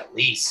dozen at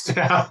least.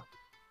 yeah.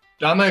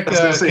 Dominic, I was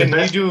gonna say can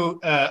that- we do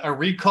a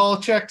recall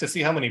check to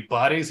see how many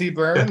bodies he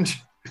burned?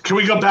 Can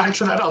we go back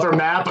to that other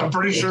map? I'm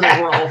pretty sure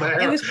they were all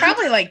there. It was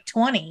probably like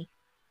 20.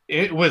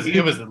 It was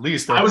at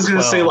least. I was gonna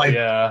 12, say, like,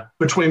 yeah.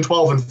 Between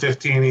 12 and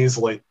 15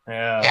 easily.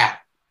 Yeah.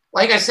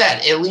 Like I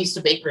said, at least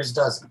a baker's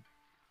dozen.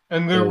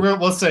 And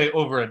we'll say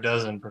over a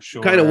dozen for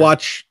sure. Kind of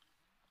watch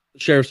the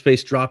sheriff's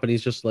face drop, and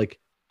he's just like,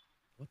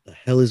 "What the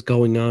hell is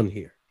going on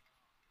here?"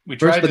 We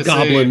First tried the to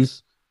goblins,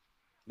 save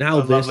now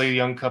a this. lovely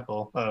young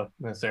couple. Oh,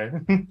 sorry.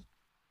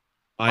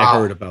 I Wow.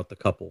 heard about the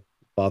couple.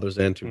 Father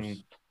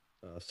Xantus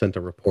sent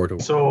a report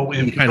over. So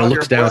He we kind of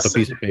looks down at the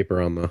piece of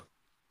paper on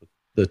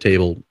the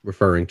table,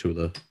 referring to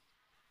the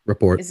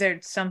report. Is there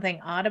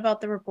something odd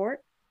about the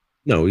report?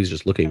 No, he's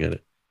just looking at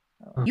it.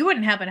 You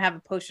wouldn't happen to have a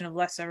potion of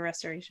lesser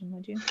restoration,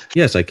 would you?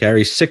 Yes, I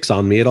carry 6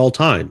 on me at all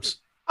times.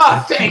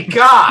 Oh, thank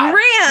God.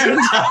 Grand!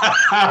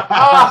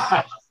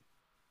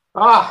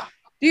 Oh,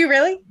 Do you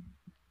really?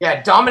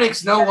 yeah,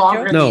 Dominic's no Is that a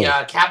longer joke? No.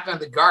 the captain of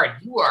the guard.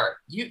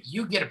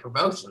 You get a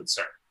promotion,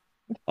 sir.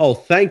 Oh,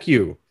 thank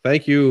you.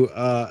 Thank you.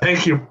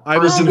 Thank you. I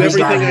will Person do who's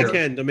not everything I here.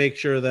 can to make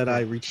sure that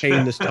I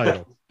retain this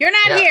title. You're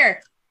not Yeah.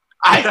 here.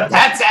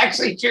 That's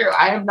actually true.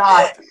 I am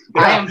not.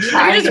 I am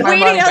trying You're to just get my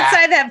waiting money back.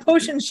 outside that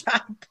potion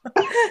shop.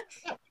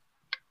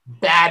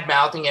 Bad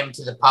mouthing him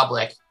to the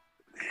public.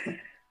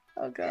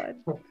 Oh, God.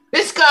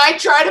 This guy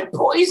tried to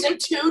poison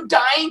 2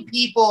 dying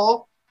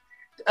people.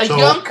 A So-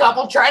 young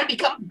couple trying to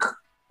become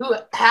who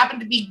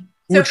happened to be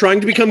We're trying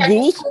to become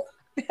ghouls?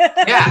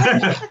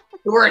 yeah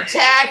who were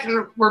attacked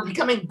and were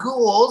becoming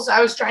ghouls.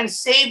 I was trying to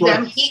save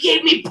them. He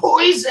gave me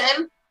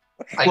poison.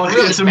 Like Look,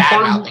 really it's bad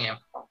important- mouthing him.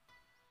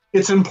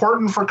 It's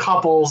important for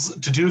couples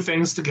to do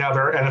things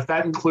together, and if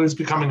that includes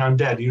becoming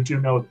undead, you do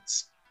know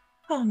this.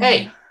 Oh, no.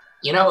 Hey,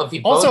 you know if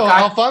you both Also,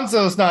 got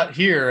Alfonso's not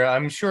here.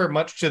 I'm sure,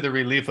 much to the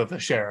relief of the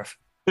sheriff.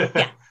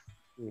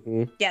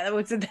 Mhm. Yeah, that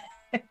was so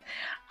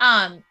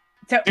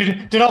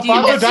Did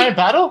Alfonso die in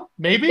battle?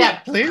 Maybe. Yeah.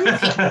 Please.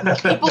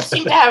 people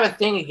seem to have a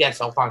thing against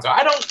Alfonso.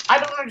 I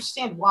don't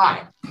understand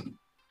why.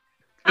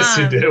 Yes,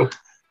 you do.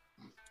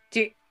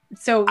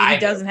 So I he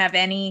do. doesn't have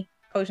any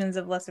potions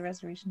of lesser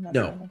restoration? That's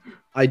No. what I mean.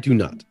 I do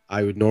not.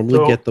 I would normally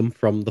So- get them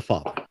from the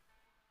father,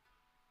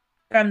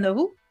 From the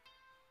who?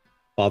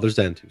 Father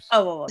Xantus.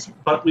 Oh,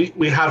 But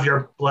we have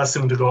your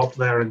blessing to go up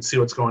there and see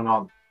what's going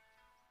on.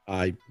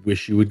 I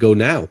wish you would go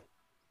now.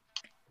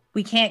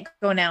 we can't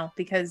go now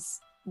because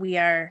we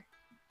are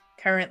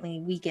currently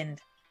weakened.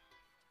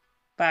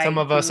 By Some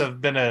of us the- have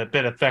been a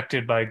bit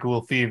affected by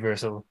ghoul fever,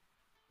 so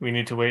we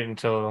need to wait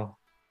until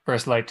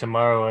first light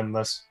tomorrow,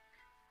 unless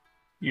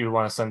you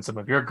want to send some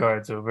of your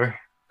guards over.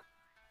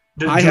 I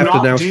Do have to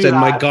not now do send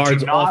my that. guards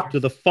Do not- off to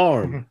the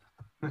farm.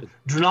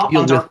 Do not,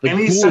 deal under with the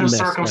any ghoul set of mess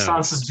now.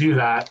 circumstances, do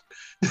that.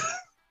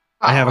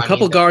 I have a Oh,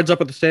 couple mean, guards up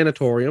at the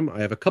sanatorium. I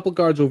have a couple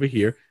guards over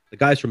here. The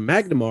guys from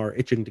Magnamar are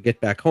itching to get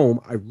back home.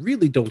 I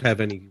really don't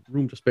have any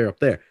room to spare up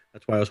there.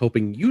 That's why I was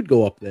hoping you'd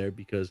go up there,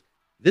 because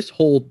this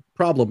whole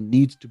problem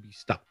needs to be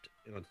stopped.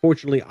 And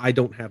unfortunately, I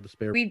don't have the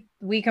spare.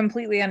 we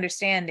completely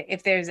understand.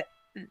 If there's,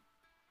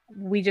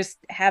 we just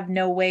have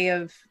no way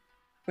of.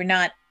 We're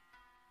not.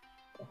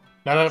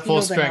 Not at full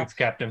Healed strength, enough.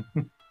 Captain.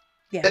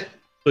 Yeah.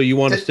 So you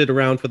want to sit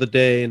around for the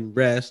day and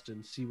rest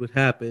and see what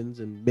happens,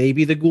 and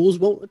maybe the ghouls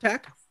won't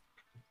attack?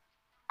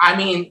 I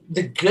mean,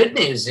 the good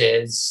news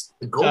is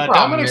the ghoul problem,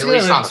 Dominic's at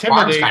least gonna on the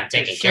farm, is intimidate kind of the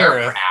taken care of for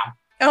sheriff.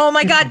 now. Oh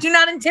my God! Do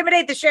not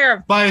intimidate the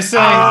sheriff. By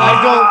saying,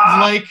 I don't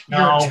like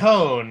no. your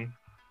tone.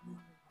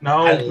 No,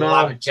 I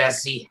love no. it,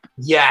 Jesse.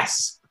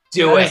 Yes,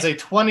 do That it. is a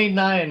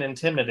 29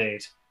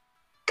 intimidate.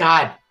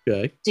 God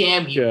Okay.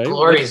 damn you, Okay.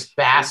 glorious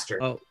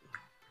bastard. Oh.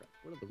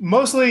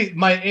 Mostly,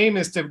 my aim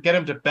is to get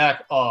him to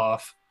back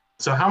off.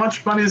 So how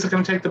much money is it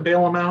going to take to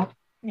bail him out?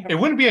 It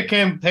wouldn't be a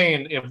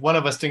campaign if one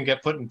of us didn't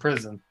get put in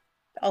prison.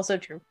 Also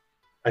true.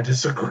 I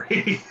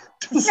disagree.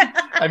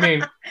 I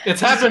mean,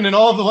 it's happened in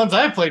all of the ones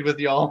I've played with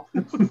y'all.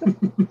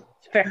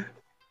 Fair.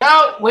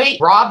 No, wait.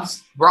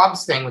 Rob's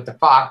thing with the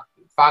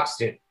Fox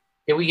dude.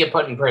 Did we get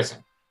put in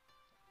prison?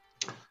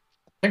 I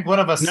think one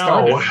of us No.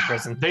 started in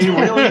prison. They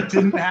really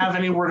didn't have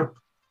anywhere to.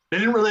 They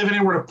didn't really have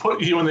anywhere to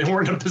put you, and they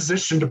weren't in a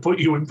position to put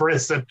you in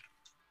prison.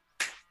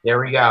 There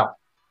we go.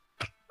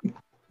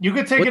 You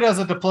could take it as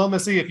a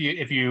diplomacy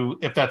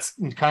if that's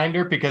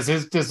kinder, because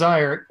his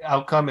desired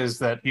outcome is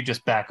that he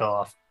just back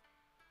off.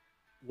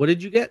 What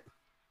did you get?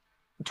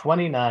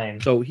 29.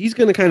 So he's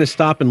going to kind of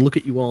stop and look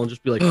at you all and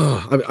just be like,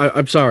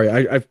 I'm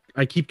sorry.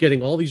 I keep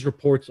getting all these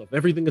reports of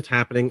everything that's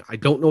happening. I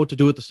don't know what to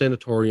do at the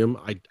sanatorium.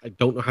 I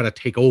don't know how to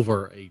take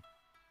over a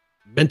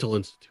mental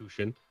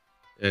institution.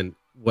 And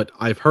what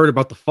I've heard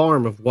about the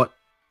farm, of what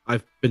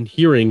I've been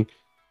hearing,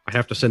 I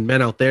have to send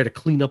men out there to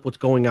clean up what's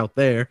going out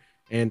there.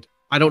 And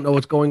I don't know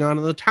what's going on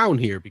in the town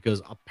here,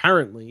 because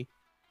apparently,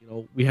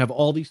 we have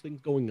all these things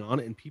going on,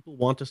 and people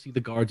want to see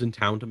the guards in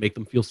town to make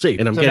them feel safe.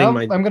 And I'm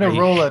going to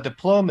roll a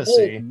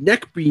diplomacy.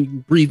 Neck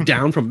being breathed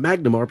down from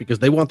Magnamar because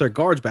they want their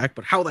guards back.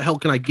 But how the hell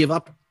can I give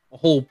up a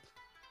whole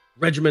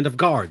regiment of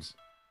guards?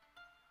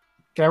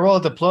 Can I roll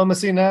a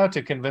diplomacy now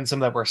to convince him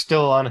that we're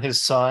still on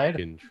his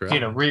side?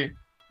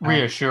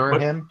 Reassure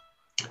him.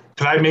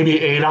 Can I maybe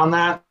aid on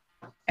that?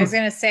 I was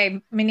gonna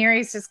say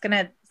Maniri's just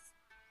gonna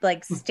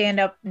stand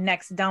up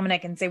next to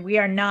Dominic and say, we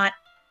are not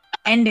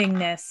ending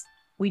this.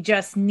 We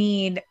just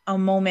need a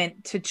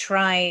moment to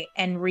try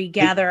and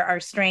regather our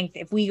strength.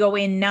 If we go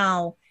in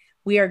now,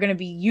 we are going to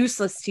be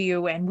useless to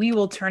you, and we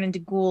will turn into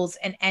ghouls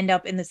and end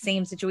up in the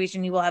same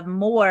situation. You will have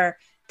more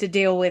to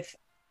deal with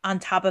on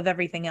top of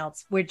everything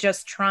else. We're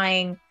just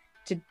trying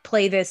to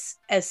play this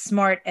as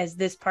smart as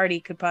this party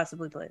could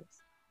possibly play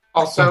this.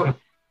 Also,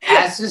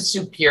 as his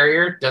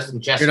superior, doesn't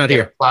Jesse get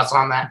a plus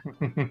on that?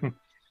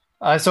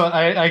 So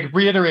I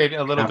reiterate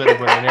a little bit of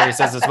what Maneri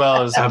says as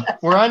well. Is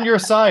we're on your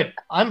side.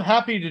 I'm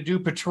happy to do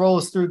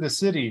patrols through the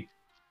city.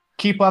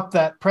 Keep up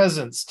that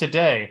presence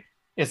today.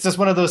 It's just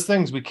one of those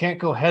things. We can't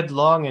go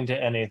headlong into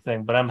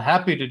anything, but I'm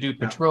happy to do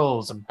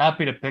patrols. I'm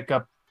happy to pick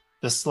up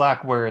the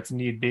slack where it's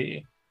need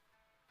be.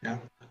 Yeah.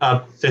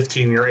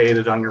 15, you're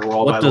aided on your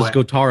roll, what by the way. What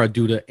does Gotara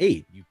do to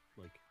aid?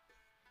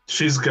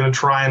 She's going to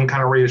try and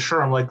kind of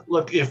reassure him,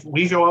 look, if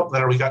we go up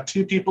there, we got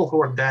 2 people who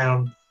are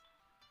down.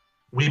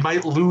 We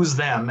might lose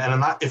them,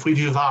 and if we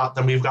do that,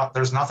 then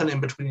there's nothing in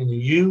between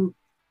you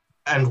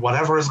and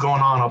whatever is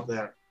going on up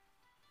there.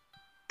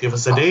 Give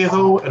us a day,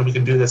 though, and we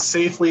can do this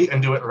safely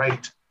and do it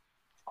right.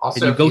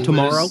 Also, can you go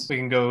tomorrow? We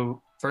can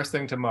go first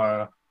thing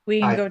tomorrow. We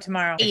can go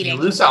tomorrow. If you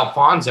lose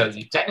Alfonso,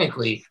 you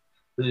technically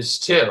lose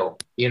 2.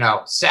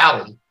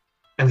 Sally.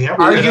 And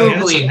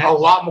arguably a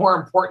lot more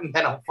important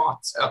than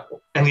Alfonso.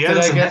 And did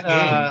I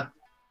get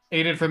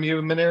aided from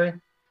you,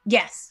 Maneri?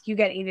 Yes, you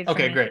get aided.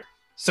 Okay, great.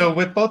 So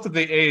with both of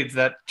the aids,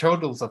 that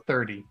totals a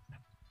 30.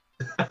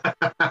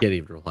 Can't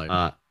even roll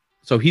high.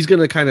 So he's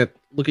gonna kind of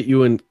look at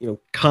you and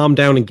calm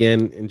down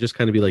again, and just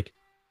kind of be like,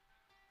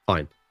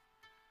 "Fine,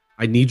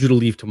 I need you to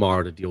leave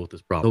tomorrow to deal with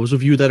this problem. Those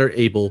of you that are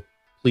able,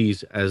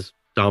 please, as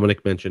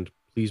Dominic mentioned,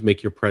 please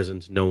make your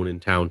presence known in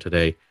town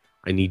today.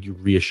 I need you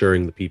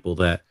reassuring the people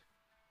that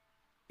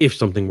if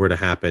something were to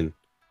happen,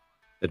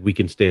 that we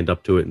can stand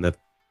up to it, and that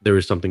there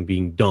is something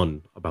being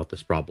done about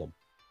this problem."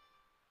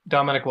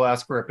 Dominic will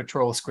ask for a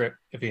patrol script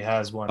if he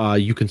has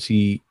one. You can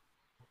see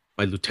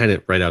my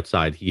lieutenant right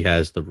outside. He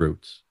has the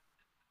routes.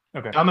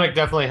 Okay. Dominic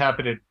definitely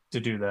happy to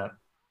do that.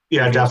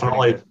 Yeah,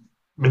 definitely.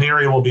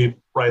 Maneri will be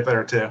right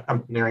there too.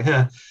 Maneri.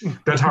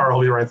 Gotara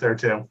will be right there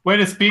too. Way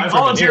to speak. I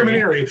volunteer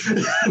Maneri.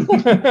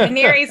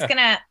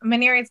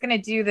 Maneri's gonna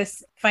do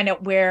this, find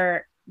out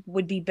where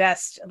would be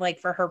best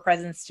for her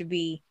presence to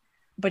be.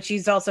 But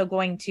she's also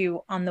going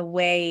to, on the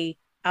way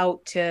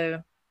out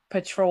to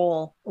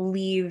patrol,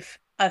 leave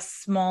a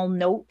small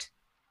note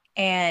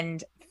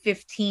and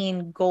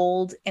 15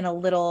 gold in a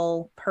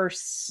little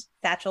purse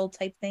satchel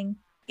type thing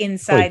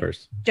inside,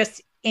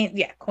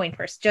 coin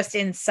purse, just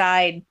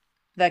inside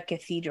the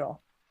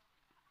cathedral.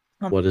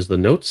 What does the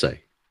note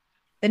say?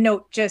 The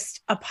note just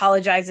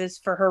apologizes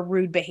for her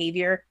rude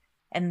behavior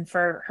and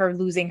for her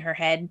losing her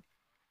head,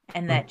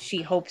 and that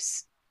she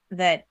hopes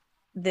that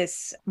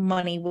this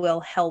money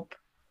will help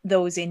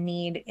those in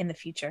need in the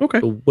future.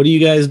 Okay. So what are you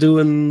guys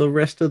doing the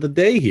rest of the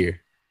day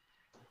here?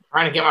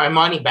 Trying to get my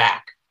money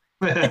back.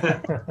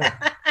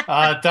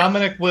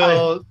 Dominic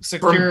will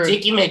secure from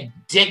Dickie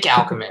McDick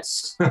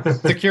Alchemist.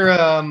 Secure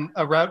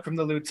a route from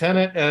the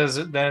lieutenant, as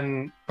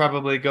then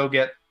probably go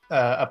get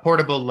a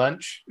portable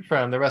lunch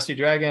from the Rusty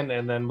Dragon,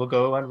 and then we'll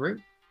go en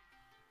route.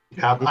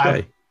 Yeah,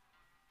 okay.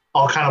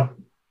 I'll kind of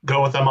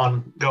go with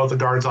the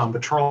guards on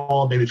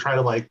patrol. Maybe try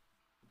to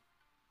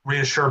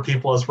reassure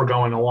people as we're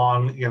going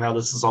along.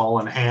 This is all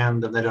in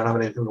hand, and they don't have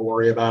anything to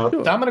worry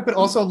about. Dominic would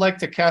also like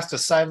to cast a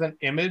silent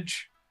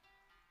image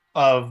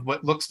of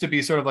what looks to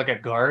be sort of like a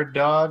guard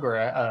dog or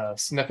a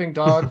sniffing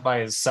dog by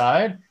his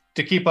side,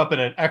 to keep up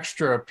an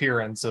extra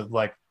appearance of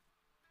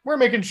we're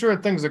making sure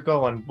things are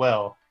going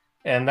well.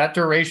 And that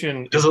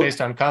duration is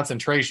based on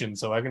concentration,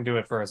 so I can do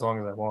it for as long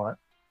as I want.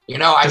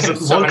 I can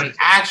summon an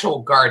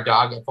actual guard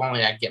dog if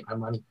only I get my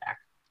money back.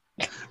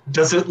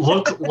 Does it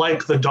look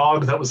like the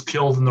dog that was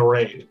killed in the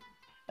raid?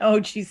 Oh,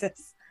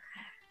 Jesus.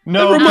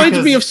 No, that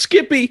reminds me of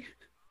Skippy.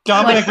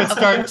 Dominic would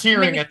start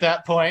cheering at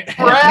that point.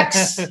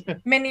 Rex!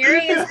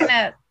 Maneri is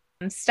going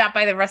to stop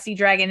by the Rusty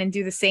Dragon and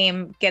do the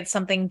same, get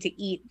something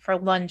to eat for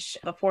lunch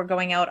before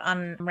going out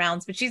on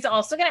rounds. But she's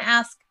also going to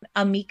ask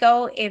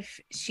Amiko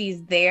if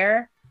she's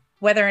there,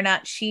 whether or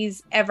not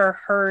she's ever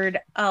heard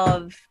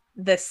of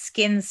the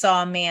Skin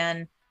Saw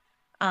Man,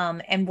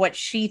 and what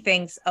she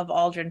thinks of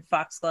Aldrin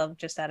Foxglove,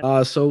 just out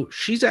of so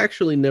she's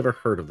actually never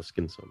heard of the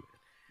Skin Saw Man.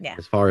 Yeah.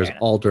 As far as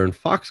Aldrin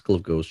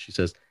Foxglove goes, she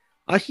says,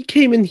 he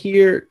came in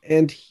here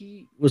and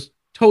he was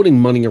toting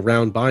money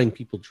around, buying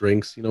people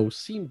drinks,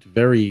 seemed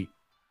very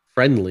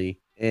friendly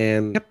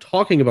and kept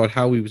talking about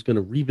how he was going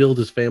to rebuild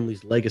his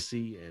family's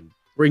legacy and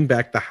bring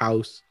back the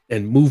house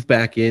and move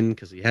back in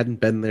because he hadn't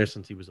been there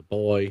since he was a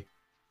boy.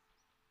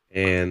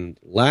 And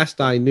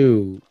last I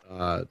knew,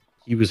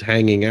 he was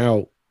hanging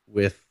out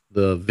with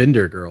the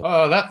vendor girl.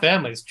 Oh, that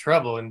family's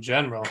trouble in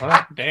general,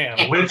 huh?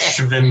 Damn. Which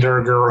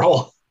vendor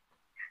girl?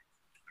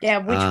 Yeah,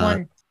 which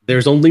one?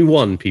 There's only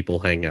one people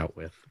hang out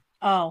with.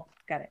 Oh,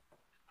 got it.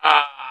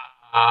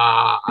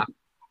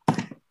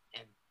 And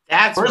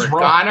that's Where's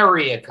where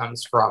gonorrhea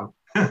comes from.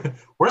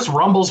 Where's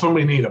Rumbles when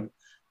we need him?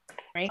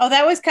 Right. Oh,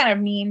 that was kind of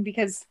mean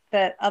because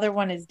the other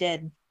one is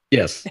dead.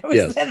 Yes.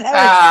 Yes. I'm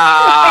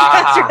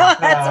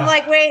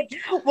like, wait,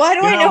 why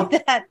do I know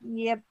that?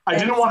 Yep. I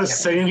didn't want to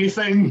say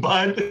anything,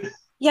 but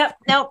yep.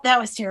 Nope, that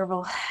was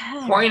terrible.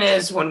 Point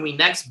is, when we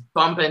next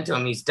bump into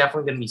him, he's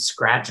definitely going to be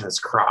scratching his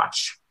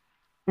crotch.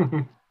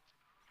 All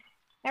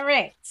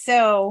right.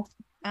 So,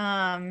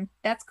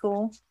 that's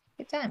cool.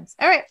 Good times.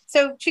 All right.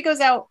 So she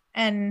goes out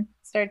and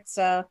starts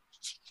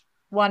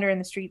wandering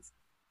the streets.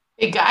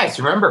 Hey guys,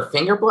 remember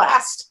Finger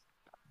Blast?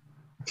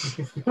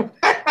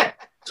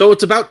 So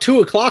it's about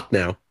 2:00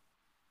 now.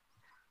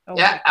 Oh.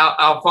 Yeah,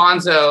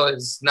 Alfonso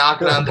is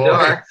knocking on the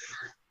door.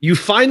 You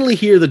finally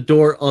hear the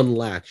door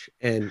unlatch,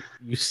 and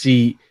you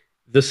see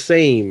the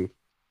same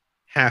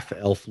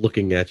half-elf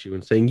looking at you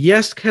and saying,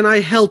 "Yes, can I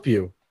help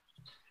you?"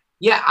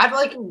 Yeah, I'd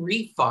like a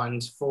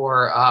refund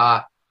for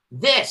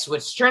this,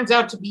 which turns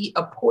out to be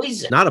a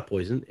poison. Not a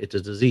poison, it's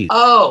a disease.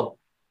 Oh,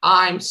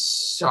 I'm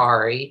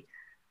sorry.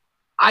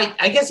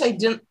 I guess I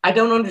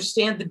don't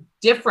understand the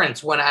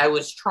difference when I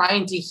was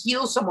trying to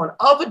heal someone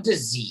of a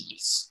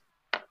disease.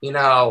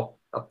 A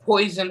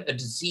poison, a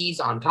disease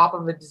on top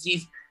of a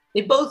disease.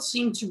 They both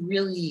seem to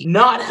really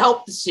not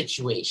help the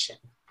situation.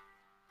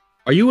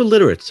 Are you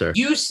illiterate, sir?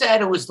 You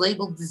said it was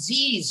labeled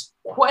disease, ?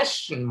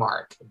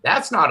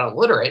 That's not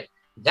illiterate.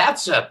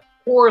 That's a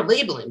poor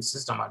labeling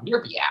system on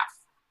your behalf.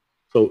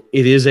 So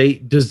it is a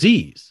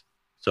disease.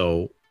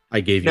 So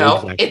I gave you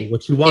exactly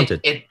what you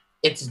wanted.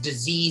 It's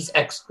disease !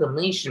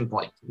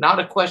 Not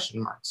a ?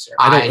 Sir.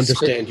 I don't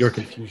understand your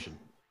confusion.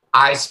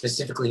 I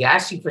specifically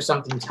asked you for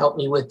something to help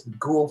me with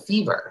ghoul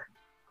fever.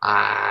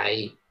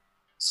 I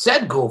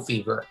said ghoul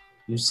fever.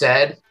 You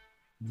said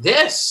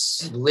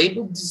this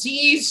labeled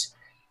disease.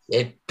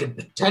 It could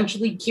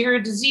potentially cure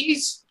a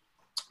disease.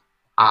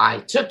 I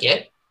took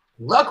it.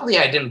 Luckily,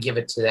 I didn't give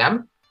it to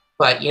them.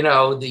 But,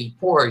 the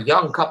poor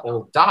young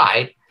couple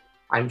died.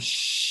 I'm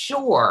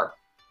sure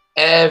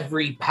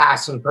every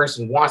passing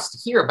person wants to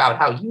hear about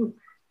how you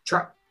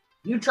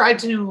tried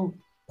to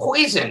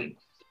poison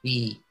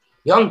the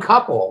young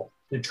couple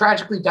who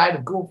tragically died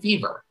of ghoul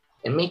fever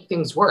and make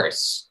things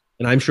worse.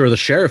 And I'm sure the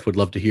sheriff would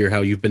love to hear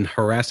how you've been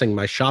harassing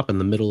my shop in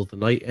the middle of the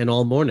night and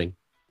all morning.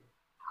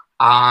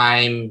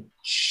 I'm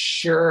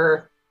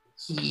sure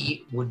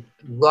he would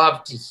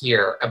love to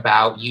hear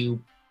about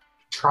you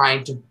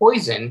trying to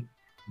poison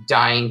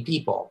dying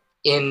people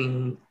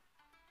in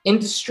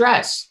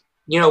distress.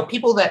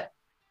 People that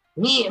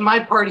me and my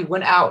party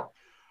went out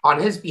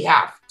on his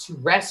behalf to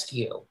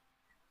rescue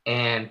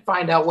and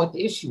find out what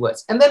the issue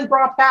was, and then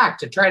brought back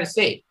to try to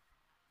save.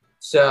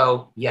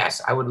 So,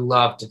 yes, I would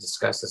love to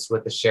discuss this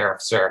with the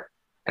sheriff, sir.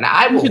 And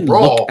I will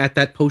roll look at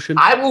that potion.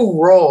 I will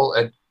roll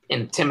an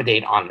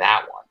intimidate on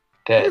that one.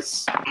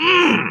 Because,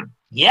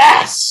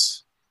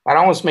 yes! That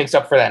almost makes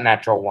up for that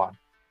natural one.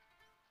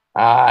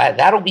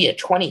 That'll be a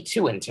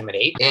 22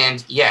 intimidate.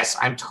 And yes,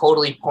 I'm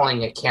totally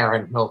pulling a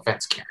Karen. No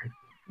offense, Karen.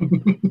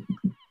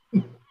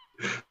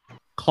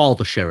 Call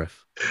the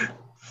sheriff.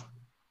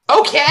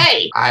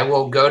 Okay! I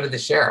will go to the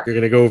sheriff. You're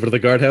going to go over to the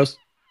guardhouse?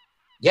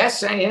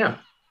 Yes, I am.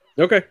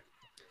 Okay.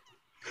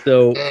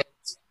 So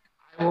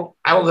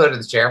I will go to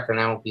the sheriff and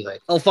I will be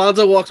like...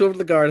 Alfonso walks over to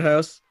the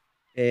guardhouse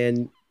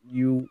and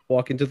you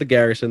walk into the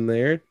garrison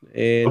there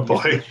and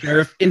the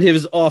sheriff in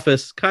his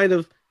office, kind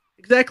of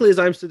exactly as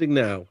I'm sitting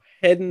now,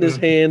 head in his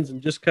hands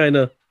and just kind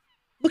of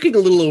looking a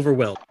little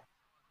overwhelmed.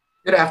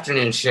 Good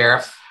afternoon,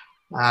 Sheriff.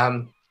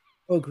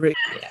 Oh, great.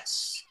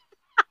 Yes.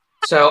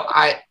 So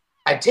I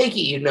take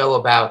it you know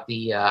about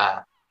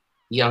the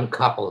young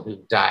couple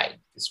who died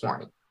this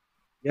morning.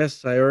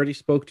 Yes, I already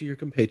spoke to your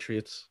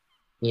compatriots.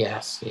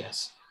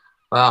 Yes.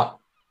 Well,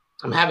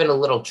 I'm having a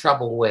little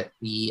trouble with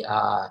the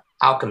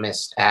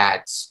alchemist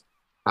at,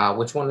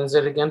 which one is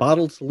it again?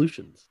 Bottled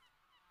Solutions.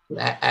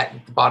 At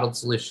the Bottled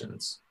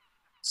Solutions.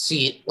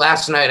 See,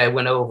 last night I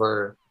went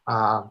over,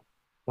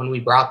 when we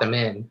brought them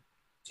in,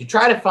 to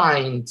try to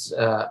find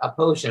a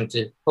potion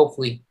to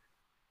hopefully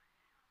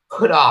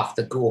put off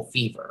the ghoul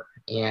fever.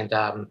 And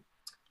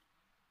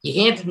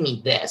he handed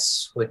me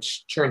this,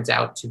 which turns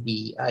out to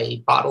be a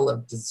bottle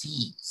of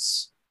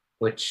disease,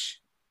 which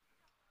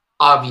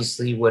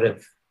obviously would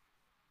have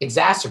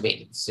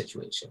exacerbated the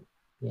situation.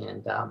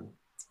 And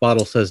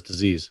bottle says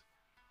disease.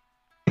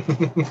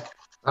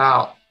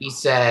 Well, he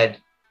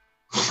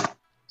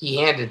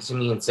handed it to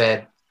me and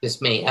said,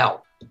 this may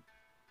help.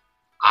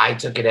 I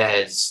took it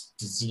as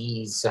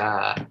disease,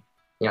 to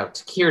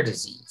cure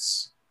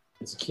disease.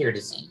 It's a cure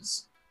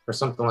disease. or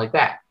something like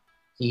that.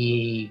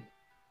 He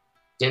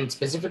didn't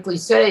specifically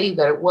say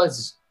that it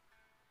was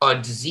a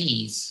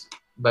disease,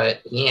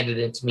 but he handed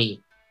it to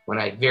me when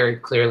I very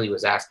clearly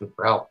was asking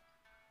for help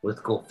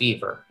with ghoul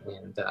fever.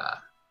 And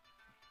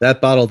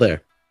That bottle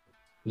there.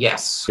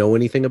 yes. Know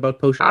anything about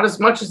potions? Not as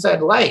much as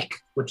I'd like,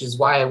 which is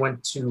why I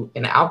went to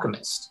an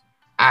alchemist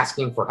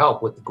asking for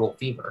help with the ghoul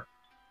fever.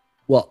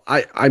 Well,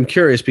 I'm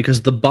curious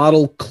because the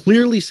bottle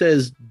clearly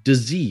says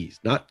disease,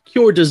 not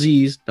cure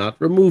disease, not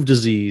remove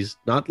disease,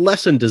 not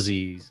lessen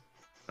disease,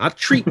 not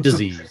treat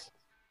disease,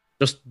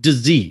 just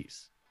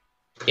disease.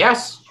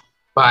 Yes,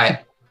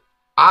 but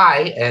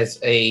I, as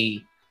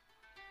a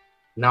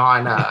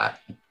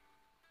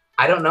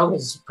I don't know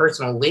his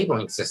personal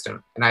labeling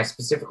system, and I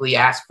specifically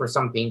asked for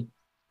something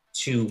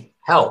to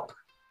help,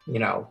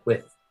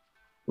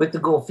 with the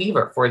ghoul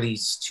fever for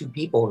these two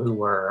people who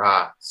were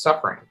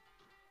suffering,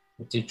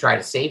 to try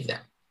to save them.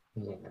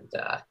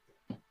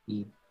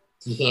 And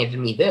he handed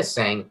me this,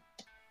 saying,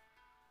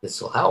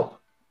 "This will help."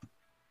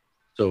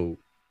 So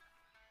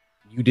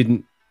you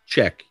didn't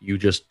check. You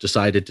just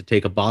decided to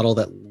take a bottle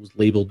that was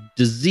labeled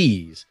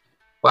disease.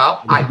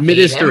 Well, I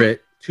administer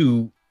it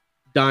to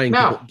dying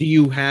No. people. Do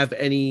you have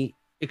any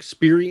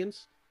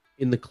experience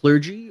in the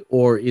clergy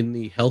or in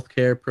the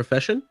healthcare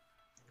profession?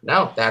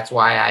 No, that's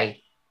why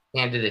I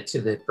handed it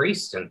to the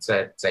priest and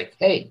said, "It's like,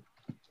 hey,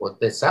 will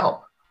this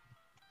help?"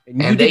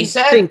 And And they didn't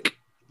said- think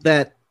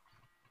that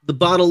the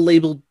bottle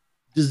labeled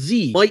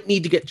disease might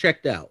need to get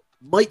checked out,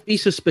 might be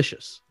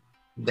suspicious.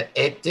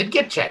 It did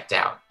get checked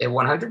out at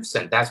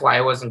 100%. That's why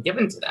it wasn't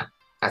given to them.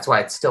 That's why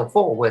it's still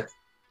full with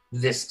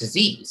this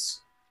disease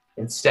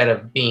instead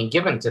of being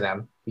given to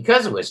them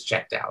because it was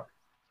checked out.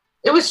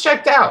 It was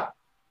checked out.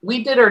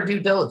 We did our due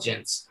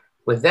diligence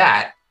with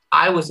that.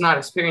 I was not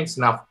experienced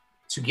enough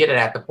to get it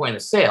at the point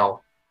of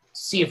sale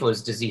to see if it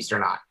was diseased or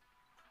not.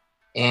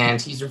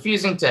 And he's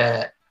refusing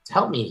to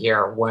help me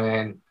here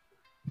when,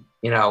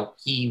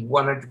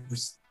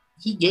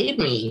 he gave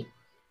me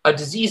a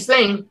disease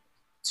thing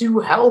to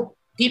help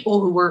people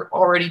who were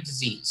already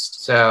diseased.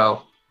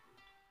 So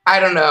I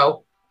don't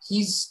know.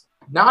 He's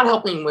not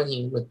helping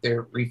with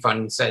their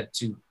refund. He said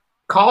to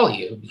call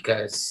you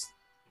because,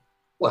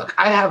 look,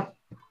 I have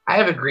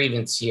a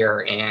grievance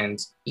here and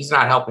he's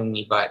not helping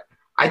me. But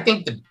I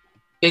think the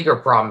bigger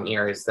problem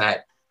here is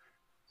that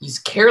he's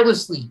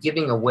carelessly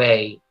giving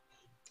away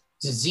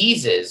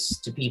diseases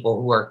to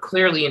people who are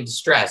clearly in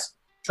distress,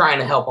 trying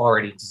to help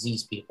already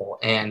diseased people.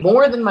 And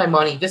more than my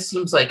money, this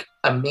seems like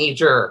a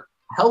major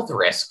health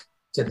risk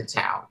to the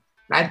town.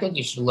 And I think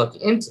you should look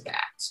into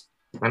that.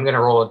 I'm going to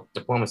roll a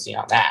diplomacy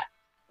on that.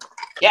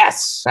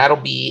 Yes, that'll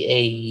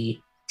be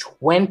a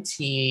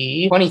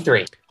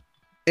 23.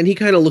 And he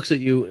kind of looks at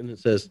you and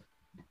says,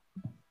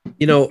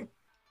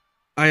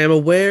 I am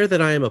aware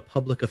that I am a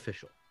public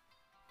official.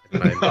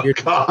 And I'm here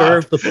to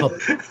serve the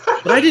public.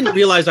 But I didn't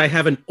realize I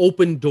have an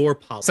open door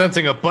policy.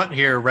 Sensing a butt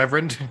here,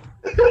 Reverend.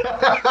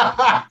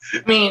 I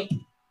mean,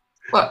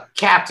 look,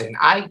 Captain,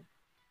 I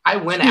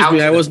went Excuse out.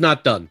 me, I was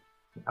not done.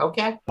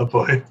 Okay, Oh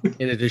boy.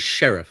 And it is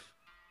sheriff.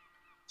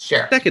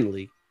 sure.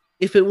 Secondly,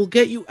 if it will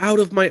get you out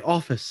of my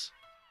office,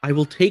 I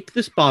will take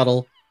this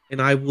bottle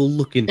and I will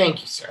look into it.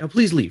 Thank you, sir. Now,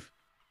 please leave.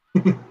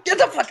 Get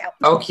the fuck out.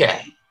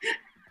 Okay,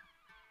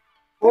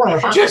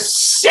 Forever.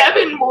 just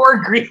 7 more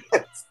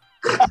grievance.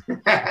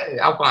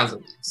 Alfonso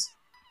leaves.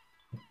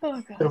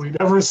 Oh, God. And we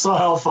never saw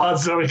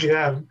Alfonso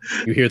again.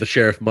 You hear the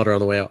sheriff mutter on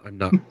the way out. I'm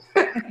not.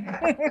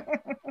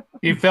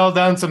 He fell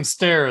down some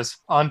stairs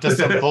onto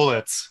some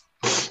bullets.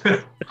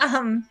 Would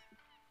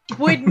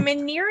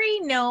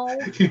Maniri know?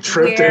 He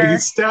tripped and Where- he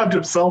stabbed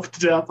himself to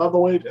death on the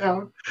way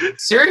down.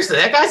 Seriously,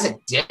 that guy's a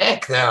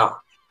dick, though.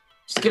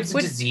 Just gives a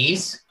Would-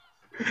 disease.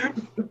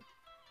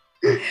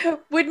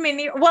 Would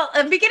Maniri? Well,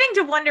 I'm beginning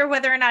to wonder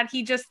whether or not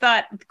he just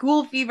thought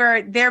ghoul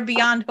fever, they're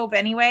beyond hope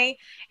anyway.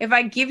 If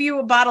I give you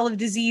a bottle of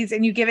disease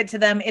and you give it to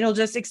them, it'll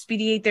just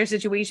expedite their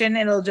situation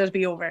and it'll just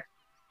be over.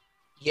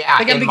 Yeah,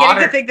 Like I'm in beginning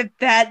modern, to think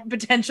that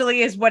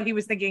potentially is what he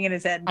was thinking in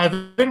his head. I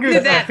think Either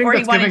that or he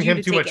that's wanted giving you him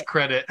to too take much it.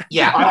 credit.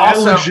 yeah. I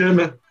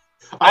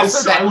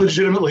Also, I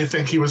legitimately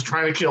think he was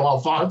trying to kill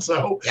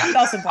Alfonso. yeah. It's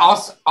also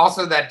possible.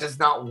 Also, that does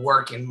not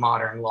work in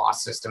modern law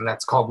system.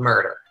 That's called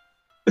murder.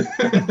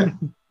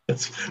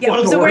 It's Yeah, one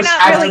of the so we're worst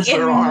not really crimes in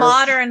there are.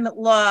 modern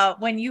law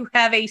when you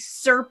have a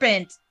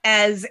serpent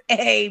as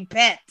a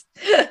pet.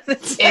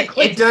 That's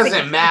exactly It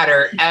doesn't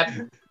matter. At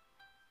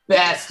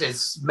best,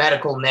 it's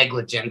medical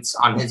negligence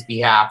on his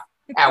behalf.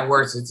 At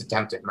worst, it's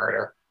attempted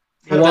murder.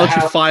 Why don't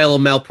you file a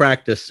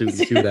malpractice suit and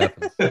see what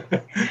happens?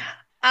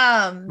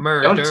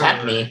 Murder. Don't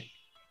tempt me.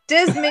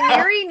 Does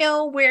Maniri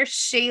know where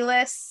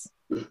Shayless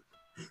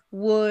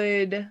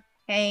would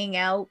hang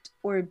out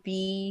or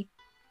be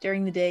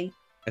during the day?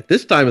 At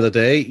this time of the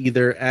day,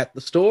 either at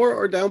the store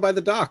or down by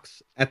the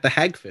docks at the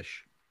Hagfish.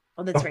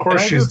 Oh, that's Of right. course.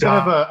 Can I do she's a bit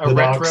of down a the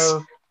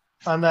retro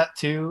on that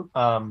too?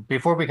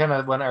 Before we kind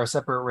of went our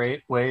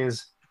separate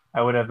ways,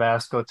 I would have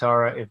asked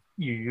Otara if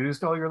you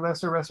used all your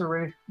lesser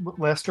restoration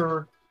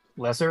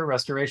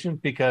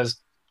because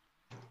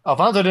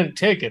Alfonso didn't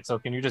take it. So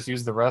can you just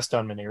use the rest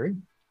on Maniri?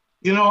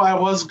 I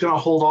was going to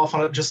hold off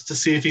on it just to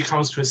see if he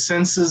comes to his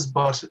senses,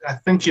 but I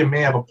think you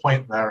may have a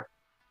point there.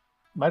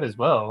 Might as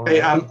well.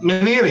 Hey,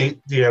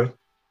 Manini, dear.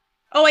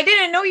 Oh, I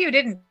didn't know you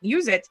didn't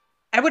use it.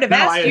 I would have No,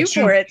 asked you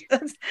for it.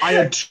 I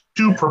had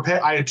two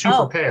prepared.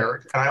 Oh.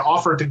 prepared, and I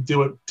offered to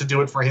do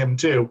it for him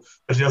too,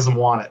 but he doesn't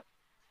want it.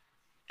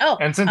 Oh,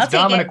 And since I'll take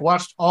Dominic it.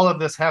 watched all of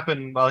this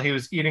happen while he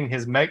was eating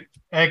his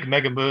egg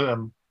mega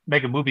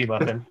movie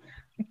muffin,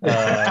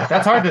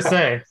 that's hard to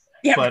say.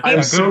 Yeah, But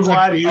I'm so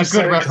glad you a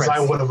said good it because I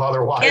reference. would have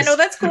otherwise. yeah, no,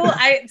 that's cool.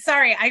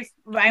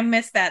 I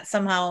missed that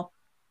somehow.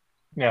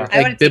 Yeah.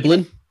 I would've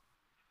taken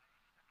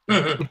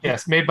Biblin.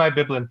 Yes, made by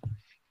Biblin.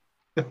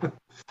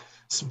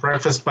 It's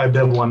breakfast by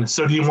Biblin.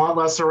 So do you want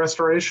lesser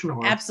restoration?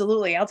 Or?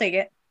 Absolutely, I'll take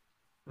it.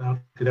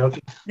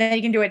 Okey-dokey. Then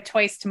you can do it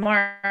twice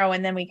tomorrow,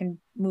 and then we can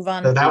move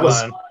on. That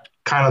was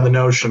kind of the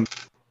notion.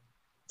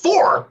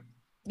 4.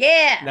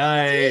 Yeah.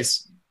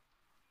 Nice.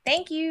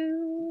 Thank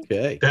you.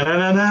 Okay.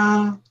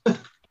 Da-da-da-da.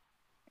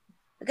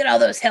 Look at all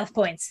those health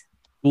points.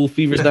 School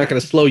fever's not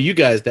going to slow you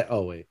guys down.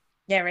 Oh, wait.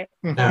 Yeah, right.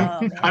 Yeah.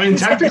 Oh, man. I mean,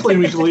 technically,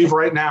 we could leave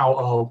right now.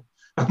 Oh,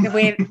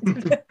 Wait.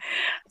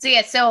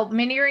 So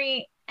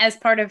Maniri, as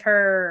part of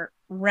her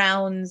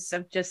rounds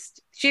of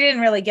she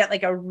didn't really get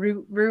like a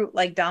route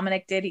like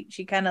Dominic did.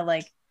 She kind of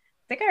like,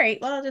 all right,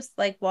 well, I'll just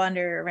like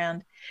wander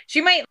around.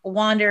 She might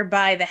wander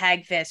by the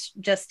hagfish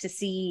just to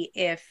see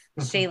if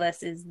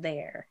Shayless is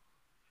there.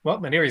 Well,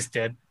 Maniri's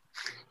dead.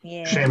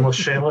 Yeah.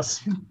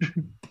 shameless.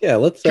 Yeah,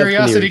 let's.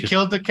 Curiosity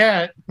killed the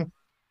cat.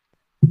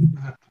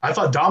 I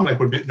thought Dominic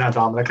would be not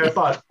Dominic. I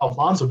thought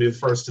Alphonse would be the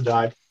first to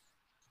die.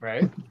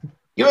 Right?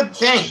 You would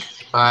think,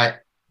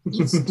 but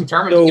he's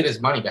determined to get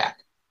his money back.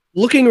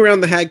 Looking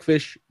around the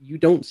hagfish, you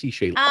don't see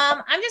Shayla.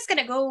 I'm just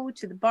gonna go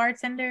to the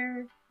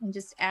bartender and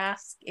just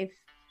ask if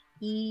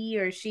he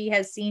or she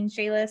has seen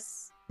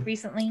Shayless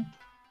recently.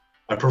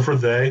 I prefer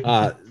they.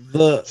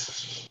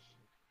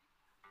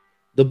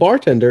 The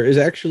bartender is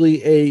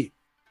actually a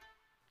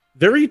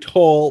very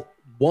tall,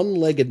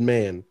 one-legged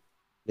man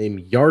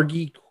named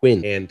Yargi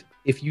Quinn. And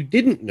if you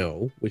didn't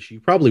know, which you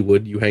probably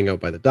would, you hang out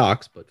by the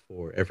docks, but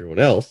for everyone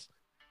else,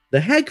 the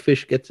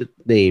hagfish gets its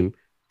name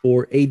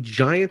for a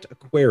giant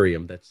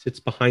aquarium that sits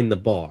behind the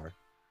bar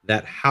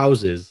that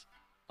houses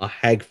a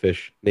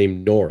hagfish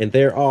named Nora. And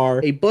there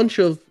are a bunch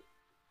of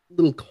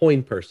little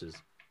coin purses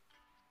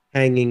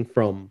hanging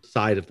from the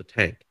side of the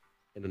tank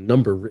and a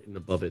number written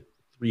above it,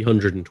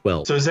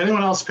 312. So is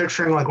anyone else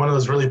picturing like one of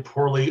those really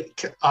poorly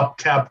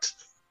upkept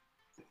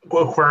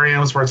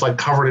aquariums where it's like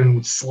covered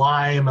in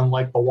slime and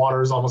like the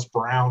water is almost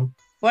brown?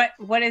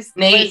 What is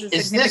Nate, the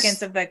is significance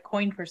this- of the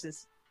coin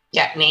purses?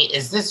 Yeah, Nate,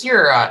 is this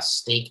your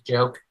steak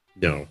joke?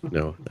 No.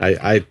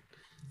 I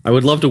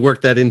would love to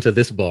work that into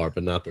this bar,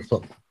 but not this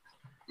one.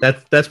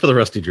 That's for the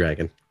Rusty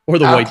Dragon or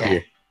the White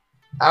Beer.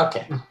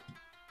 Okay.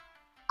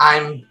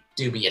 I'm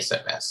dubious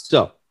at best.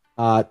 So,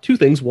 two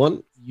things.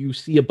 One, you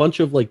see a bunch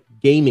of like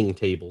gaming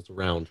tables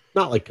around,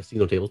 not like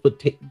casino tables,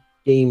 but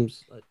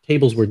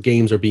tables where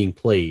games are being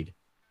played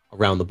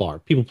around the bar.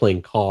 People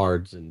playing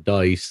cards and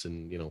dice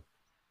and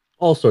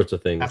all sorts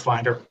of things.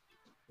 Pathfinder.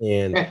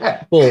 And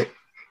well,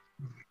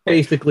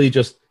 basically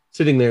just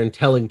sitting there and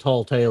telling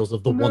tall tales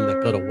of the one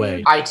that got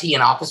away. IT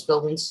and office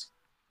buildings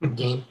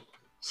game.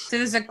 So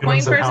there's a coin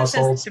Humans and purse that says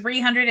households.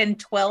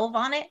 312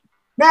 on it.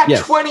 Not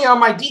Yes. 20 on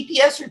my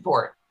DPS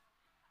report.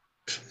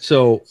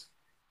 So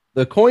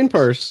the coin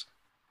purse,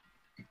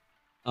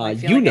 I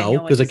feel like I know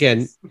what because this again,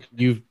 is.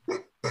 you've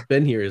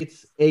been here.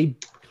 It's a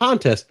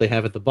contest they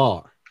have at the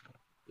bar.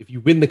 If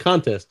you win the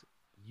contest,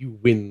 you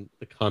win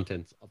the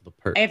contents of the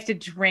purse. I have to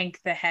drink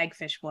the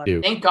hagfish water.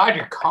 Dude. Thank God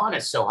your con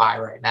is so high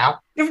right now.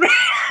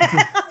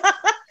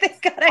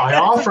 Thank God I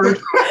offered.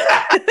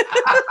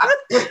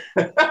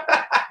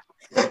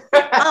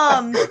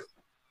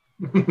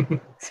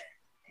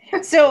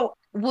 So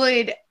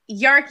would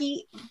Yargi,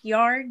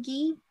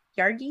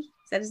 is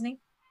that his name?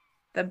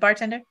 The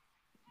bartender?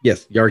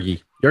 Yes,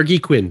 Yargi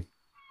Quinn.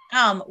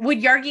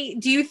 Would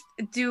Yargi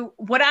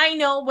would I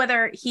know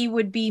whether he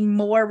would be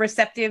more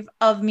receptive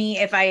of me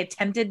if I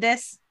attempted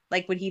this?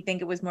 Like, would he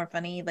think it was more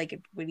funny? Like,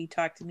 would he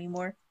talk to me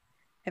more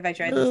if I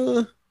tried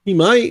this? He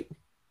might.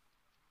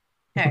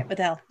 All right, what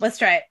the hell? Let's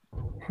try it.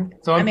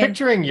 So I'm I'm in.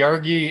 picturing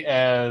Yargi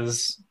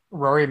as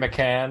Rory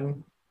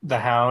McCann, the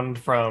Hound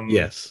from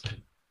Yes.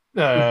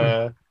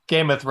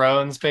 Game of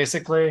Thrones,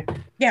 basically.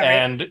 Yeah, right.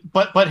 And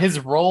but his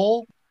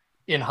role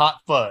in Hot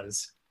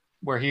Fuzz,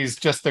 where he's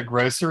just the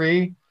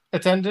grocery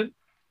attendant,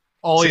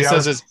 all he See, I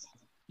says was- is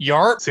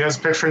 "Yarp." See, I was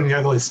picturing the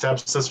ugly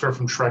stepsister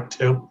from Shrek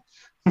 2.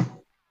 All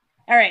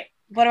right,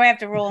 what do I have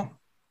to roll?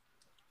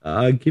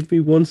 Give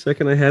me 1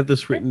 second. I had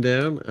this written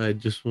down. I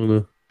just want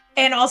to.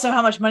 And also,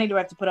 how much money do I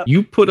have to put up?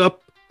 You put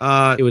up.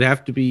 It would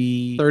have to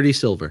be 30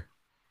 silver,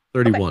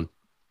 31.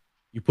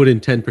 You put in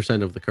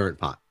 10% of the current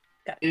pot.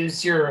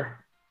 Use your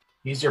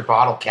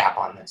bottle cap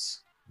on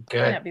this. Might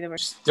Good. not be the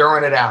worst. Just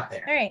throwing it out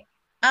there. All right.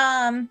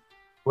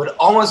 Would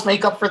almost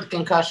make up for the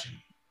concussion.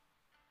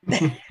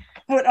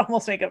 Would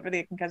almost make up for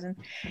the concussion.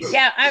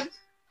 Yeah,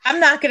 I'm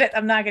not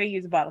gonna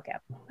use a bottle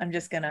cap. I'm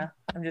just gonna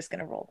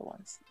roll the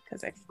ones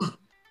because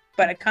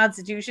But a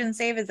Constitution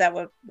save, is that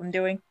what I'm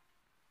doing?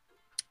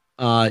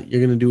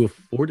 You're gonna do a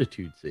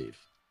fortitude save.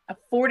 A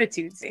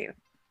Fortitude save.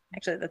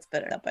 Actually, that's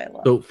better up by a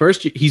lot. So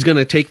first, he's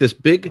gonna take this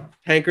big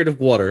tankard of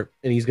water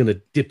and he's gonna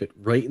dip it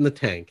right in the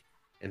tank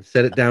and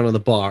set it down on the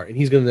bar. And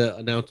he's gonna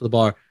announce to the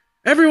bar,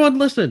 "Everyone,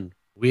 listen!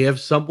 We have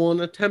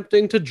someone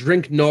attempting to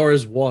drink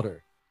Nora's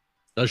water.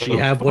 Does she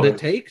have what it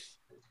takes?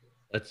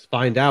 Let's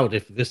find out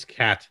if this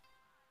cat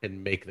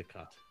can make the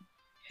cut."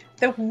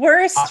 The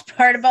worst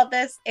part about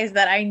this is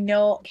that I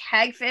know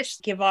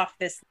hagfish give off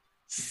this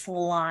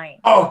slime.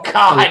 Oh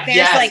God! There's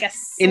Yes. like a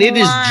And it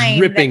is slime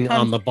dripping that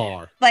comes- on the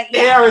bar. Like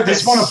They yeah, are the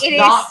just wanna- It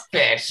is-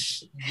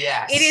 snotfish.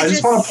 Yes. it is I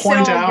just just wanna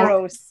point so out-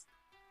 gross.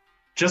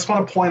 Just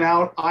want to point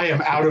out, I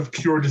am out of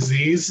cure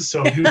disease,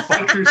 so you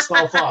fuck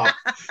yourself up.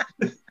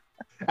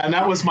 And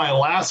that was my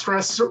last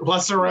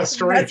lesser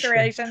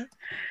restoration.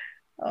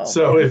 Oh,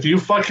 So if you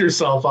fuck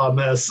yourself on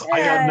this, I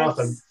got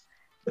nothing.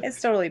 It's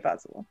totally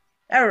possible.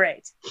 All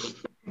right.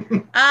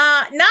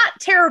 Not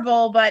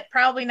terrible, but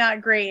probably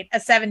not great. A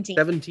 17.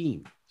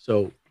 17.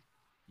 So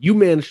you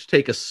manage to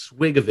take a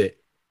swig of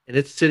it and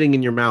it's sitting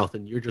in your mouth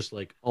and you're just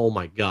like, oh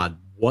my God,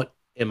 what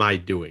am I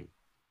doing?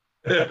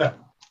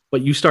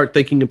 But you start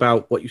thinking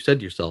about what you said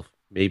to yourself.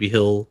 Maybe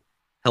he'll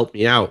help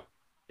me out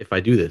if I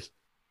do this.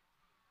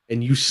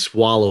 And you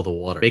swallow the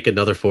water. Make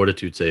another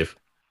fortitude save.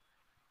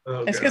 Oh,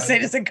 I was going to God. say,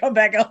 does it come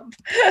back up?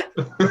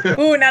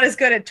 Ooh, not as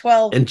good at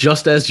 12. And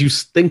just as you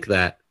think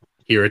that,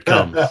 here it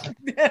comes.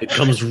 It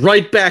comes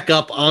right back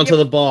up onto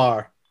the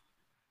bar.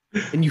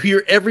 And you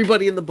hear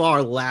everybody in the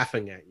bar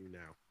laughing at you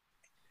now.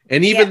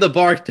 And even the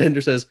bartender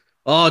says,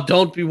 "Oh,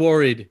 don't be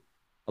worried.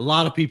 A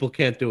lot of people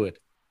can't do it.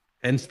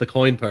 Hence the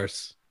coin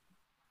purse.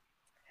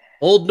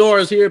 Old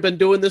Nora's here, been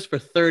doing this for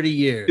 30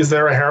 years. Is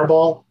there a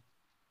hairball?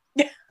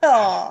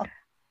 Oh,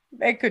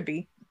 it could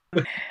be.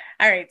 All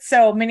right.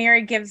 So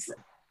Maniri gives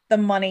the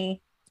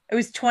money. It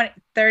was 20,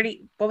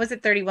 30. What was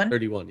it? 31?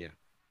 31, yeah.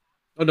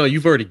 Oh, no,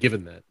 you've already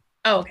given that.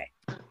 Oh, okay.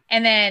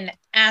 And then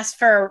ask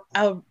for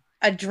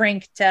a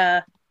drink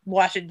to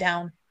wash it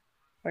down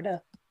or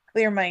to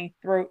clear my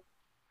throat.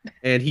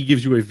 And he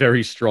gives you a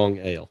very strong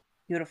ale.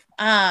 Beautiful.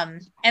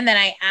 And then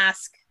I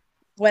ask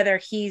whether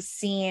he's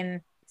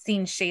seen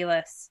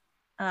Shayla's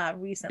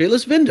recently.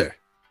 Shayla's Vinder.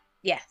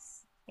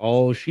 Yes.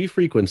 Oh, she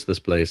frequents this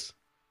place.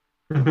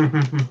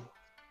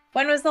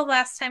 When was the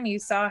last time you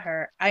saw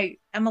her?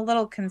 I'm a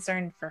little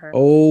concerned for her.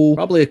 Oh,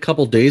 probably a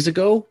couple days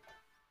ago.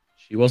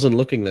 She wasn't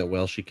looking that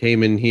well. She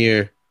came in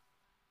here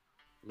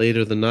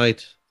later the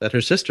night that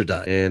her sister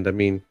died. And, I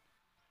mean,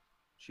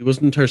 she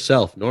wasn't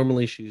herself.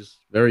 Normally, she's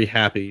very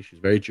happy. She's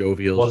very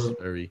jovial. She's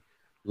very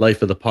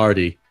life of the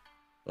party.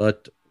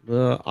 But,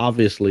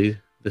 obviously,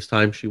 this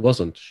time she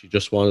wasn't. She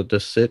just wanted to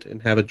sit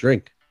and have a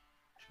drink.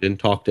 She didn't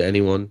talk to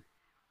anyone.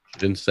 She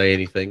didn't say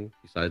anything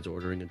besides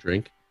ordering a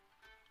drink.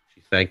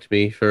 She thanked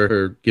me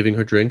for giving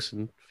her drinks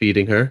and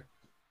feeding her.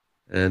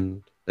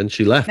 And then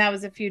she left. That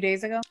was a few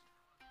days ago.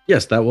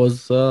 Yes, that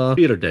was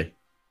theater day.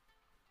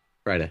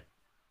 Friday.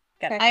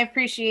 Good. I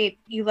appreciate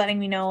you letting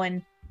me know,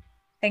 and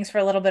thanks for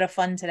a little bit of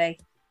fun today.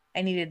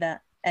 I needed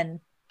that,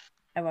 and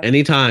I will.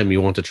 Anytime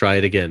you want to try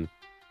it again,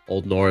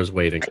 old Nora's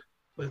waiting.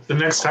 The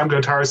next time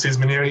Gotara sees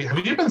Maniri,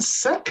 have you been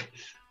sick?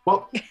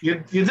 Well,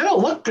 you didn't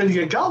look good.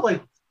 You got I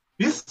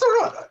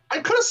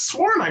could have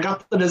sworn I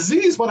got the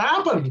disease. What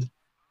happened?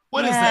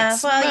 What is that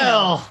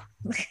smell?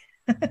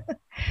 Oh,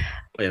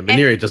 yeah,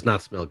 Maniri does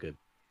not smell good.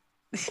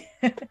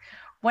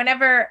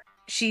 Whenever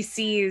she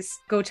sees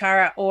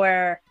Gotara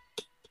or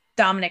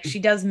Dominic, she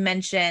does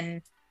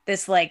mention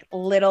this like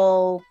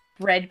little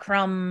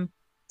breadcrumb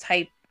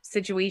type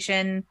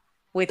situation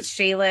with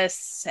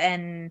Shayless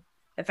and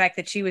the fact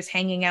that she was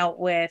hanging out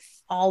with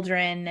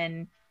Aldrin,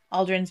 and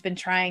Aldrin's been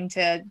trying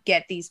to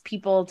get these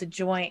people to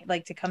join,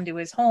 like to come to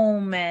his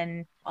home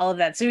and all of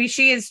that. So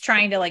she is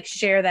trying to like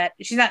share that.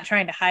 She's not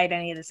trying to hide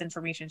any of this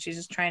information. She's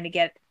just trying to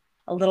get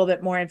a little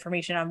bit more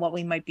information on what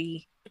we might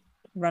be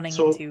running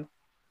into.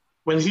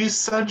 When he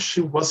said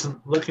she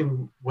wasn't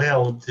looking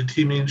well, did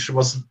he mean she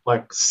wasn't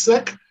like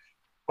sick,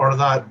 or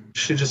that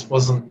she just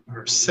wasn't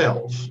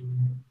herself?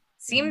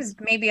 Seems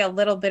maybe a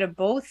little bit of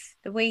both,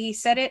 the way he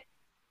said it.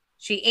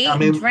 She ate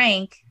and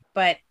drank,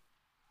 but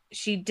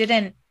she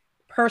didn't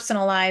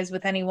personalize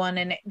with anyone,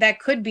 and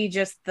that could be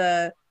just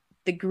the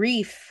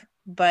grief.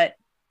 But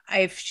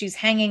if she's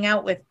hanging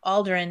out with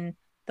Aldrin,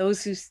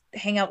 those who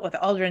hang out with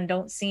Aldrin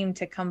don't seem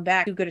to come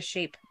back too good a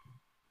shape.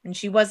 And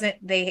she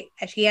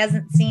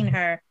hasn't seen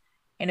her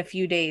in a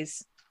few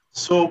days.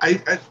 So I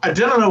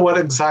didn't know what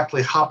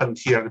exactly happened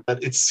here,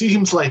 but it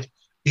seems like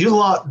you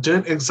lot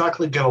didn't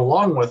exactly get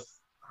along with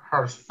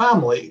her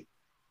family.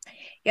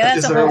 Yeah,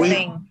 that's the whole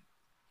thing.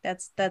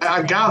 That's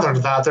I gathered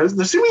that. There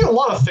seem to be a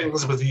lot of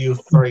things with you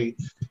three.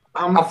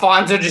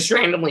 Alfonso just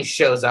randomly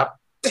shows up.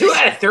 2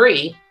 out of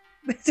 3.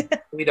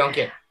 We don't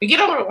get. We get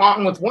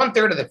along with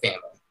 1/3 of the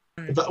family.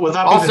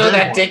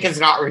 That dick is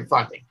not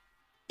refunding.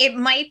 It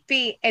might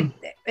be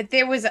if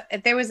there was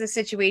a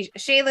situation.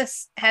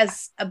 Shayless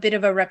has a bit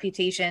of a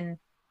reputation,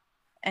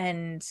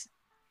 and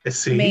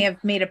may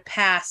have made a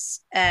pass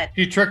at.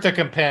 He tricked a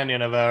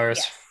companion of ours.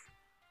 Yes.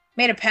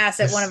 made a pass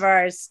at one of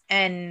ours,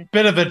 and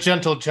Bit of a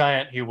gentle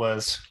giant he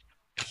was.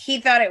 he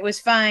thought it was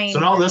fine. So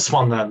not this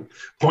one then.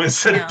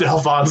 Points at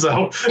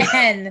Alfonso.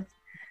 And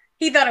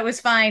he thought it was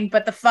fine,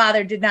 but the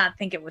father did not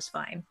think it was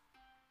fine.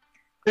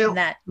 And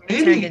that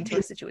turned into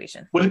a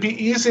situation. Would it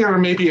be easier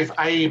maybe if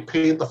I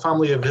paid the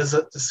family a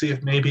visit to see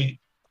if maybe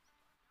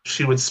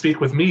she would speak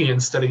with me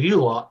instead of you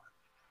lot?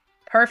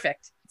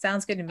 Perfect.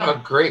 Sounds good to me. I have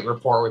a great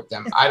rapport with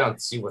them. I don't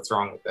see what's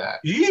wrong with that.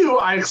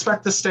 I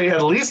expect to stay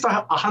at least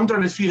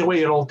 100 feet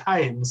away at all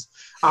times.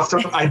 After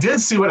I did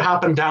see what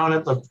happened down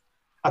at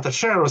the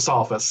sheriff's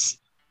office.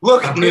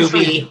 Look,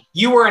 newbie,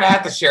 you weren't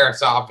at the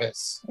sheriff's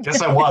office.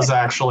 Yes, I was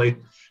actually.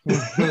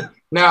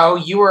 No,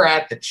 you were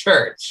at the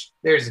church.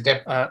 There's a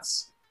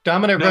difference.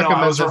 Dominic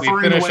recommends that we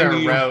finish our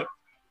you... route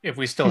if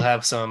we still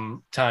have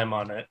some time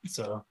on it.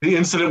 So the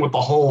incident with the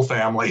whole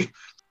family.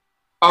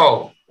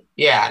 Oh,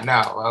 yeah,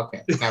 no,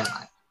 okay, never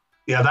mind.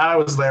 Yeah, that I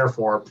was there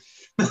for.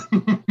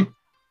 Can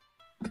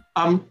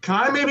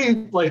I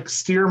maybe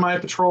steer my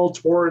patrol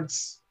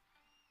towards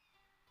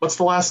what's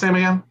the last name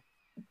again?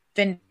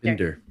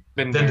 Vinder.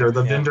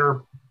 The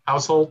Vinder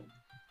household.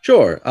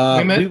 Sure.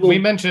 We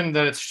mentioned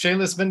that it's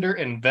Shayless Vinder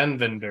and Ben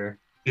Vinder.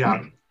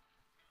 Yeah.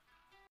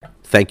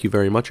 Thank you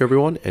very much,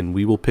 everyone, and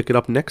we will pick it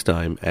up next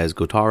time as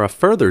Gotara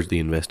furthers the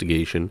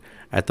investigation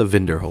at the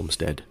Vinder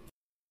homestead.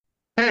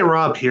 Hey,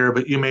 Rob here,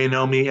 but you may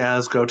know me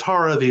as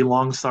Gotara, the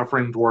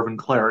long-suffering dwarven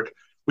cleric.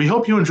 We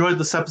hope you enjoyed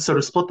this episode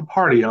of Split the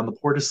Party on the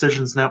Poor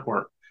Decisions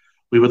Network.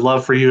 We would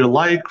love for you to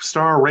like,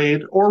 star,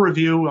 rate, or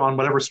review on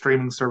whatever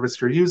streaming service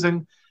you're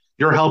using.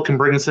 Your help can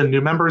bring us in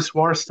new members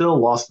who are still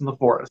lost in the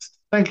forest.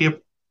 Thank you.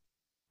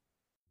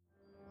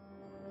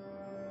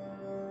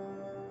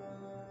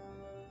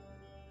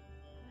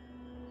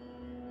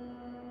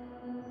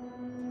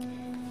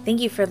 Thank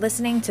you for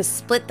listening to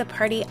Split the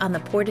Party on the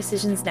Poor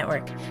Decisions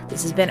Network.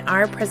 This has been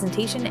our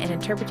presentation and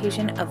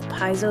interpretation of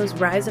Paizo's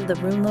Rise of the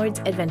Rune Lords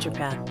Adventure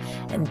Path,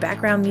 and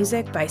background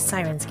music by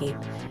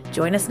Sirenscape.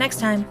 Join us next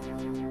time.